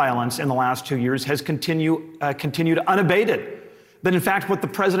gun violence in the last 2 years has continued unabated. That in fact what the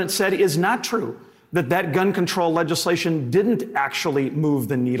president said is not true. That gun control legislation didn't actually move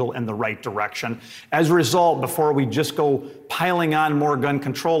the needle in the right direction. As a result, before we just go piling on more gun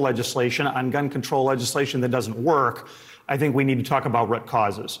control legislation that doesn't work, I think we need to talk about root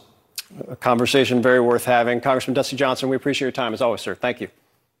causes. A conversation very worth having. Congressman Dusty Johnson, we appreciate your time as always, sir. Thank you.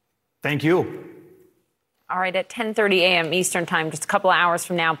 Thank you. All right, at 10:30 a.m. Eastern Time, just a couple of hours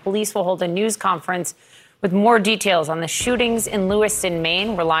from now, police will hold a news conference with more details on the shootings in Lewiston,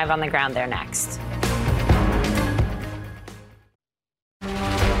 Maine. We're live on the ground there next.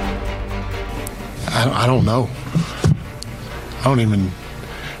 I don't know. I don't even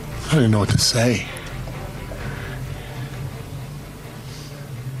know what to say.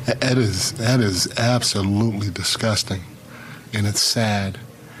 That is absolutely disgusting, and it's sad.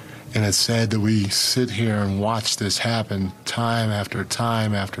 And it's sad that we sit here and watch this happen time after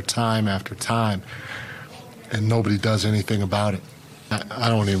time after time after time, and nobody does anything about it. I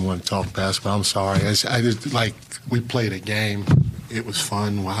don't even want to talk basketball. I'm sorry. We played a game. It was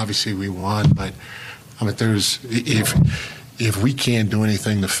fun. Well, obviously we won, but I mean, if we can't do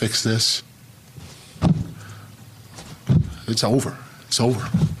anything to fix this, it's over. It's over.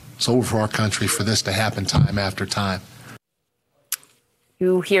 It's over for our country for this to happen time after time.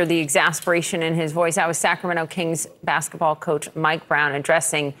 You hear the exasperation in his voice. That was Sacramento Kings basketball coach Mike Brown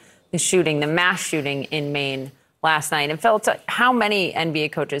addressing the mass shooting in Maine last night. And Phil, how many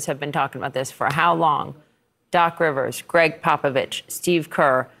NBA coaches have been talking about this for how long? Doc Rivers, Greg Popovich, Steve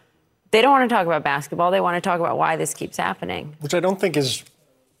Kerr. They don't want to talk about basketball. They want to talk about why this keeps happening. Which I don't think is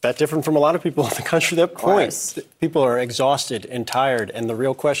that different from a lot of people in the country. That point, people are exhausted and tired. And the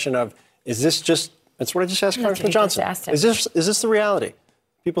real question of, is this just, that's what I just asked Congressman Johnson. Is this the reality?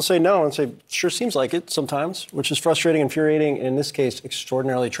 People say no and say, sure seems like it sometimes, which is frustrating, infuriating, and in this case,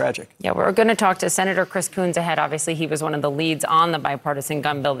 extraordinarily tragic. Yeah, we're going to talk to Senator Chris Coons ahead. Obviously, he was one of the leads on the bipartisan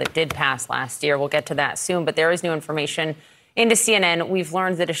gun bill that did pass last year. We'll get to that soon, but there is new information into CNN. We've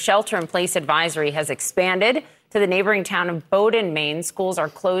learned that a shelter-in-place advisory has expanded to the neighboring town of Bowdoin, Maine. Schools are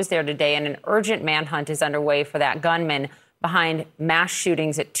closed there today, and an urgent manhunt is underway for that gunman behind mass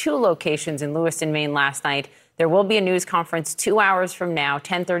shootings at 2 locations in Lewiston, Maine last night. There will be a news conference 2 hours from now,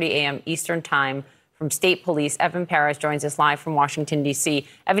 10:30 a.m. Eastern Time, from State Police. Evan Paris joins us live from Washington, D.C.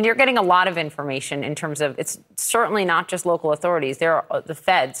 Evan, you're getting a lot of information in terms of it's certainly not just local authorities. The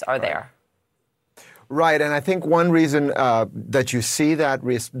feds are there. Right, and I think one reason that you see that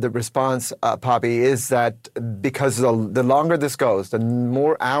the response, Poppy, is that because the longer this goes, the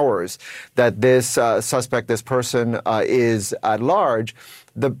more hours that this suspect, this person is at large,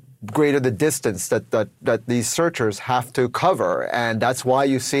 the greater the distance that these searchers have to cover. And that's why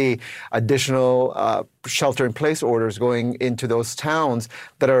you see additional shelter-in-place orders going into those towns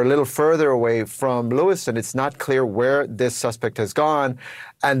that are a little further away from Lewiston. It's not clear where this suspect has gone,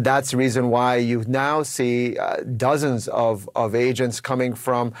 and that's the reason why you now see dozens of agents coming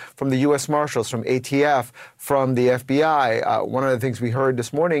from the U.S. Marshals, from ATF, from the FBI. One of the things we heard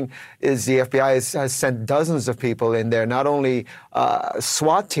this morning is the FBI has sent dozens of people in there, not only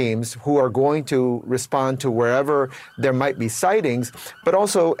SWAT teams who are going to respond to wherever there might be sightings, but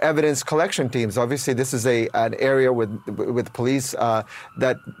also evidence collection teams. Obviously, this is an area with police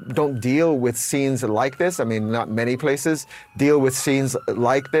that don't deal with scenes like this. I mean, not many places deal with scenes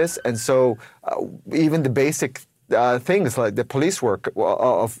like this. And so even the basic things like the police work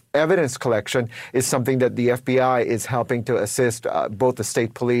of evidence collection is something that the FBI is helping to assist both the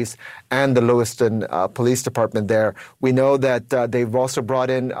state police and the Lewiston Police Department there. We know that they've also brought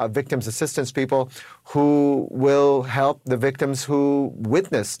in victims assistance people who will help the victims who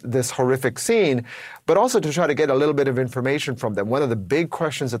witnessed this horrific scene, but also to try to get a little bit of information from them. One of the big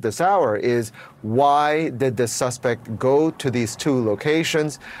questions at this hour is, why did the suspect go to these two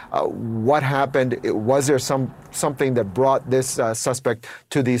locations? What happened? Was there something that brought this suspect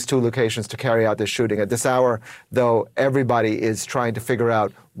to these two locations to carry out this shooting? At this hour, though, everybody is trying to figure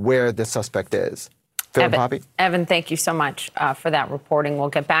out where the suspect is. Phil and Poppy? Evan, thank you so much for that reporting. We'll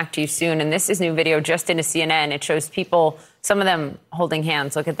get back to you soon. And this is new video just into CNN. It shows people, some of them holding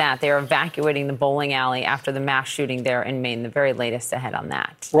hands. Look at that. They're evacuating the bowling alley after the mass shooting there in Maine. The very latest ahead on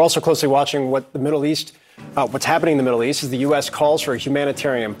that. We're also closely watching what the Middle East, what's happening in the Middle East as the U.S. calls for a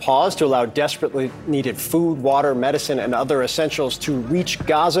humanitarian pause to allow desperately needed food, water, medicine, and other essentials to reach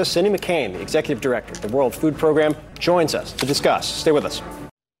Gaza. Cindy McCain, the executive director of the World Food Program, joins us to discuss. Stay with us.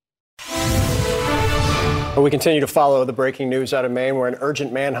 We continue to follow the breaking news out of Maine, where an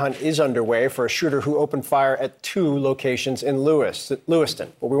urgent manhunt is underway for a shooter who opened fire at two locations in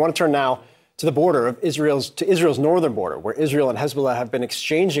Lewiston. But we want to turn now to the border of Israel's northern border, where Israel and Hezbollah have been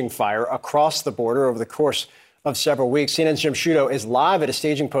exchanging fire across the border over the course of several weeks. CNN's Jim Sciutto is live at a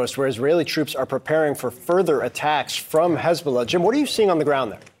staging post where Israeli troops are preparing for further attacks from Hezbollah. Jim, what are you seeing on the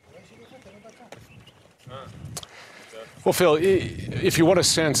ground there? Well, Phil, if you want a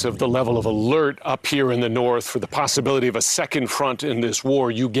sense of the level of alert up here in the north for the possibility of a second front in this war,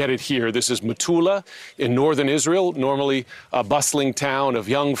 you get it here. This is Metula in northern Israel, normally a bustling town of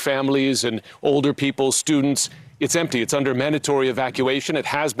young families and older people, students. It's empty. It's under mandatory evacuation. It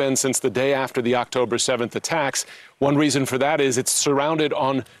has been since the day after the October 7th attacks. One reason for that is it's surrounded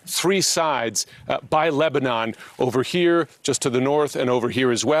on three sides by Lebanon, over here, just to the north, and over here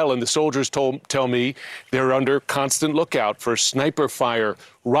as well. And the soldiers tell me they're under constant lookout for sniper fire,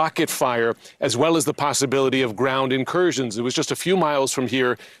 rocket fire, as well as the possibility of ground incursions. It was just a few miles from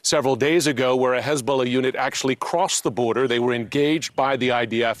here several days ago where a Hezbollah unit actually crossed the border. They were engaged by the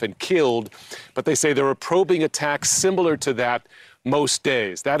IDF and killed, but they say there are probing attacks similar to that most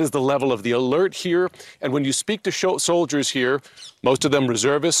days. That is the level of the alert here. And when you speak to soldiers here, most of them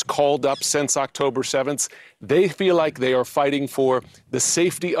reservists called up since October 7th, they feel like they are fighting for the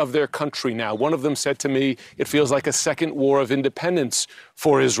safety of their country now. One of them said to me, it feels like a second war of independence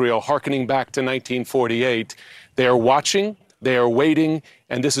for Israel, hearkening back to 1948. They are watching, they are waiting,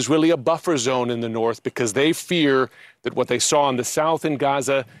 and this is really a buffer zone in the north because they fear that what they saw in the south in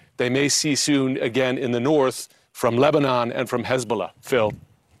Gaza, they may see soon again in the north from Lebanon and from Hezbollah. Phil.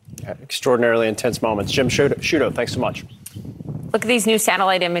 Yeah, extraordinarily intense moments. Jim Sciutto, thanks so much. Look at these new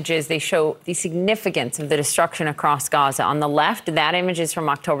satellite images. They show the significance of the destruction across Gaza. On the left, that image is from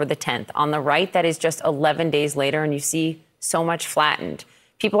October the 10th. On the right, that is just 11 days later, and you see so much flattened.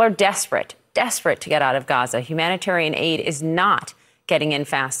 People are desperate to get out of Gaza. Humanitarian aid is not getting in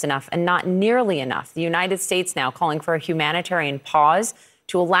fast enough and not nearly enough. The United States now calling for a humanitarian pause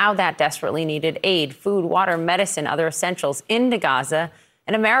to allow that desperately needed aid, food, water, medicine, other essentials into Gaza.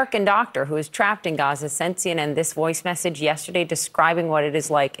 An American doctor who is trapped in Gaza sent CNN this voice message yesterday describing what it is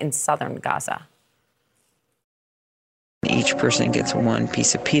like in southern Gaza. Each person gets one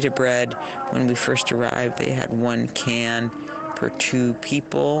piece of pita bread. When we first arrived, they had one can per two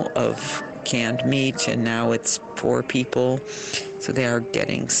people of canned meat, and now it's 4 people. So they are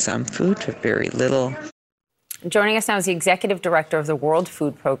getting some food, but very little. Joining us now is the executive director of the World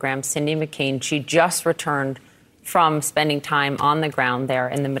Food Program, Cindy McCain. She just returned from spending time on the ground there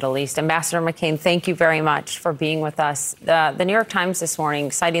in the Middle East. Ambassador McCain, thank you very much for being with us. The New York Times this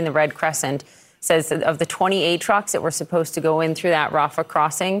morning, citing the Red Crescent, says that of the 28 trucks that were supposed to go in through that Rafah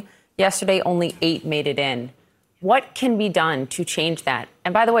crossing, yesterday only 8 made it in. What can be done to change that?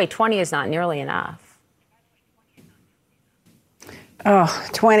 And by the way, 20 is not nearly enough.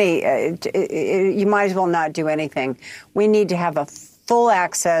 20, you might as well not do anything. We need to have a full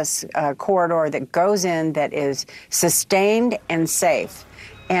access corridor that goes in that is sustained and safe.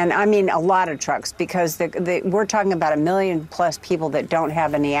 And I mean a lot of trucks, because we're talking about 1 million plus people that don't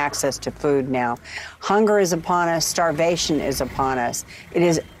have any access to food now. Hunger is upon us. Starvation is upon us. It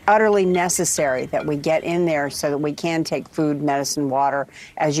is utterly necessary that we get in there so that we can take food, medicine, water,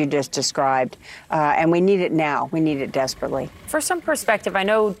 as you just described. And we need it now. We need it desperately. For some perspective, I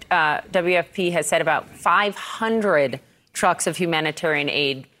know WFP has said about 500 trucks of humanitarian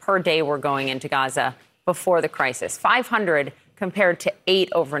aid per day were going into Gaza before the crisis. 500 compared to 8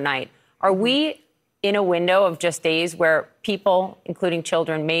 overnight. Are we in a window of just days where people, including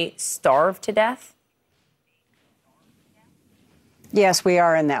children, may starve to death? Yes, we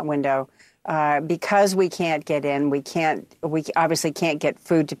are in that window. Because we can't get in, we obviously can't get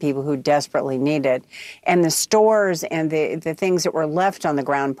food to people who desperately need it. And the stores and the things that were left on the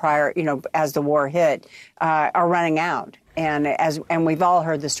ground prior, as the war hit, are running out. And we've all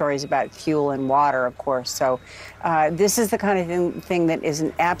heard the stories about fuel and water, of course. So this is the kind of thing that is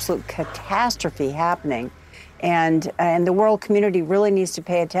an absolute catastrophe happening. And the world community really needs to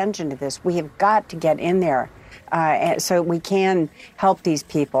pay attention to this. We have got to get in there so we can help these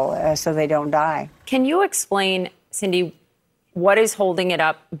people so they don't die. Can you explain, Cindy, what is holding it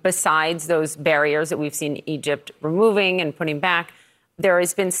up besides those barriers that we've seen Egypt removing and putting back? There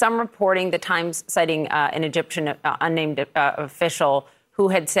has been some reporting, the Times citing an Egyptian unnamed official who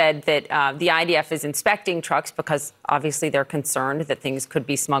had said that the IDF is inspecting trucks because obviously they're concerned that things could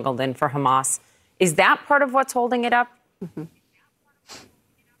be smuggled in for Hamas. Is that part of what's holding it up? Mm-hmm.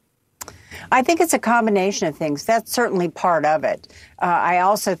 I think it's a combination of things. That's certainly part of it. I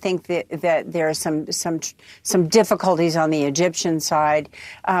also think that there are some difficulties on the Egyptian side.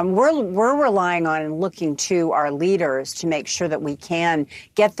 We're relying on and looking to our leaders to make sure that we can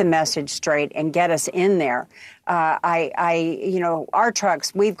get the message straight and get us in there. Our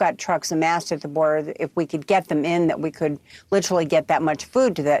trucks, we've got trucks amassed at the border. If we could get them in, that we could literally get that much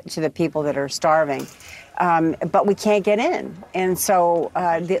food to the people that are starving. But we can't get in. And so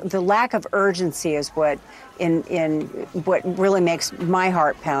the lack of urgency is what really makes my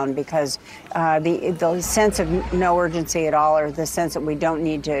heart pound, because the sense of no urgency at all, or the sense that we don't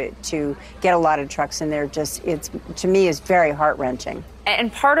need to get a lot of trucks in there, to me is very heart-wrenching.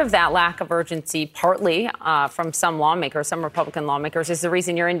 And part of that lack of urgency, partly from some lawmakers, some Republican lawmakers, is the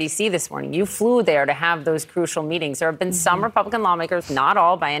reason you're in D.C. this morning. You flew there to have those crucial meetings. There have been some Republican lawmakers, not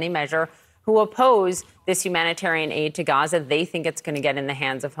all by any measure, who oppose this humanitarian aid to Gaza. They think it's going to get in the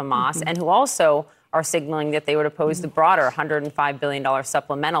hands of Hamas, and who also are signaling that they would oppose the broader $105 billion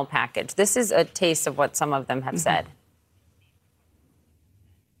supplemental package. This is a taste of what some of them have said.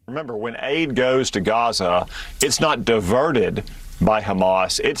 Remember, when aid goes to Gaza, it's not diverted by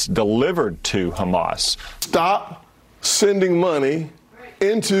Hamas, it's delivered to Hamas. Stop sending money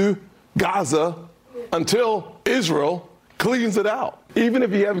into Gaza until Israel cleans it out. Even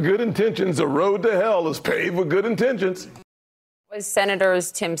if you have good intentions, the road to hell is paved with good intentions. Was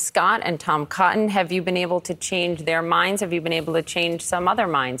Senators Tim Scott and Tom Cotton, have you been able to change their minds? Have you been able to change some other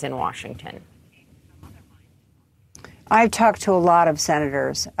minds in Washington? I've talked to a lot of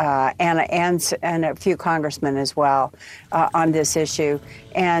senators and a few congressmen as well on this issue,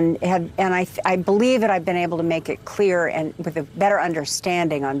 and I believe that I've been able to make it clear and with a better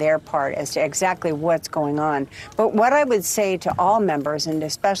understanding on their part as to exactly what's going on. But what I would say to all members, and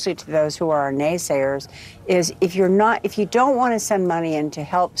especially to those who are naysayers, is if you don't want to send money in to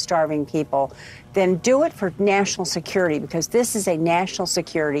help starving people, then do it for national security, because this is a national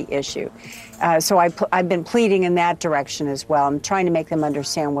security issue. So I've been pleading in that direction as well. I'm trying to make them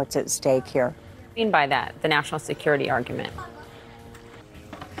understand what's at stake here. What do you mean by that, the national security argument?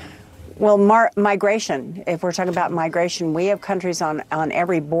 Well, migration. If we're talking about migration, we have countries on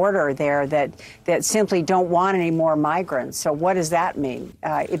every border there that simply don't want any more migrants. So what does that mean?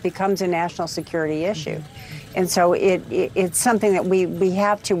 It becomes a national security issue. And so it's something that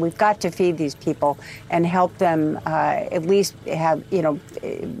we've got to feed these people and help them at least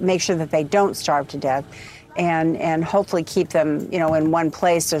make sure that they don't starve to death. And hopefully keep them, in one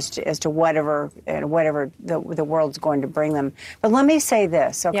place as to whatever the world's going to bring them. But let me say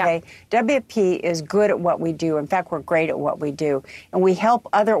this, okay? Yeah. WFP is good at what we do. In fact, we're great at what we do, and we help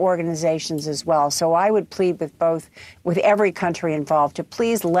other organizations as well. So I would plead with every country involved to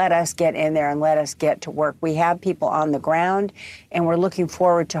please let us get in there and let us get to work. We have people on the ground, and we're looking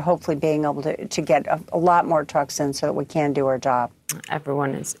forward to hopefully being able to get a lot more trucks in so that we can do our job.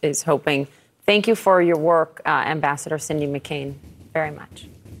 Everyone is hoping. Thank you for your work, Ambassador Cindy McCain, very much.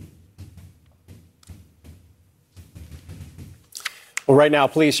 Well, right now,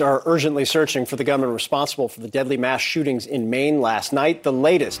 police are urgently searching for the gunman responsible for the deadly mass shootings in Maine last night. The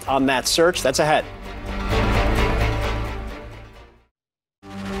latest on that search, that's ahead.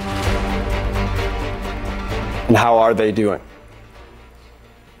 And how are they doing?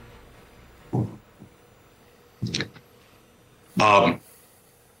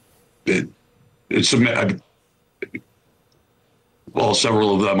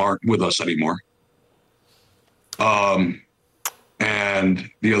 Several of them aren't with us anymore.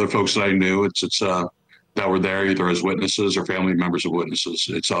 And the other folks that I knew, that were there either as witnesses or family members of witnesses.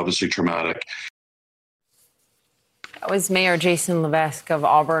 It's obviously traumatic. That was Mayor Jason Levesque of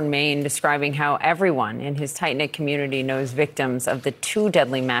Auburn, Maine, describing how everyone in his tight-knit community knows victims of the 2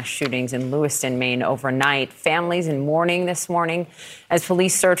 deadly mass shootings in Lewiston, Maine overnight. Families in mourning this morning as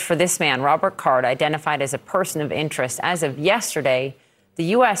police search for this man, Robert Card, identified as a person of interest. As of yesterday, the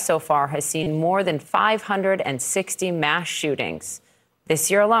U.S. so far has seen more than 560 mass shootings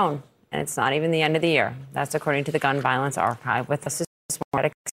this year alone, and it's not even the end of the year. That's according to the Gun Violence Archive. With us this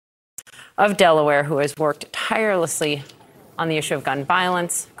morning of Delaware, who has worked tirelessly on the issue of gun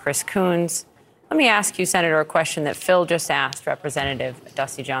violence, Chris Coons. Let me ask you, Senator, a question that Phil just asked Representative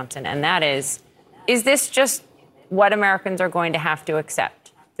Dusty Johnson, and that is this just what Americans are going to have to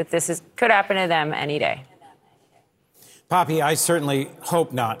accept, that could happen to them any day? Poppy, I certainly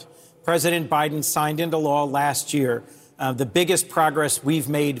hope not. President Biden signed into law last year the biggest progress we've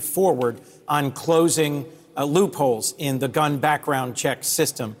made forward on closing loopholes in the gun background check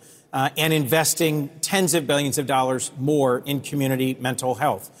system and investing tens of billions of dollars more in community mental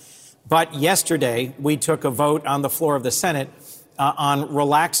health. But yesterday, we took a vote on the floor of the Senate on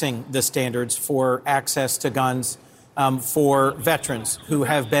relaxing the standards for access to guns for veterans who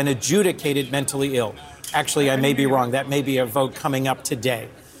have been adjudicated mentally ill. Actually, I may be wrong. That may be a vote coming up today.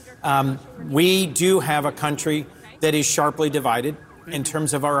 We do have a country that is sharply divided in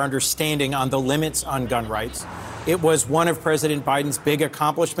terms of our understanding on the limits on gun rights. It was one of President Biden's big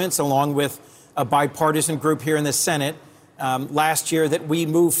accomplishments, along with a bipartisan group here in the Senate last year, that we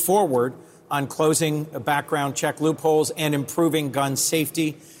moved forward on closing background check loopholes and improving gun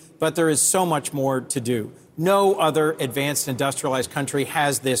safety. But there is so much more to do. No other advanced industrialized country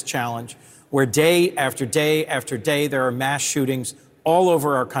has this challenge, where day after day after day there are mass shootings all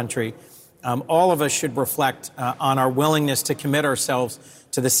over our country. All of us should reflect on our willingness to commit ourselves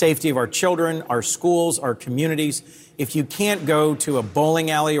to the safety of our children, our schools, our communities. If you can't go to a bowling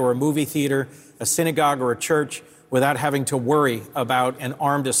alley or a movie theater, a synagogue or a church without having to worry about an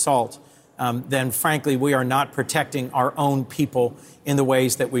armed assault, then frankly, we are not protecting our own people in the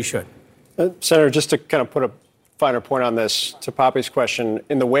ways that we should. Senator, just to kind of put a finer point on this, to Poppy's question,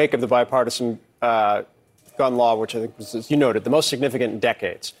 in the wake of the bipartisan gun law, which I think was, as you noted, the most significant in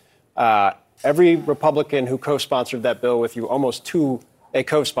decades, every Republican who co-sponsored that bill with you, almost to a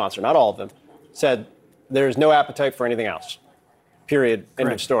co-sponsor, not all of them, said there is no appetite for anything else. Period.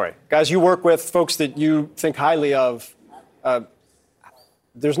 End of story. Guys, you work with folks that you think highly of.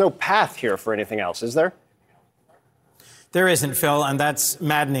 There's no path here for anything else, is there? There isn't, Phil, and that's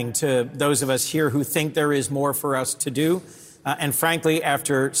maddening to those of us here who think there is more for us to do. And frankly,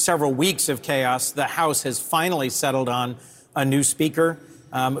 after several weeks of chaos, the House has finally settled on a new speaker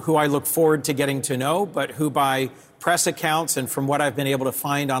who I look forward to getting to know, but who by press accounts and from what I've been able to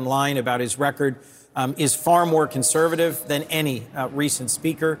find online about his record is far more conservative than any recent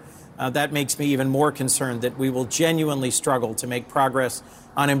speaker. That makes me even more concerned that we will genuinely struggle to make progress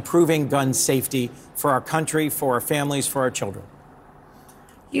on improving gun safety for our country, for our families, for our children.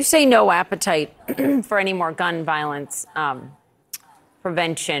 You say no appetite for any more gun violence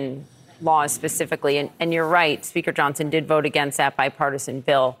prevention laws specifically. And you're right, Speaker Johnson did vote against that bipartisan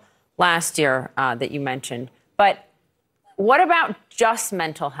bill last year that you mentioned. But what about just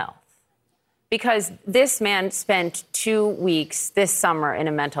mental health? Because this man spent 2 weeks this summer in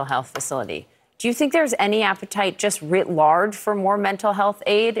a mental health facility. Do you think there's any appetite just writ large for more mental health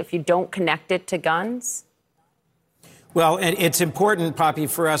aid if you don't connect it to guns? Well, it's important, Poppy,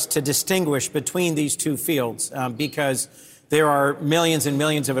 for us to distinguish between these two fields because there are millions and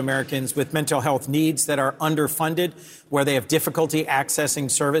millions of Americans with mental health needs that are underfunded, where they have difficulty accessing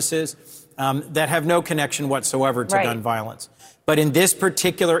services that have no connection whatsoever to gun violence. But in this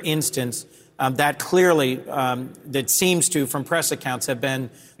particular instance, that clearly, that seems to, from press accounts, have been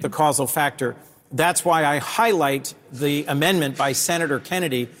the causal factor. That's why I highlight the amendment by Senator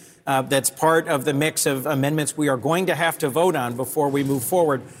Kennedy that's part of the mix of amendments we are going to have to vote on before we move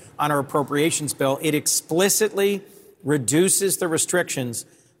forward on our appropriations bill. It explicitly reduces the restrictions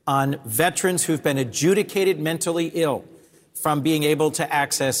on veterans who've been adjudicated mentally ill from being able to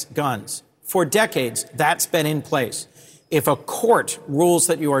access guns. For decades, that's been in place. If a court rules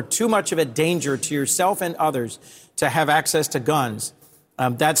that you are too much of a danger to yourself and others to have access to guns,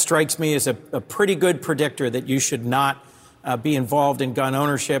 that strikes me as a pretty good predictor that you should not be involved in gun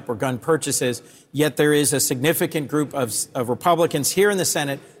ownership or gun purchases. Yet there is a significant group of Republicans here in the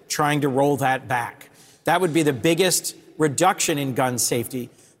Senate trying to roll that back. That would be the biggest reduction in gun safety,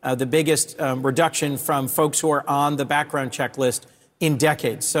 the biggest reduction from folks who are on the background check list in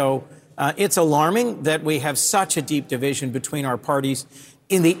decades. So it's alarming that we have such a deep division between our parties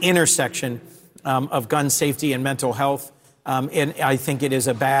in the intersection of gun safety and mental health. And I think it is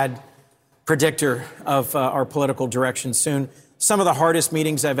a bad predictor of our political direction soon. Some of the hardest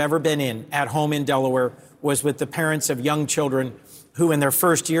meetings I've ever been in at home in Delaware was with the parents of young children who in their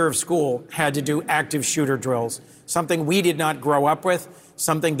first year of school had to do active shooter drills, something we did not grow up with,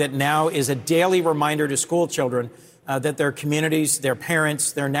 something that now is a daily reminder to school children that their communities, their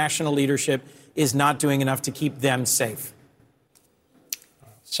parents, their national leadership is not doing enough to keep them safe.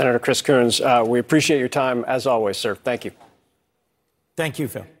 Senator Chris Coons, we appreciate your time as always, sir. Thank you. Thank you,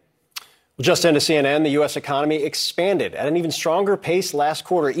 Phil. Well, just into CNN, the U.S. economy expanded at an even stronger pace last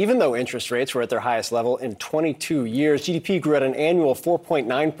quarter, even though interest rates were at their highest level in 22 years. GDP grew at an annual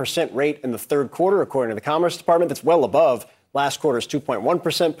 4.9% rate in the third quarter, according to the Commerce Department. That's well above last quarter's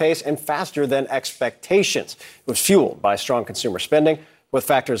 2.1% pace and faster than expectations. It was fueled by strong consumer spending, with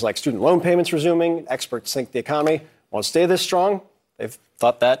factors like student loan payments resuming. Experts think the economy won't stay this strong. They've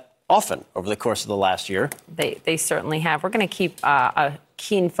thought that often over the course of the last year. They certainly have. We're going to keep a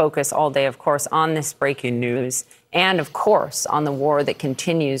keen focus all day, of course, on this breaking news and, of course, on the war that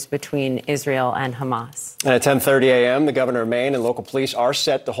continues between Israel and Hamas. And at 10:30 a.m., the governor of Maine and local police are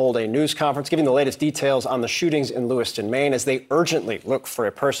set to hold a news conference giving the latest details on the shootings in Lewiston, Maine, as they urgently look for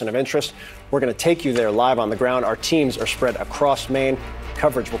a person of interest. We're going to take you there live on the ground. Our teams are spread across Maine.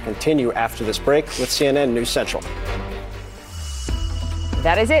 Coverage will continue after this break with CNN News Central.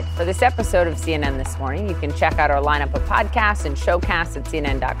 That is it for this episode of CNN This Morning. You can check out our lineup of podcasts and showcasts at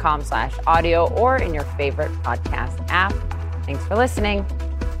cnn.com/audio or in your favorite podcast app. Thanks for listening.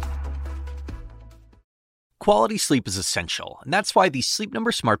 Quality sleep is essential, and that's why the Sleep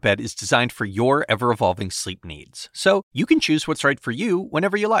Number Smart Bed is designed for your ever-evolving sleep needs. So you can choose what's right for you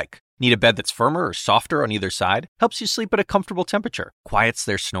whenever you like. Need a bed that's firmer or softer on either side? Helps you sleep at a comfortable temperature. Quiets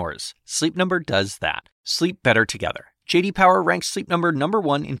their snores. Sleep Number does that. Sleep better together. J.D. Power ranks Sleep Number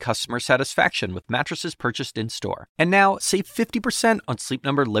 #1 in customer satisfaction with mattresses purchased in-store. And now, save 50% on Sleep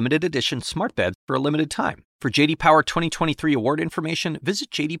Number limited edition smart beds for a limited time. For J.D. Power 2023 award information,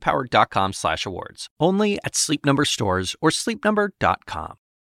 visit jdpower.com/awards. Only at Sleep Number stores or sleepnumber.com.